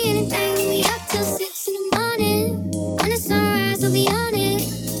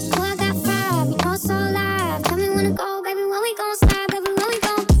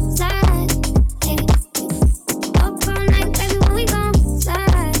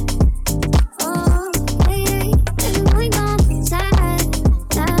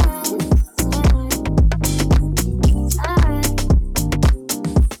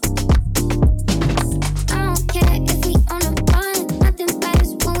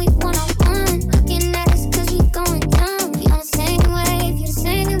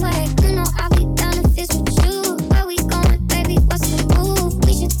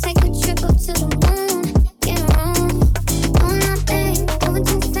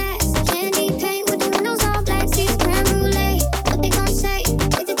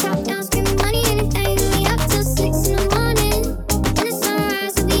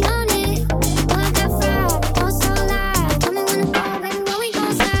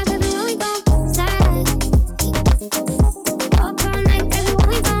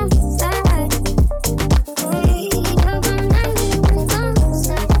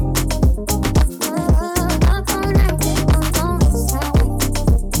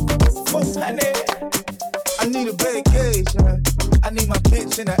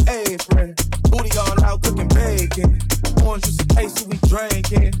 bitch in an apron. Booty all out cooking bacon. Orange juice and case, who we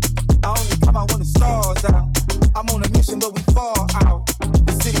drinking. I only come out when the stars out. I'm on a mission, but we fall out.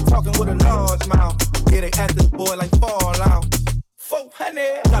 The city talking with a large mouth. Yeah, they after the boy like Fallout.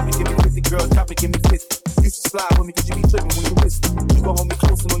 400. Drop it, give me 50, girl. Drop it, give me 50. You should slide with me, cause you be tripping when you whistle. You gon' hold me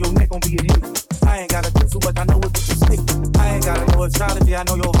close and on your neck gon' be a hit. I ain't got a pistol, but I know what you stick. I ain't gotta know a strategy, I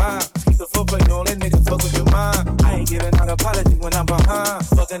know your mind. Keep the footplay, don't let niggas fuck with your mind. I ain't giving out apology when I'm behind.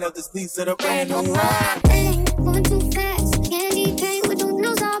 Fucking up this piece of the brand new ride. Hey, going too fast. Candy cane with those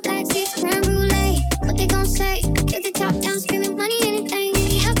nose all black. Seats creme brulee. What they gon' say? Get the top down, screaming money, anything.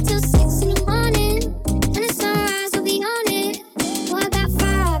 We up till 6 in the morning. When the sunrise, we'll be on it. Boy, I got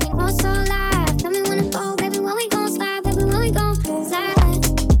 5 and go so live. Tell me when to go, baby, when we gon' slide, baby, when we gon' slide.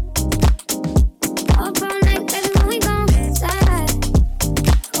 Up all night, baby, when we gon' slide.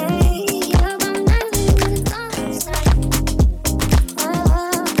 Hey, up all night, baby, when we gon' slide.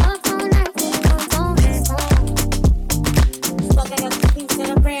 Up all night, baby, when we gon' slide. Fucking up the piece in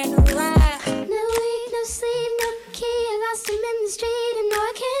a brand new ride. No week, no sleep, no key. I lost him in the street, and no,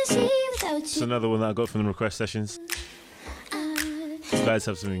 I can't see without you. It's another one that I got from the request sessions. You guys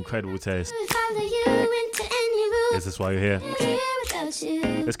have some incredible taste. Follow you into any room. Is this why you're here? Here without you.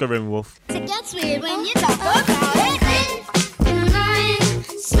 Let's go, Raven Wolf. It gets weird when you talk about it. In line,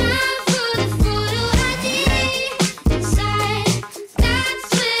 smile for the photo ID. Inside, that's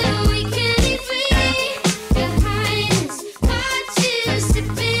where we can be free. Behind us, watch you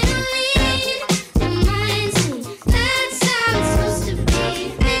sipping on lean. Reminds me, that's how it's supposed to be.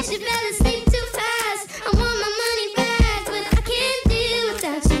 Bitch, you better sleep too fast. I want my money back, but I can't deal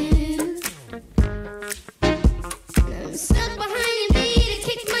without you. I'm stuck behind your beat, I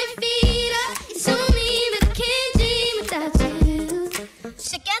kick my feet up. You told me, but I can't dream without you.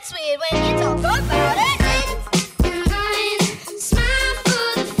 Shit gets weird when you talk about it. In line, smile for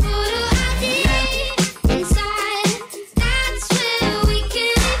the photo ID. Inside, that's where we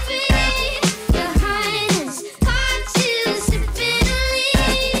can be free. Behind us, watch you sipping on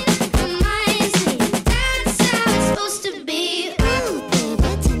lean. Reminds me, that's how it's supposed to be. Ooh,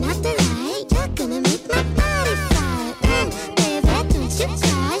 baby, turn out the light. You're gonna make my body fly. Ooh, baby, don't you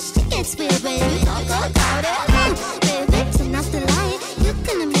cry. Shit gets weird when you talk about it. Ooh, baby, turn out the light. You're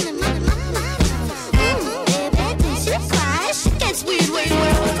gonna make my body fly. Ooh, baby, don't you cry. Shit gets weird when you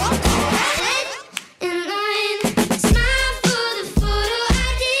talk about it. In line, smile for the photo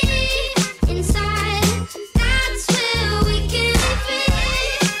ID. Inside, that's where we can be free.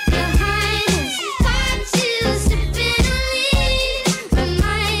 Behind us, watch you sipping on lean.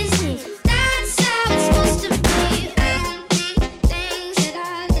 Reminds me, that's how it's supposed to be. Things that I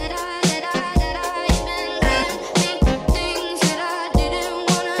even things that I didn't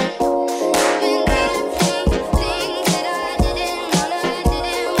wanna. Things that I didn't wanna.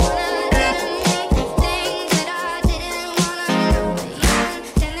 Things that I didn't wanna.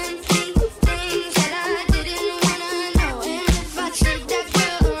 Telling me things that I didn't wanna know. And if I take that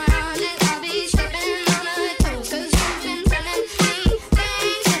girl around it, I'll be stepping on her toes. 'Cause you've been telling me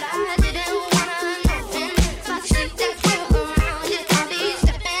things that I didn't wanna know. And if I take that girl around it, I'll be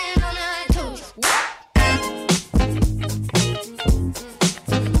stepping on her toes.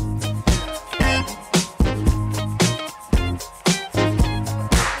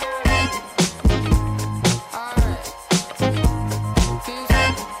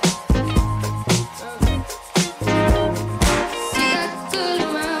 See that girl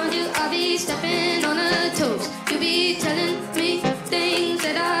around you, I'll be stepping on her toes. You be telling me things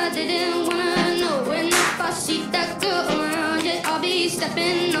that I didn't wanna know. And if I see that girl around you, I'll be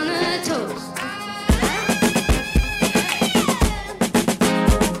stepping on her toes.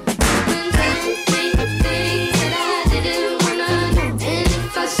 Things that I didn't wanna know. And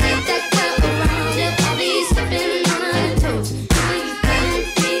if I see that girl around you, I'll be stepping on her toes. You be telling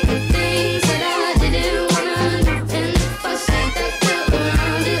me things that I didn't wanna know. And if I see that girl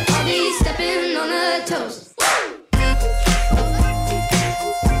around you, I'll be stepping on her toes.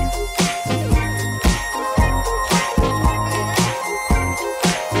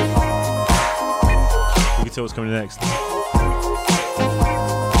 You can tell what's coming next.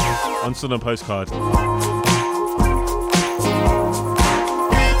 Unsold on postcard. I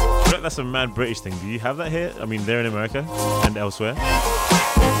feel like that's a mad British thing. Do you have that here? I mean, there in America and elsewhere.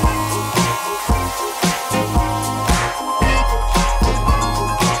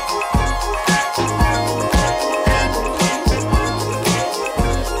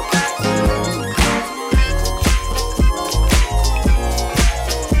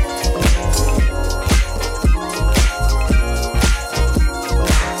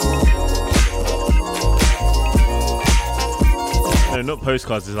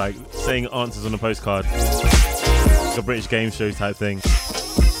 postcards is like saying answers on a postcard. Like a British game show type thing.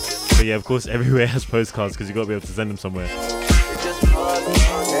 But yeah, of course, everywhere has postcards because you got to be able to send them somewhere.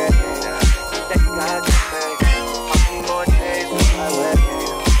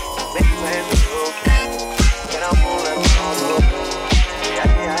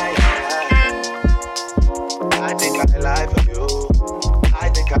 I think I lie for you. I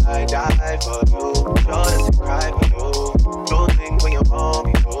think I die for you. Sure doesn't cry for you. Do things when you want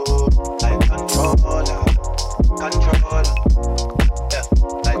me to. Like controller. Yeah,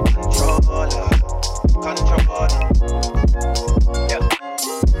 like controller. Yeah.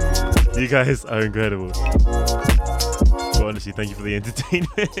 You guys are incredible. But honestly, thank you for the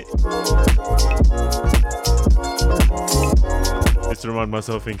entertainment. Just to remind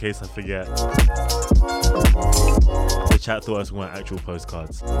myself in case I forget. The chat thought I was talking about actual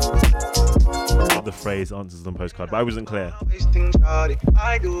postcards. Not the phrase answers on postcard, but I wasn't clear.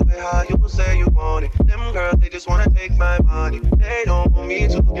 I do it how you say you want it. Them girls, they just wanna take my money. They don't want me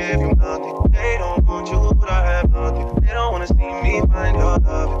to give you nothing. They don't want you to have nothing. They don't wanna see me find your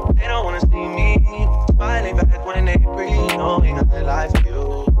love. They don't wanna see me smiling back when they breathe, knowing I lie for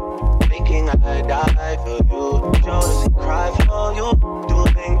you, thinking I die for you. Jealousy cry for you. Do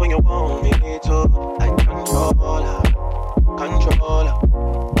things when you want me to. Like controller.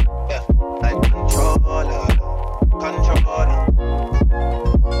 Yeah, like controller.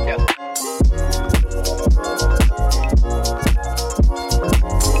 Yeah.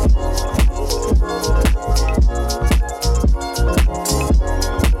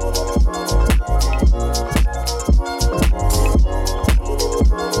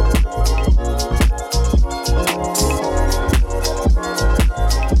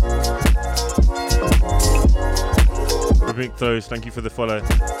 Rhythmic Flows, thank you for the follow.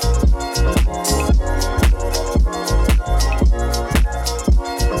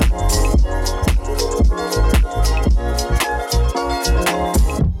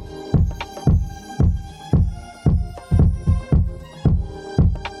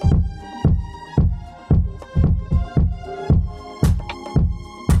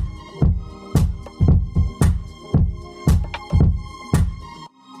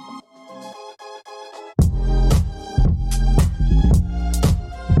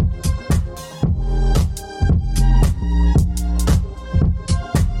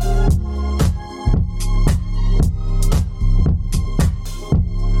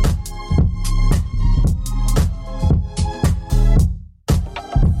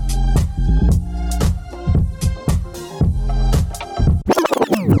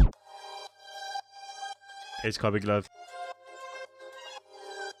 H-Car, big love.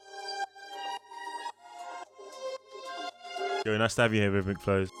 Yo, nice to have you here, Rhythmic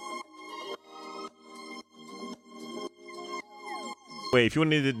Flows. Wait, if you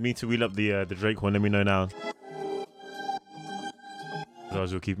wanted me to wheel up the Drake one, let me know now.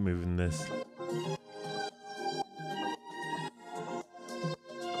 Otherwise, we'll keep moving this.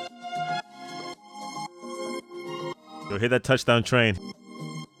 Yo, hit that touchdown train.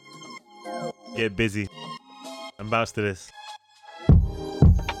 Get busy. And bounce to this.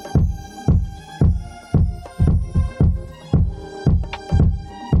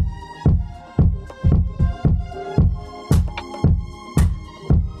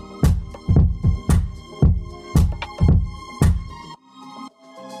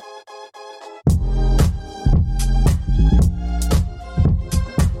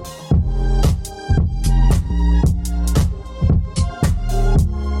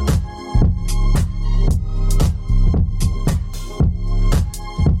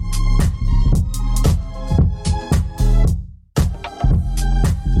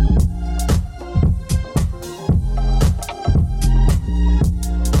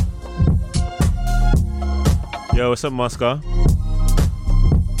 Yo, what's up, Moscow?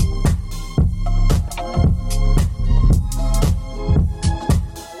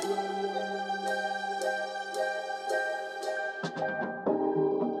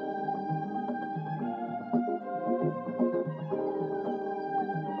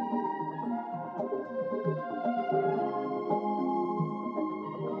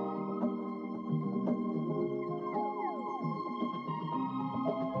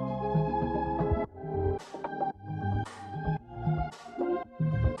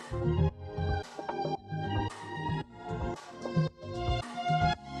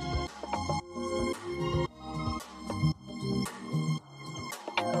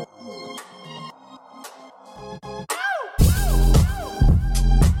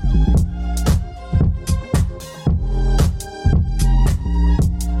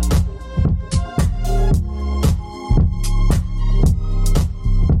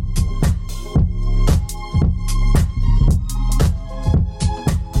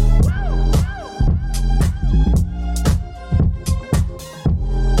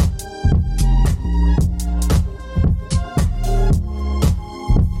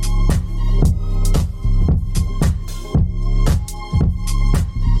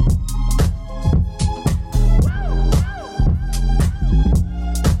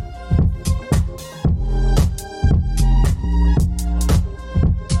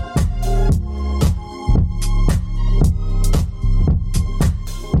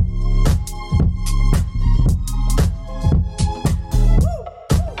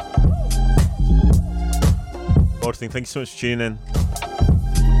 Thank you so much for tuning in.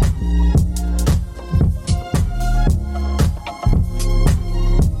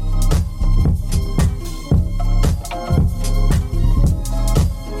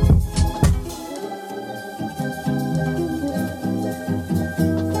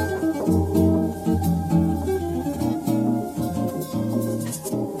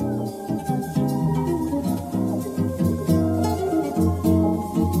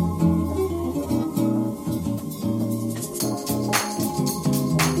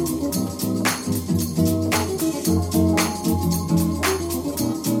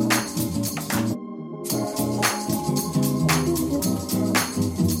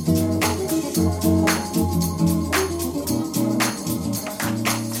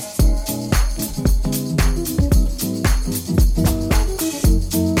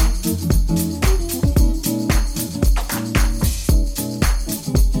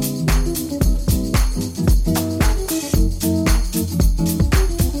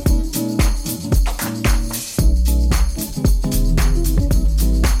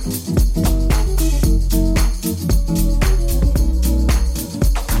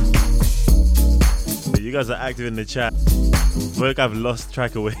 You guys are active in the chat. I feel like I've lost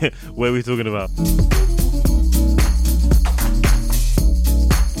track of where we're talking about.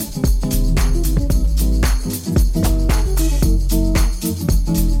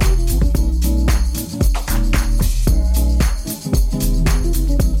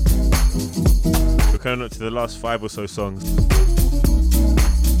 We're coming up to the last 5 or so songs.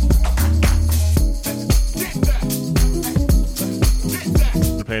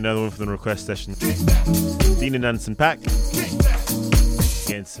 Play another one from the request session. Dean and Anderson Paak.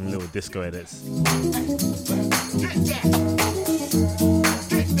 Getting some little disco edits.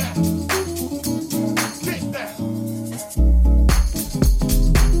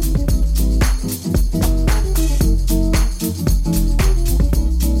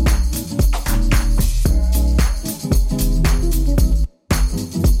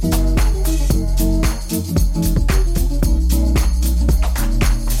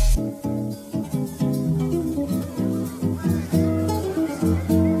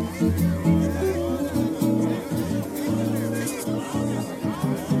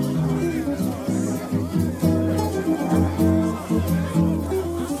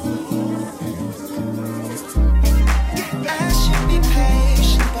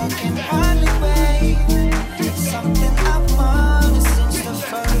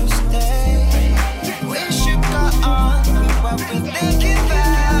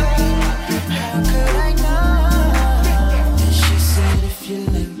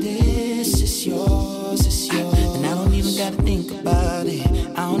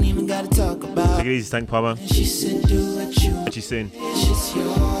 Thank Palmer. She said, do what you Catch you soon. It's just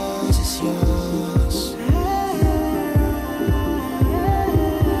yours, it's yours.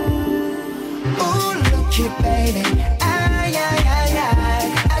 Oh, look here, baby. I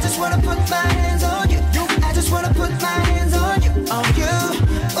just wanna put my hands on you. I just wanna put my hands on you. Oh,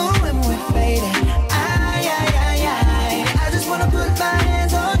 and we're fading. I just wanna put my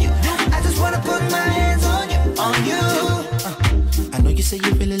hands on you. I just wanna put my hands on you. I know you say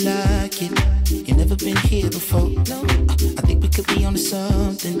you really like it. You never been here before. No, I think we could be on to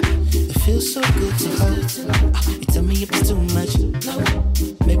something. It feels so good to hold. You tell me if it's too much. No,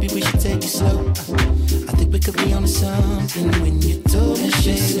 maybe we should take it slow. I think we could be on to something when you told me.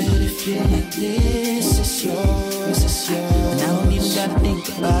 She said, if you like this, it's yours, it's yours. And I don't even gotta think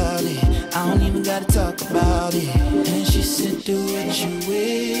about it. I don't even gotta talk about it. And she said, do what you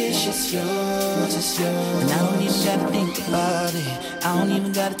wish, it's yours, it's yours. And I don't even gotta think about it. I don't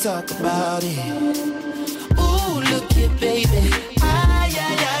even gotta talk about it. Ooh, look here, baby. I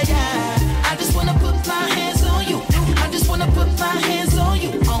just wanna put my hands on you. I just wanna put my hands on you,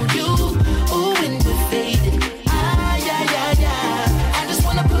 on you. Ooh, and we're faded. I just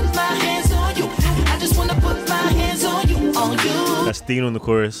wanna put my hands on you. I just wanna put my hands on you, on you. That's Dean on the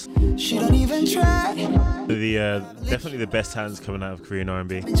chorus. She don't even try. Definitely the best hands coming out of Korean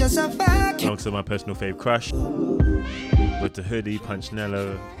R&B. Just a fact. Alongside my personal fave, Crush. With the Hoodie,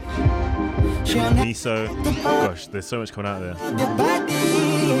 Punchnello, Miso. Gosh, there's so much coming out there.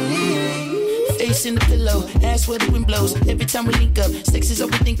 Face in the pillow, ass where the wind blows. Every time we link up, sex is all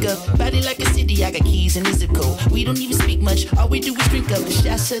we think of. Body like a city, I got keys in the zip code. We don't even speak much, all we do is drink up.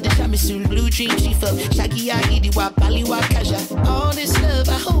 Shasa, the Shamisu, blue dream, chief up. Shaggy, Idiwa, Baliwa, Kaja. All this love,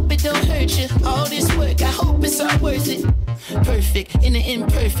 I hope it don't hurt you. All this work, I hope it's all worth it. Perfect, in an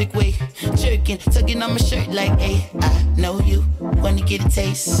imperfect way. Jerking, tugging on my shirt like, hey, I know you wanna get a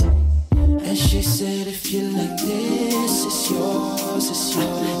taste. And she said, if you like this, it's yours, it's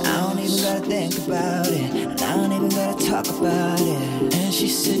yours. I don't even gotta think about it, and I don't even gotta talk about it. And she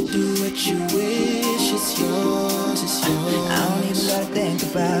said, do what you wish, it's yours, it's yours. I don't even gotta think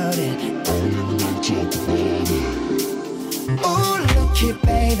about it, I don't even gotta talk about it. Oh, look here,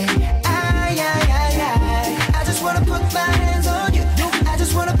 baby, I just wanna put my hands on you. I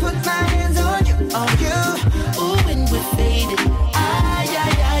just wanna put my hands on you, on you. Ooh, when we're faded, I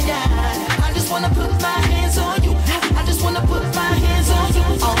just wanna put my hands on you. I just wanna put my hands on you,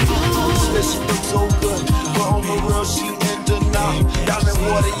 on you. She looks so good, but on the real she in denial. Down in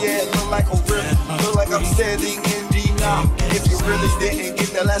water, yeah, it look like a river. Look like I'm standing in denial. If you really didn't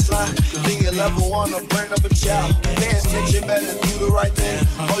get that last line, then you level on to burn up a child. Pay attention, better do the right thing.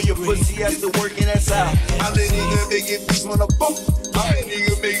 Oh, your pussy has to work and that's how. I'm the nigga making bitch wanna bump. I'm the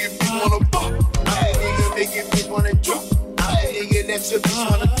nigga making bitch wanna bump. I'm the nigga making bitch wanna drop. I'm the nigga that your bitch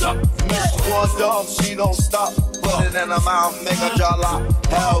wanna talk. One dog, she don't stop. Put it in her mouth, make her jaw lock.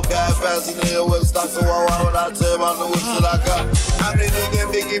 Hell, got faster than it would stop. So why would I tell my new shit I got? I'm the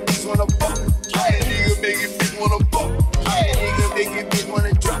nigga making bitch wanna bump. I'm the nigga making bitch wanna bump. I'm the nigga making bitch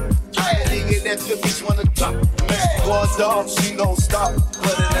wanna drop. I'm the nigga that your bitch wanna talk. One dog, she don't stop.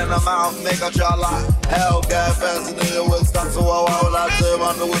 Put it in her mouth, make her jaw lock. Hell, got faster than it would stop. So why would I tell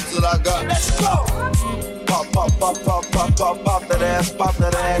my new shit I got? Let's go. Pop, pop, pop, pop, pop, pop, pop that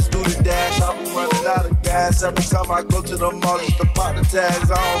ass, do the dash. I'm running out of gas every time I go to the mall just to pop the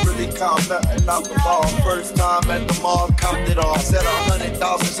tags. I don't really count nothing out the mall. First time at the mall, counted off. Said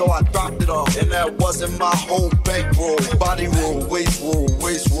 100,000, so I dropped it off. And that wasn't my whole bankroll. Body roll, waist roll,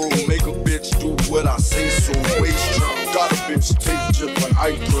 waist roll. Make a bitch do what I say so. Waist roll. Got a bitch take just like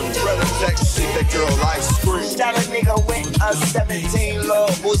ice cream. Red attack, shit that girl ice cream. Shot a nigga with a 17 low.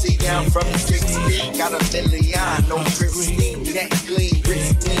 Boozy down from 16. Got a million, no Christine. That clean,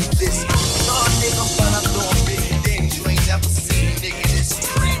 Christine, this. No nigga, but I'm doing big things. You ain't never seen, nigga. This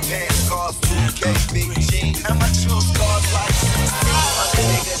green pants, cars, 2K, big jeans. And my true scars like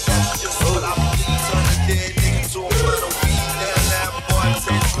 16. Nigga, that's just what I please. On the dead nigga, to a little weed. Damn, that boy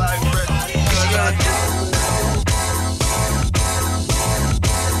tastes like red.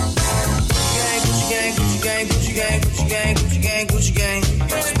 Gucci gang,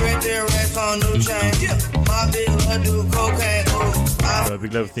 spread their racks on new chain. My bitch love do cocaine.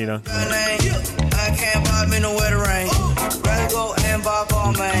 Big love, Tina. I can't buy me no weather rain. Rather go and buy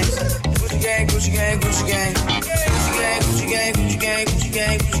all mains. Gucci gang, Gucci gang, Gucci gang. Gucci gang, Gucci gang, Gucci gang, Gucci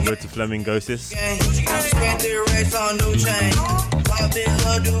gang. Go to Flamingosis. Spread their racks on new chain. My bitch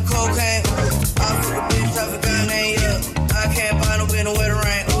love do cocaine. I put a bitch off a gun name. I can't buy no weather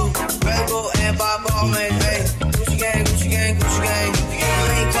rain. Rather go and buy all mains. Gucci gang, Gucci gang, Gucci gang.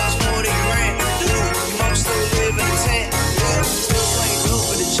 Ain't cost more than rent. Your mom still live in a tent. Still playing dope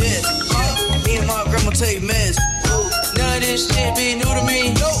for the jet. Me and my grandma take meds. None of this shit be new to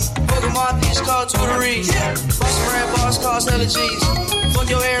me. Fuckin' my bitch called tutoring. Boss brand boss cost hella G's. Fuck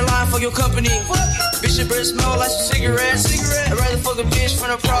your airline, fuck your company. Bitch, your breath smell like some cigarettes. I'd rather fuck a bitch from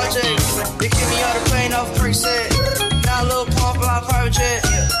the project. They kick me out of plane off preset. Now a little pump on private jet.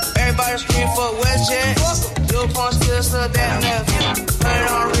 Everybody scream for WestJet. Lil' Pump still stuck down there.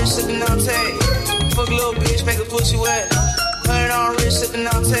 100 on wrist, sippin' on tape. Fuck a little bitch, make a pussy wet. 100 on wrist, sippin'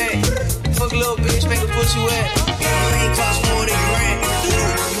 on tape. Fuck a little bitch, make a pussy wet. You ain't cost more than rent. Your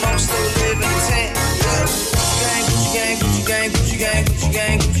mom still live in a tent. Gucci gang, Gucci gang, Gucci gang, Gucci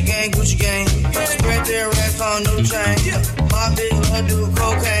gang, Gucci gang, Gucci gang, Gucci gang. Spread their racks on new chain. My bitch love do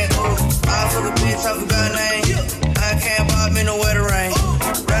cocaine. I fuck a bitch, I forgot name. I can't buy me no weather rain.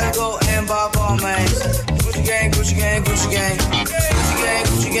 Rather go and buy all mains. Gucci gang, Gucci gang, Gucci gang. Gucci gang,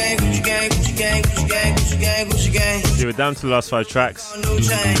 Gucci gang, Gucci gang, Gucci gang, Gucci gang, Gucci gang, Gucci gang. So we're down to the last 5 tracks.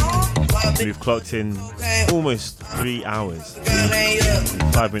 We've clocked in almost 3 hours.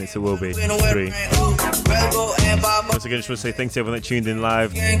 5 minutes it will be. 3. Once again, just want to say thanks to everyone that tuned in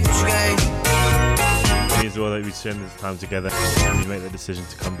live. It means well that we spend this time together and we make the decision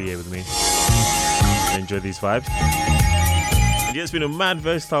to come be here with me and enjoy these vibes. And yeah, it's been a mad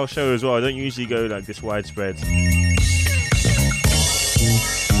versatile show as well. I don't usually go like this widespread.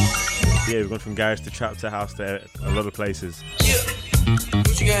 Yeah, we've gone from garage to trap to house to a lot of places.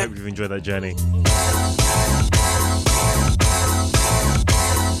 Hope you've enjoyed that journey.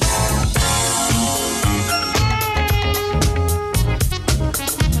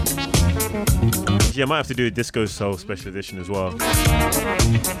 Yeah, I might have to do a Disco Soul special edition as well.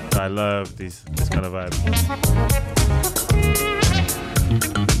 I love this kind of vibe.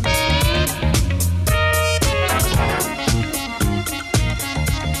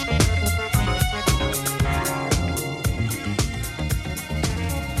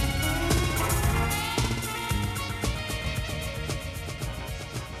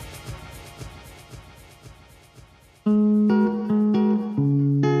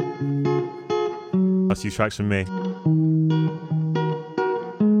 Last few tracks from me.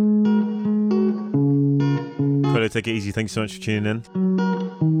 Colo, take it easy. Thanks so much for tuning in.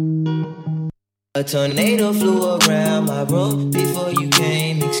 A tornado flew around my room before you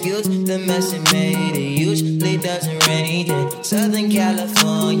came. Excuse the mess it made. It usually doesn't rain in Southern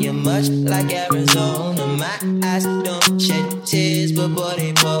California, much like Arizona. My eyes don't shed tears, but boy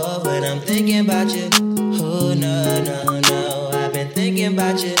they pour when I'm thinking about you. Oh no, no, no, I've been thinking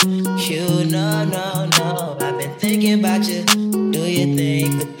about you. You, no, no, no, I've been thinking about you. Do you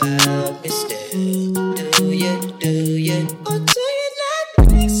think about me still? Do you, or do you not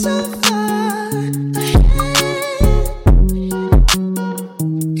think so far?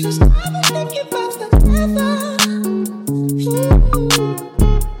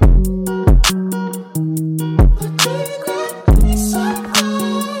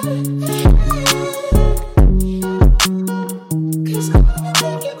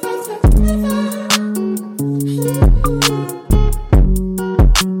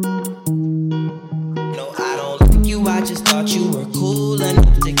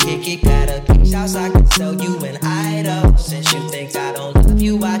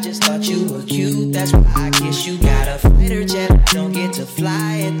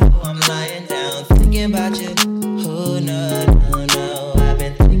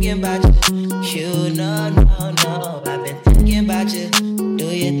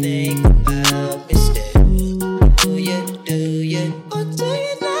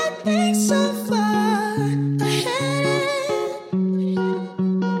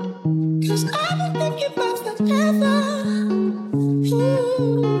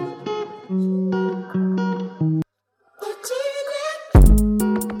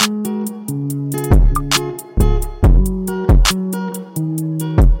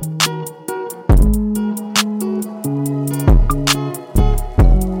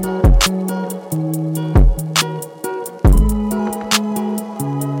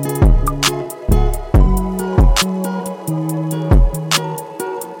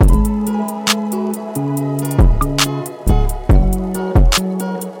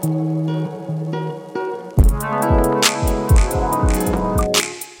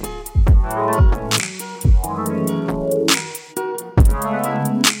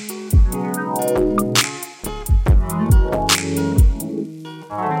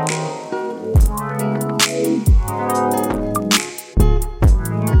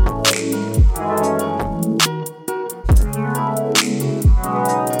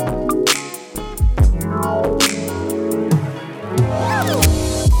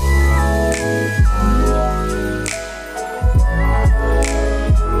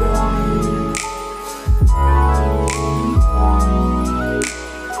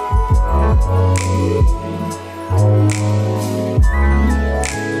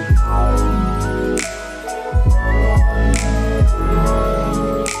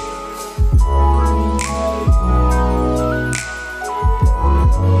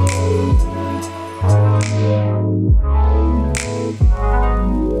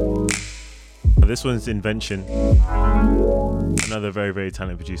 This one's Invention, another very, very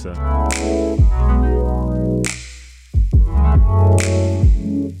talented producer.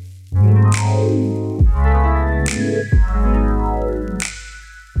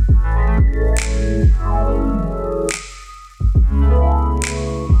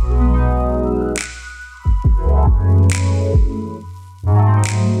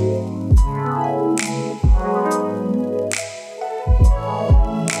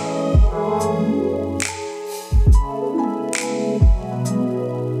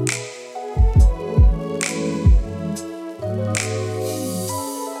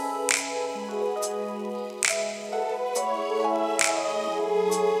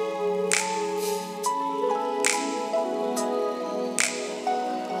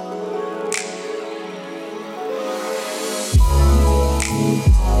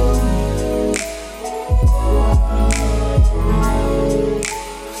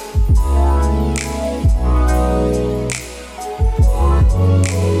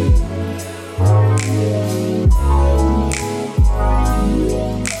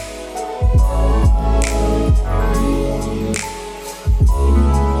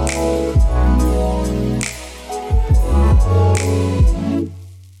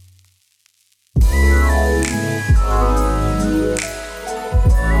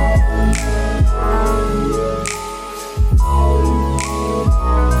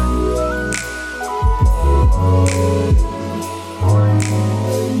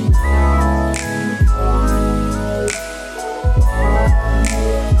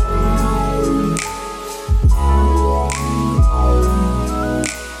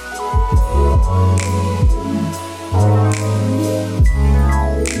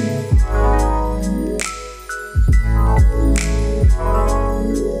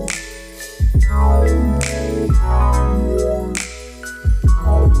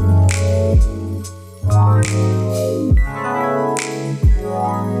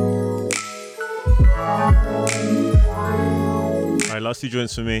 last two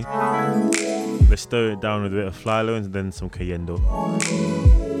joints for me. Let's stow it down with a bit of Flylo and then some Cayendo.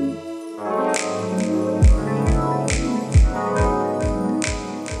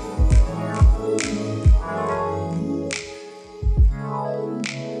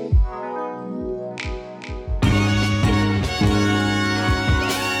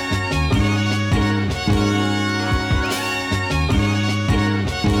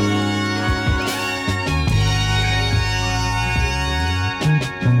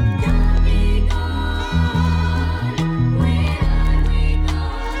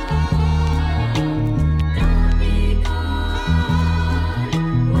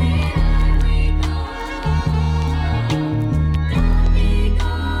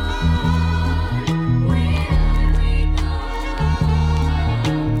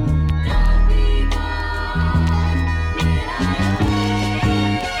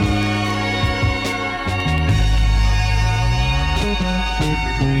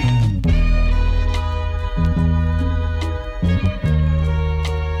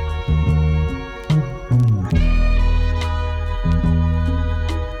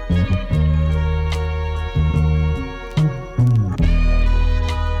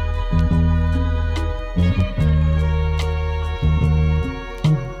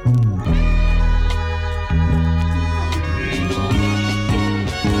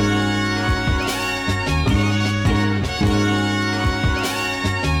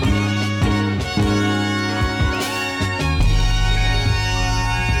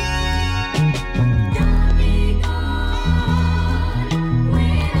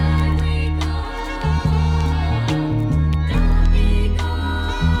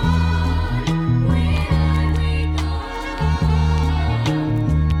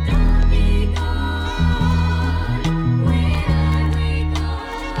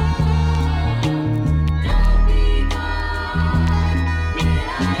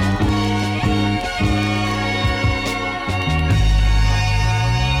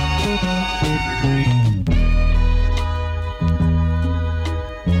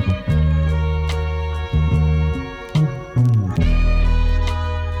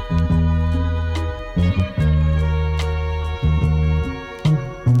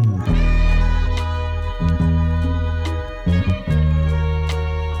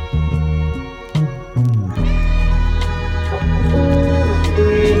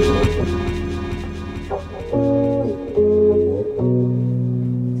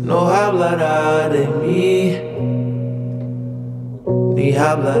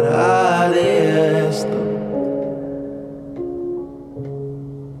 hablará de esto.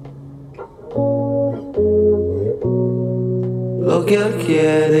 Lo que él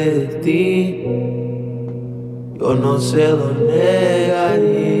quiere de ti, yo no se lo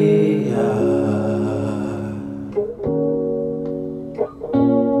negaría.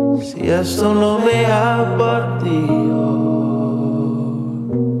 Si esto no me ha partido,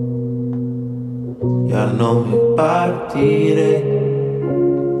 ya no me partiré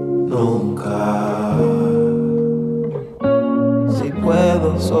nunca. Si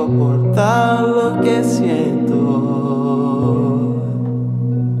puedo soportar lo que siento,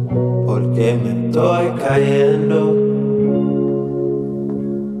 porque me estoy cayendo.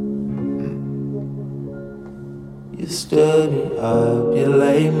 You stood me up, you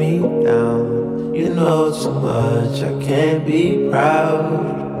laid me down. You know too much, I can't be proud.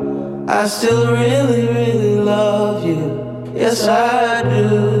 I still really, really love you. Yes, I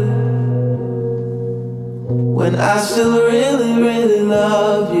do. When I still really, really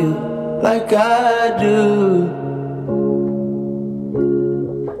love you like I do.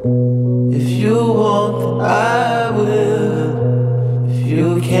 If you want, then I will. If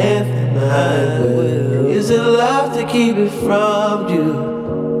you can't, then I will. Is it love to keep it from you?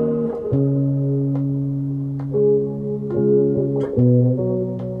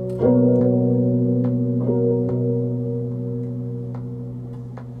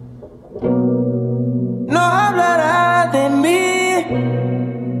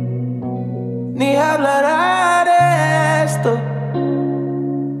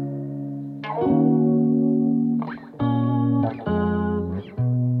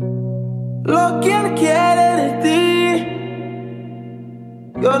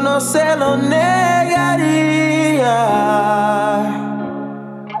 Se lo negaría.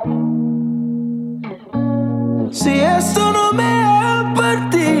 Si esto no me ha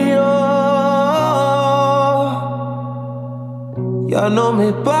partido, ya no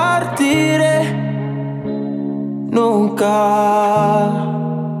me partiré nunca.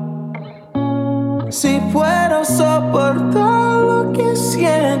 Si puedo soportar lo que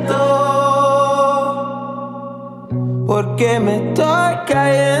siento, porque porque me estoy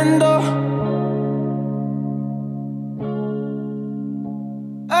cayendo.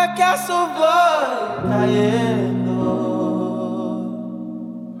 ¿Acaso voy cayendo?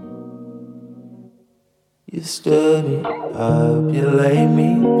 You stood me up, you laid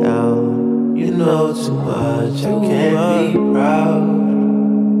me down. You know too much, I can't be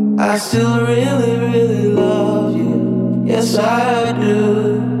proud. I still really, really love you. Yes, I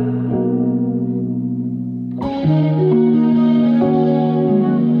do.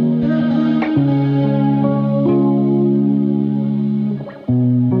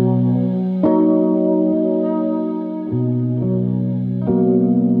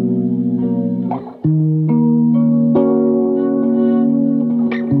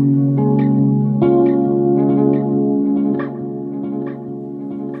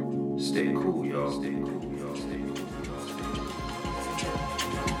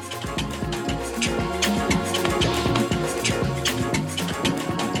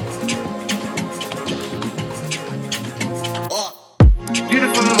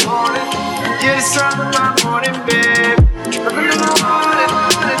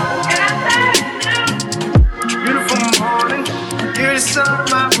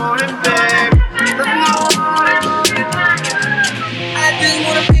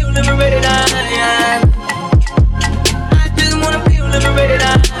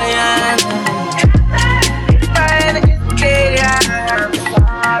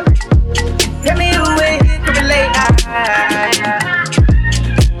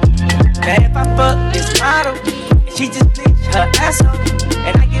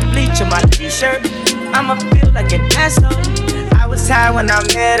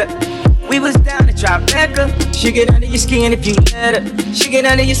 She get under your skin if you let her. She get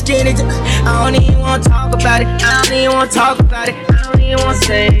under your skin. I don't even wanna talk about it. I don't even wanna talk about it. I don't even wanna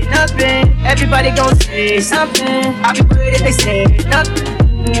say nothing. Everybody gon' say something. I'll be worried if they say nothing.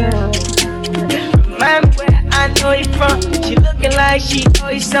 Remind me where I know you from. She looking like she owe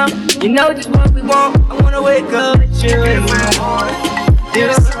you something. You know just what we want. I wanna wake up with you in the morning. Do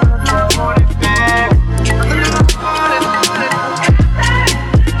the sun for the morning, babe.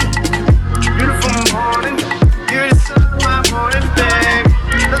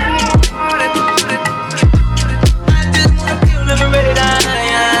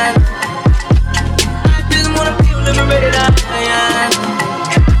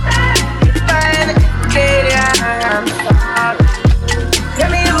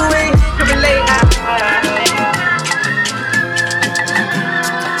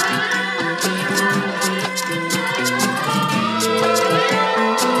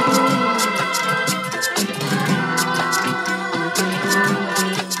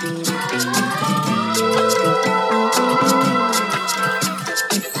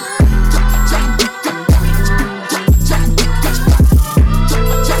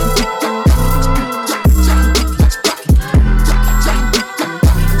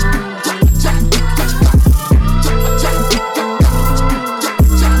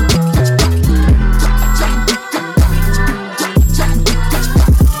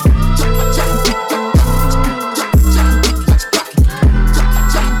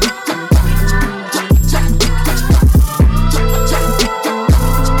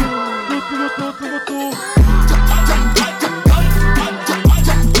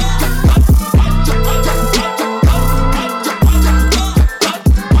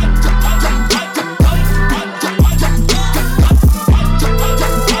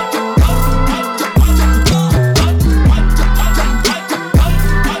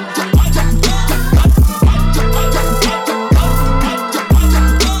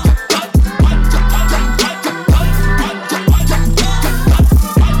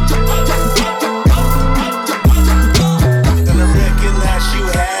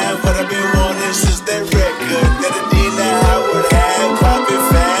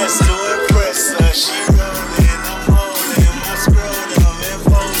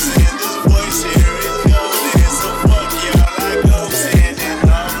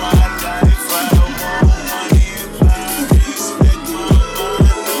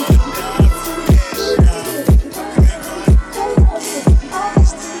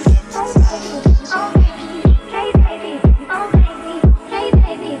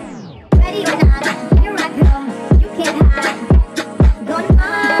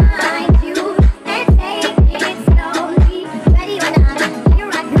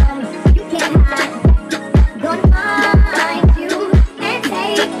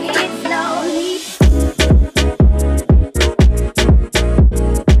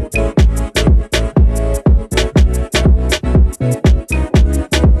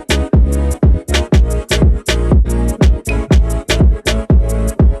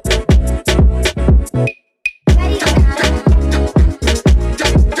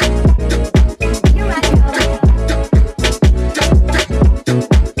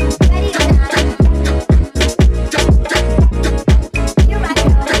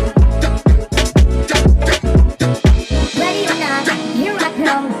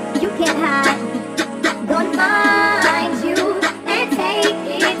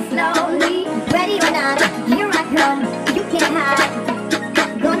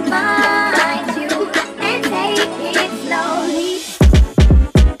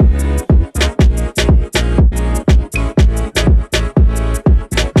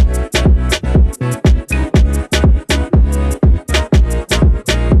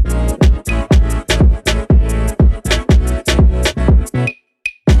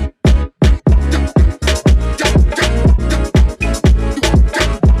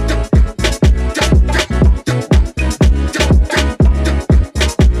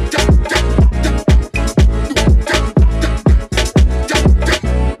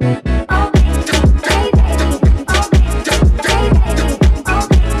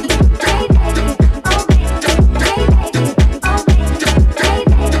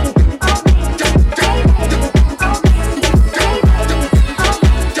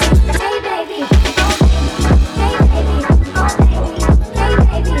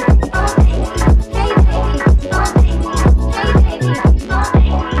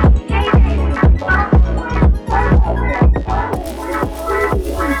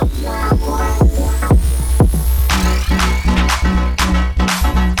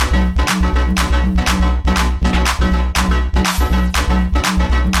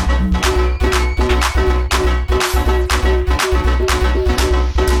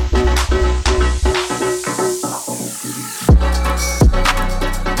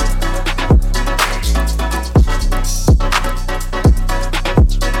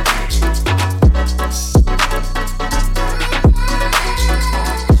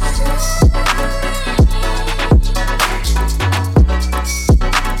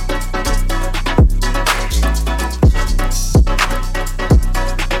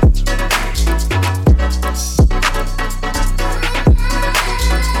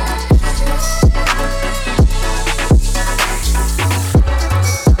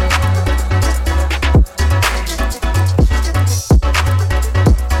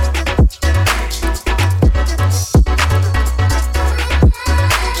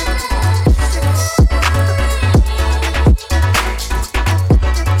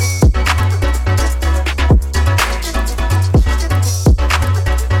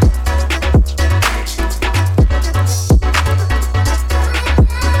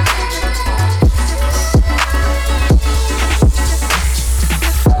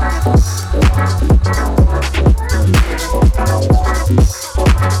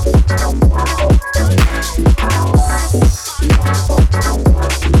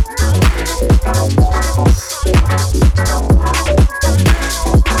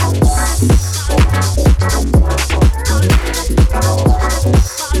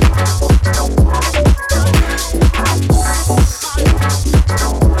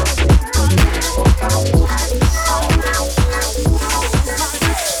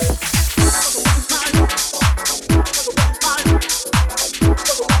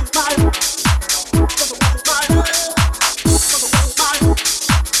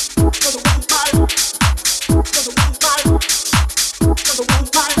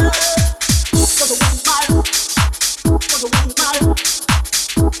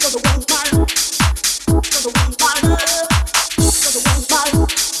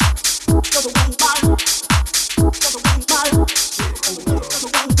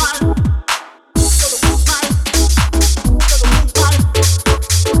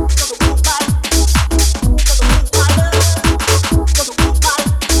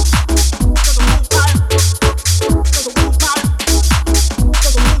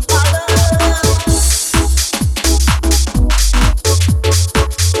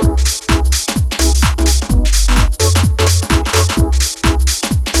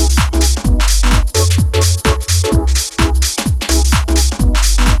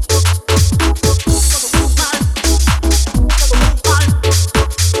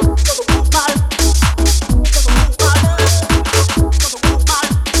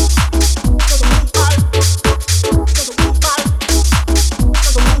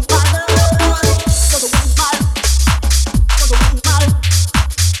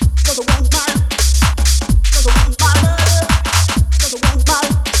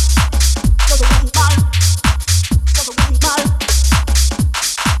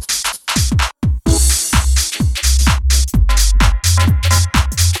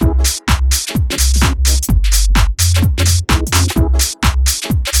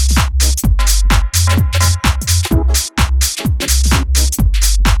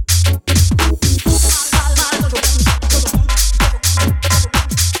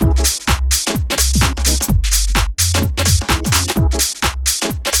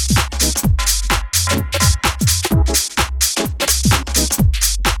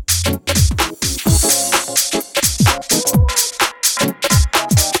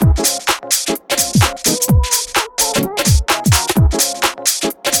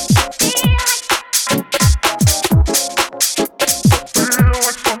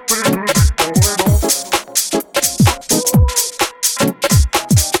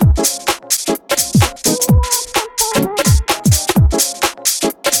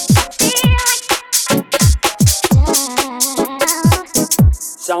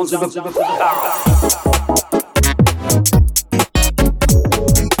 sounds of the house.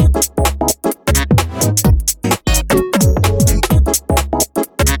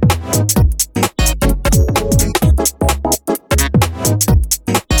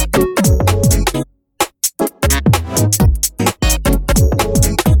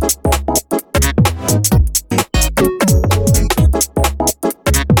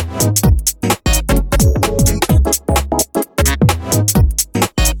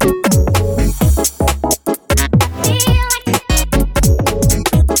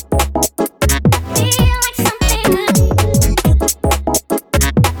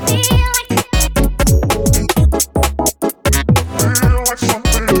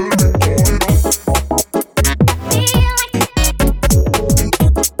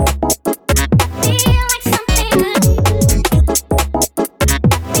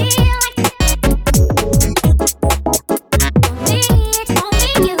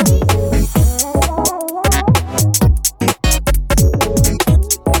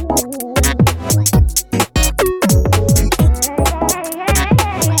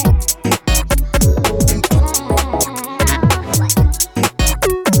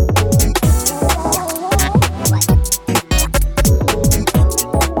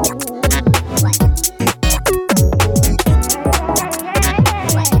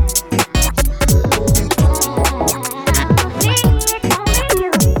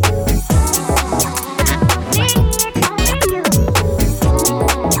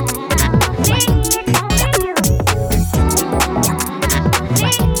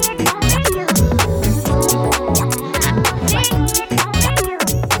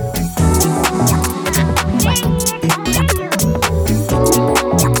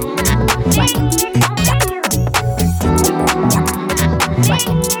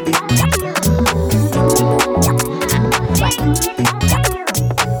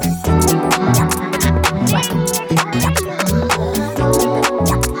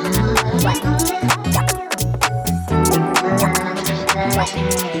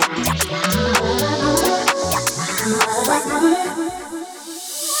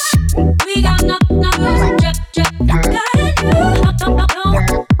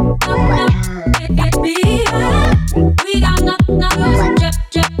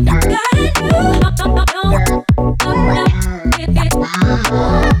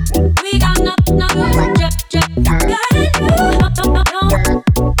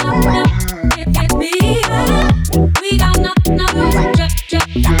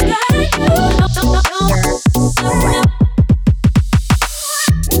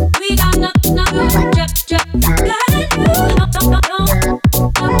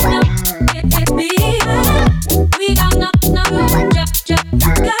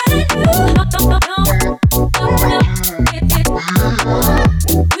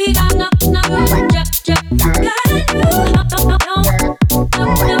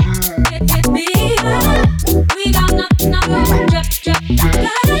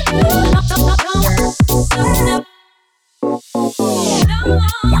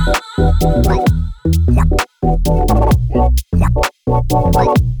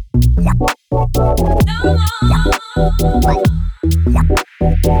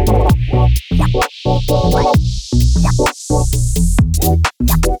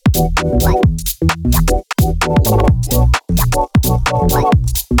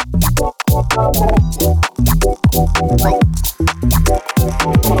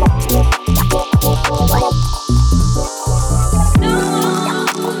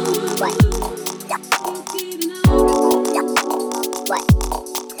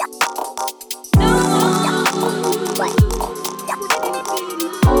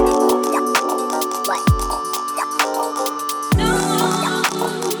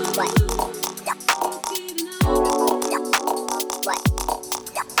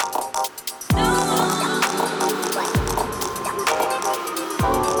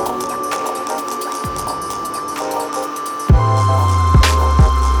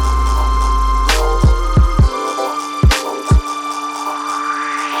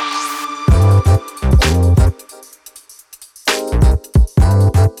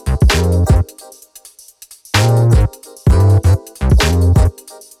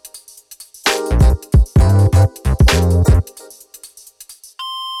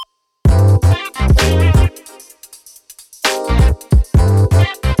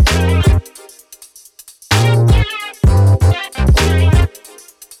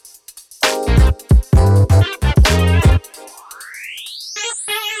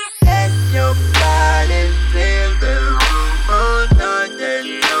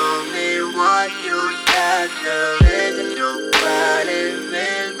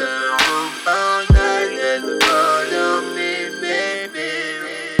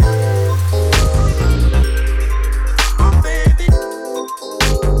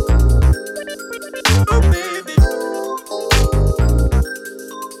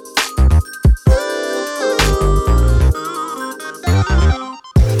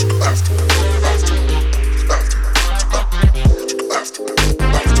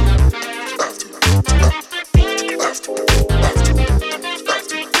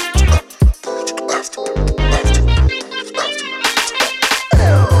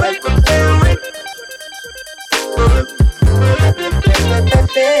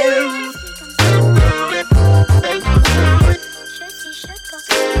 care.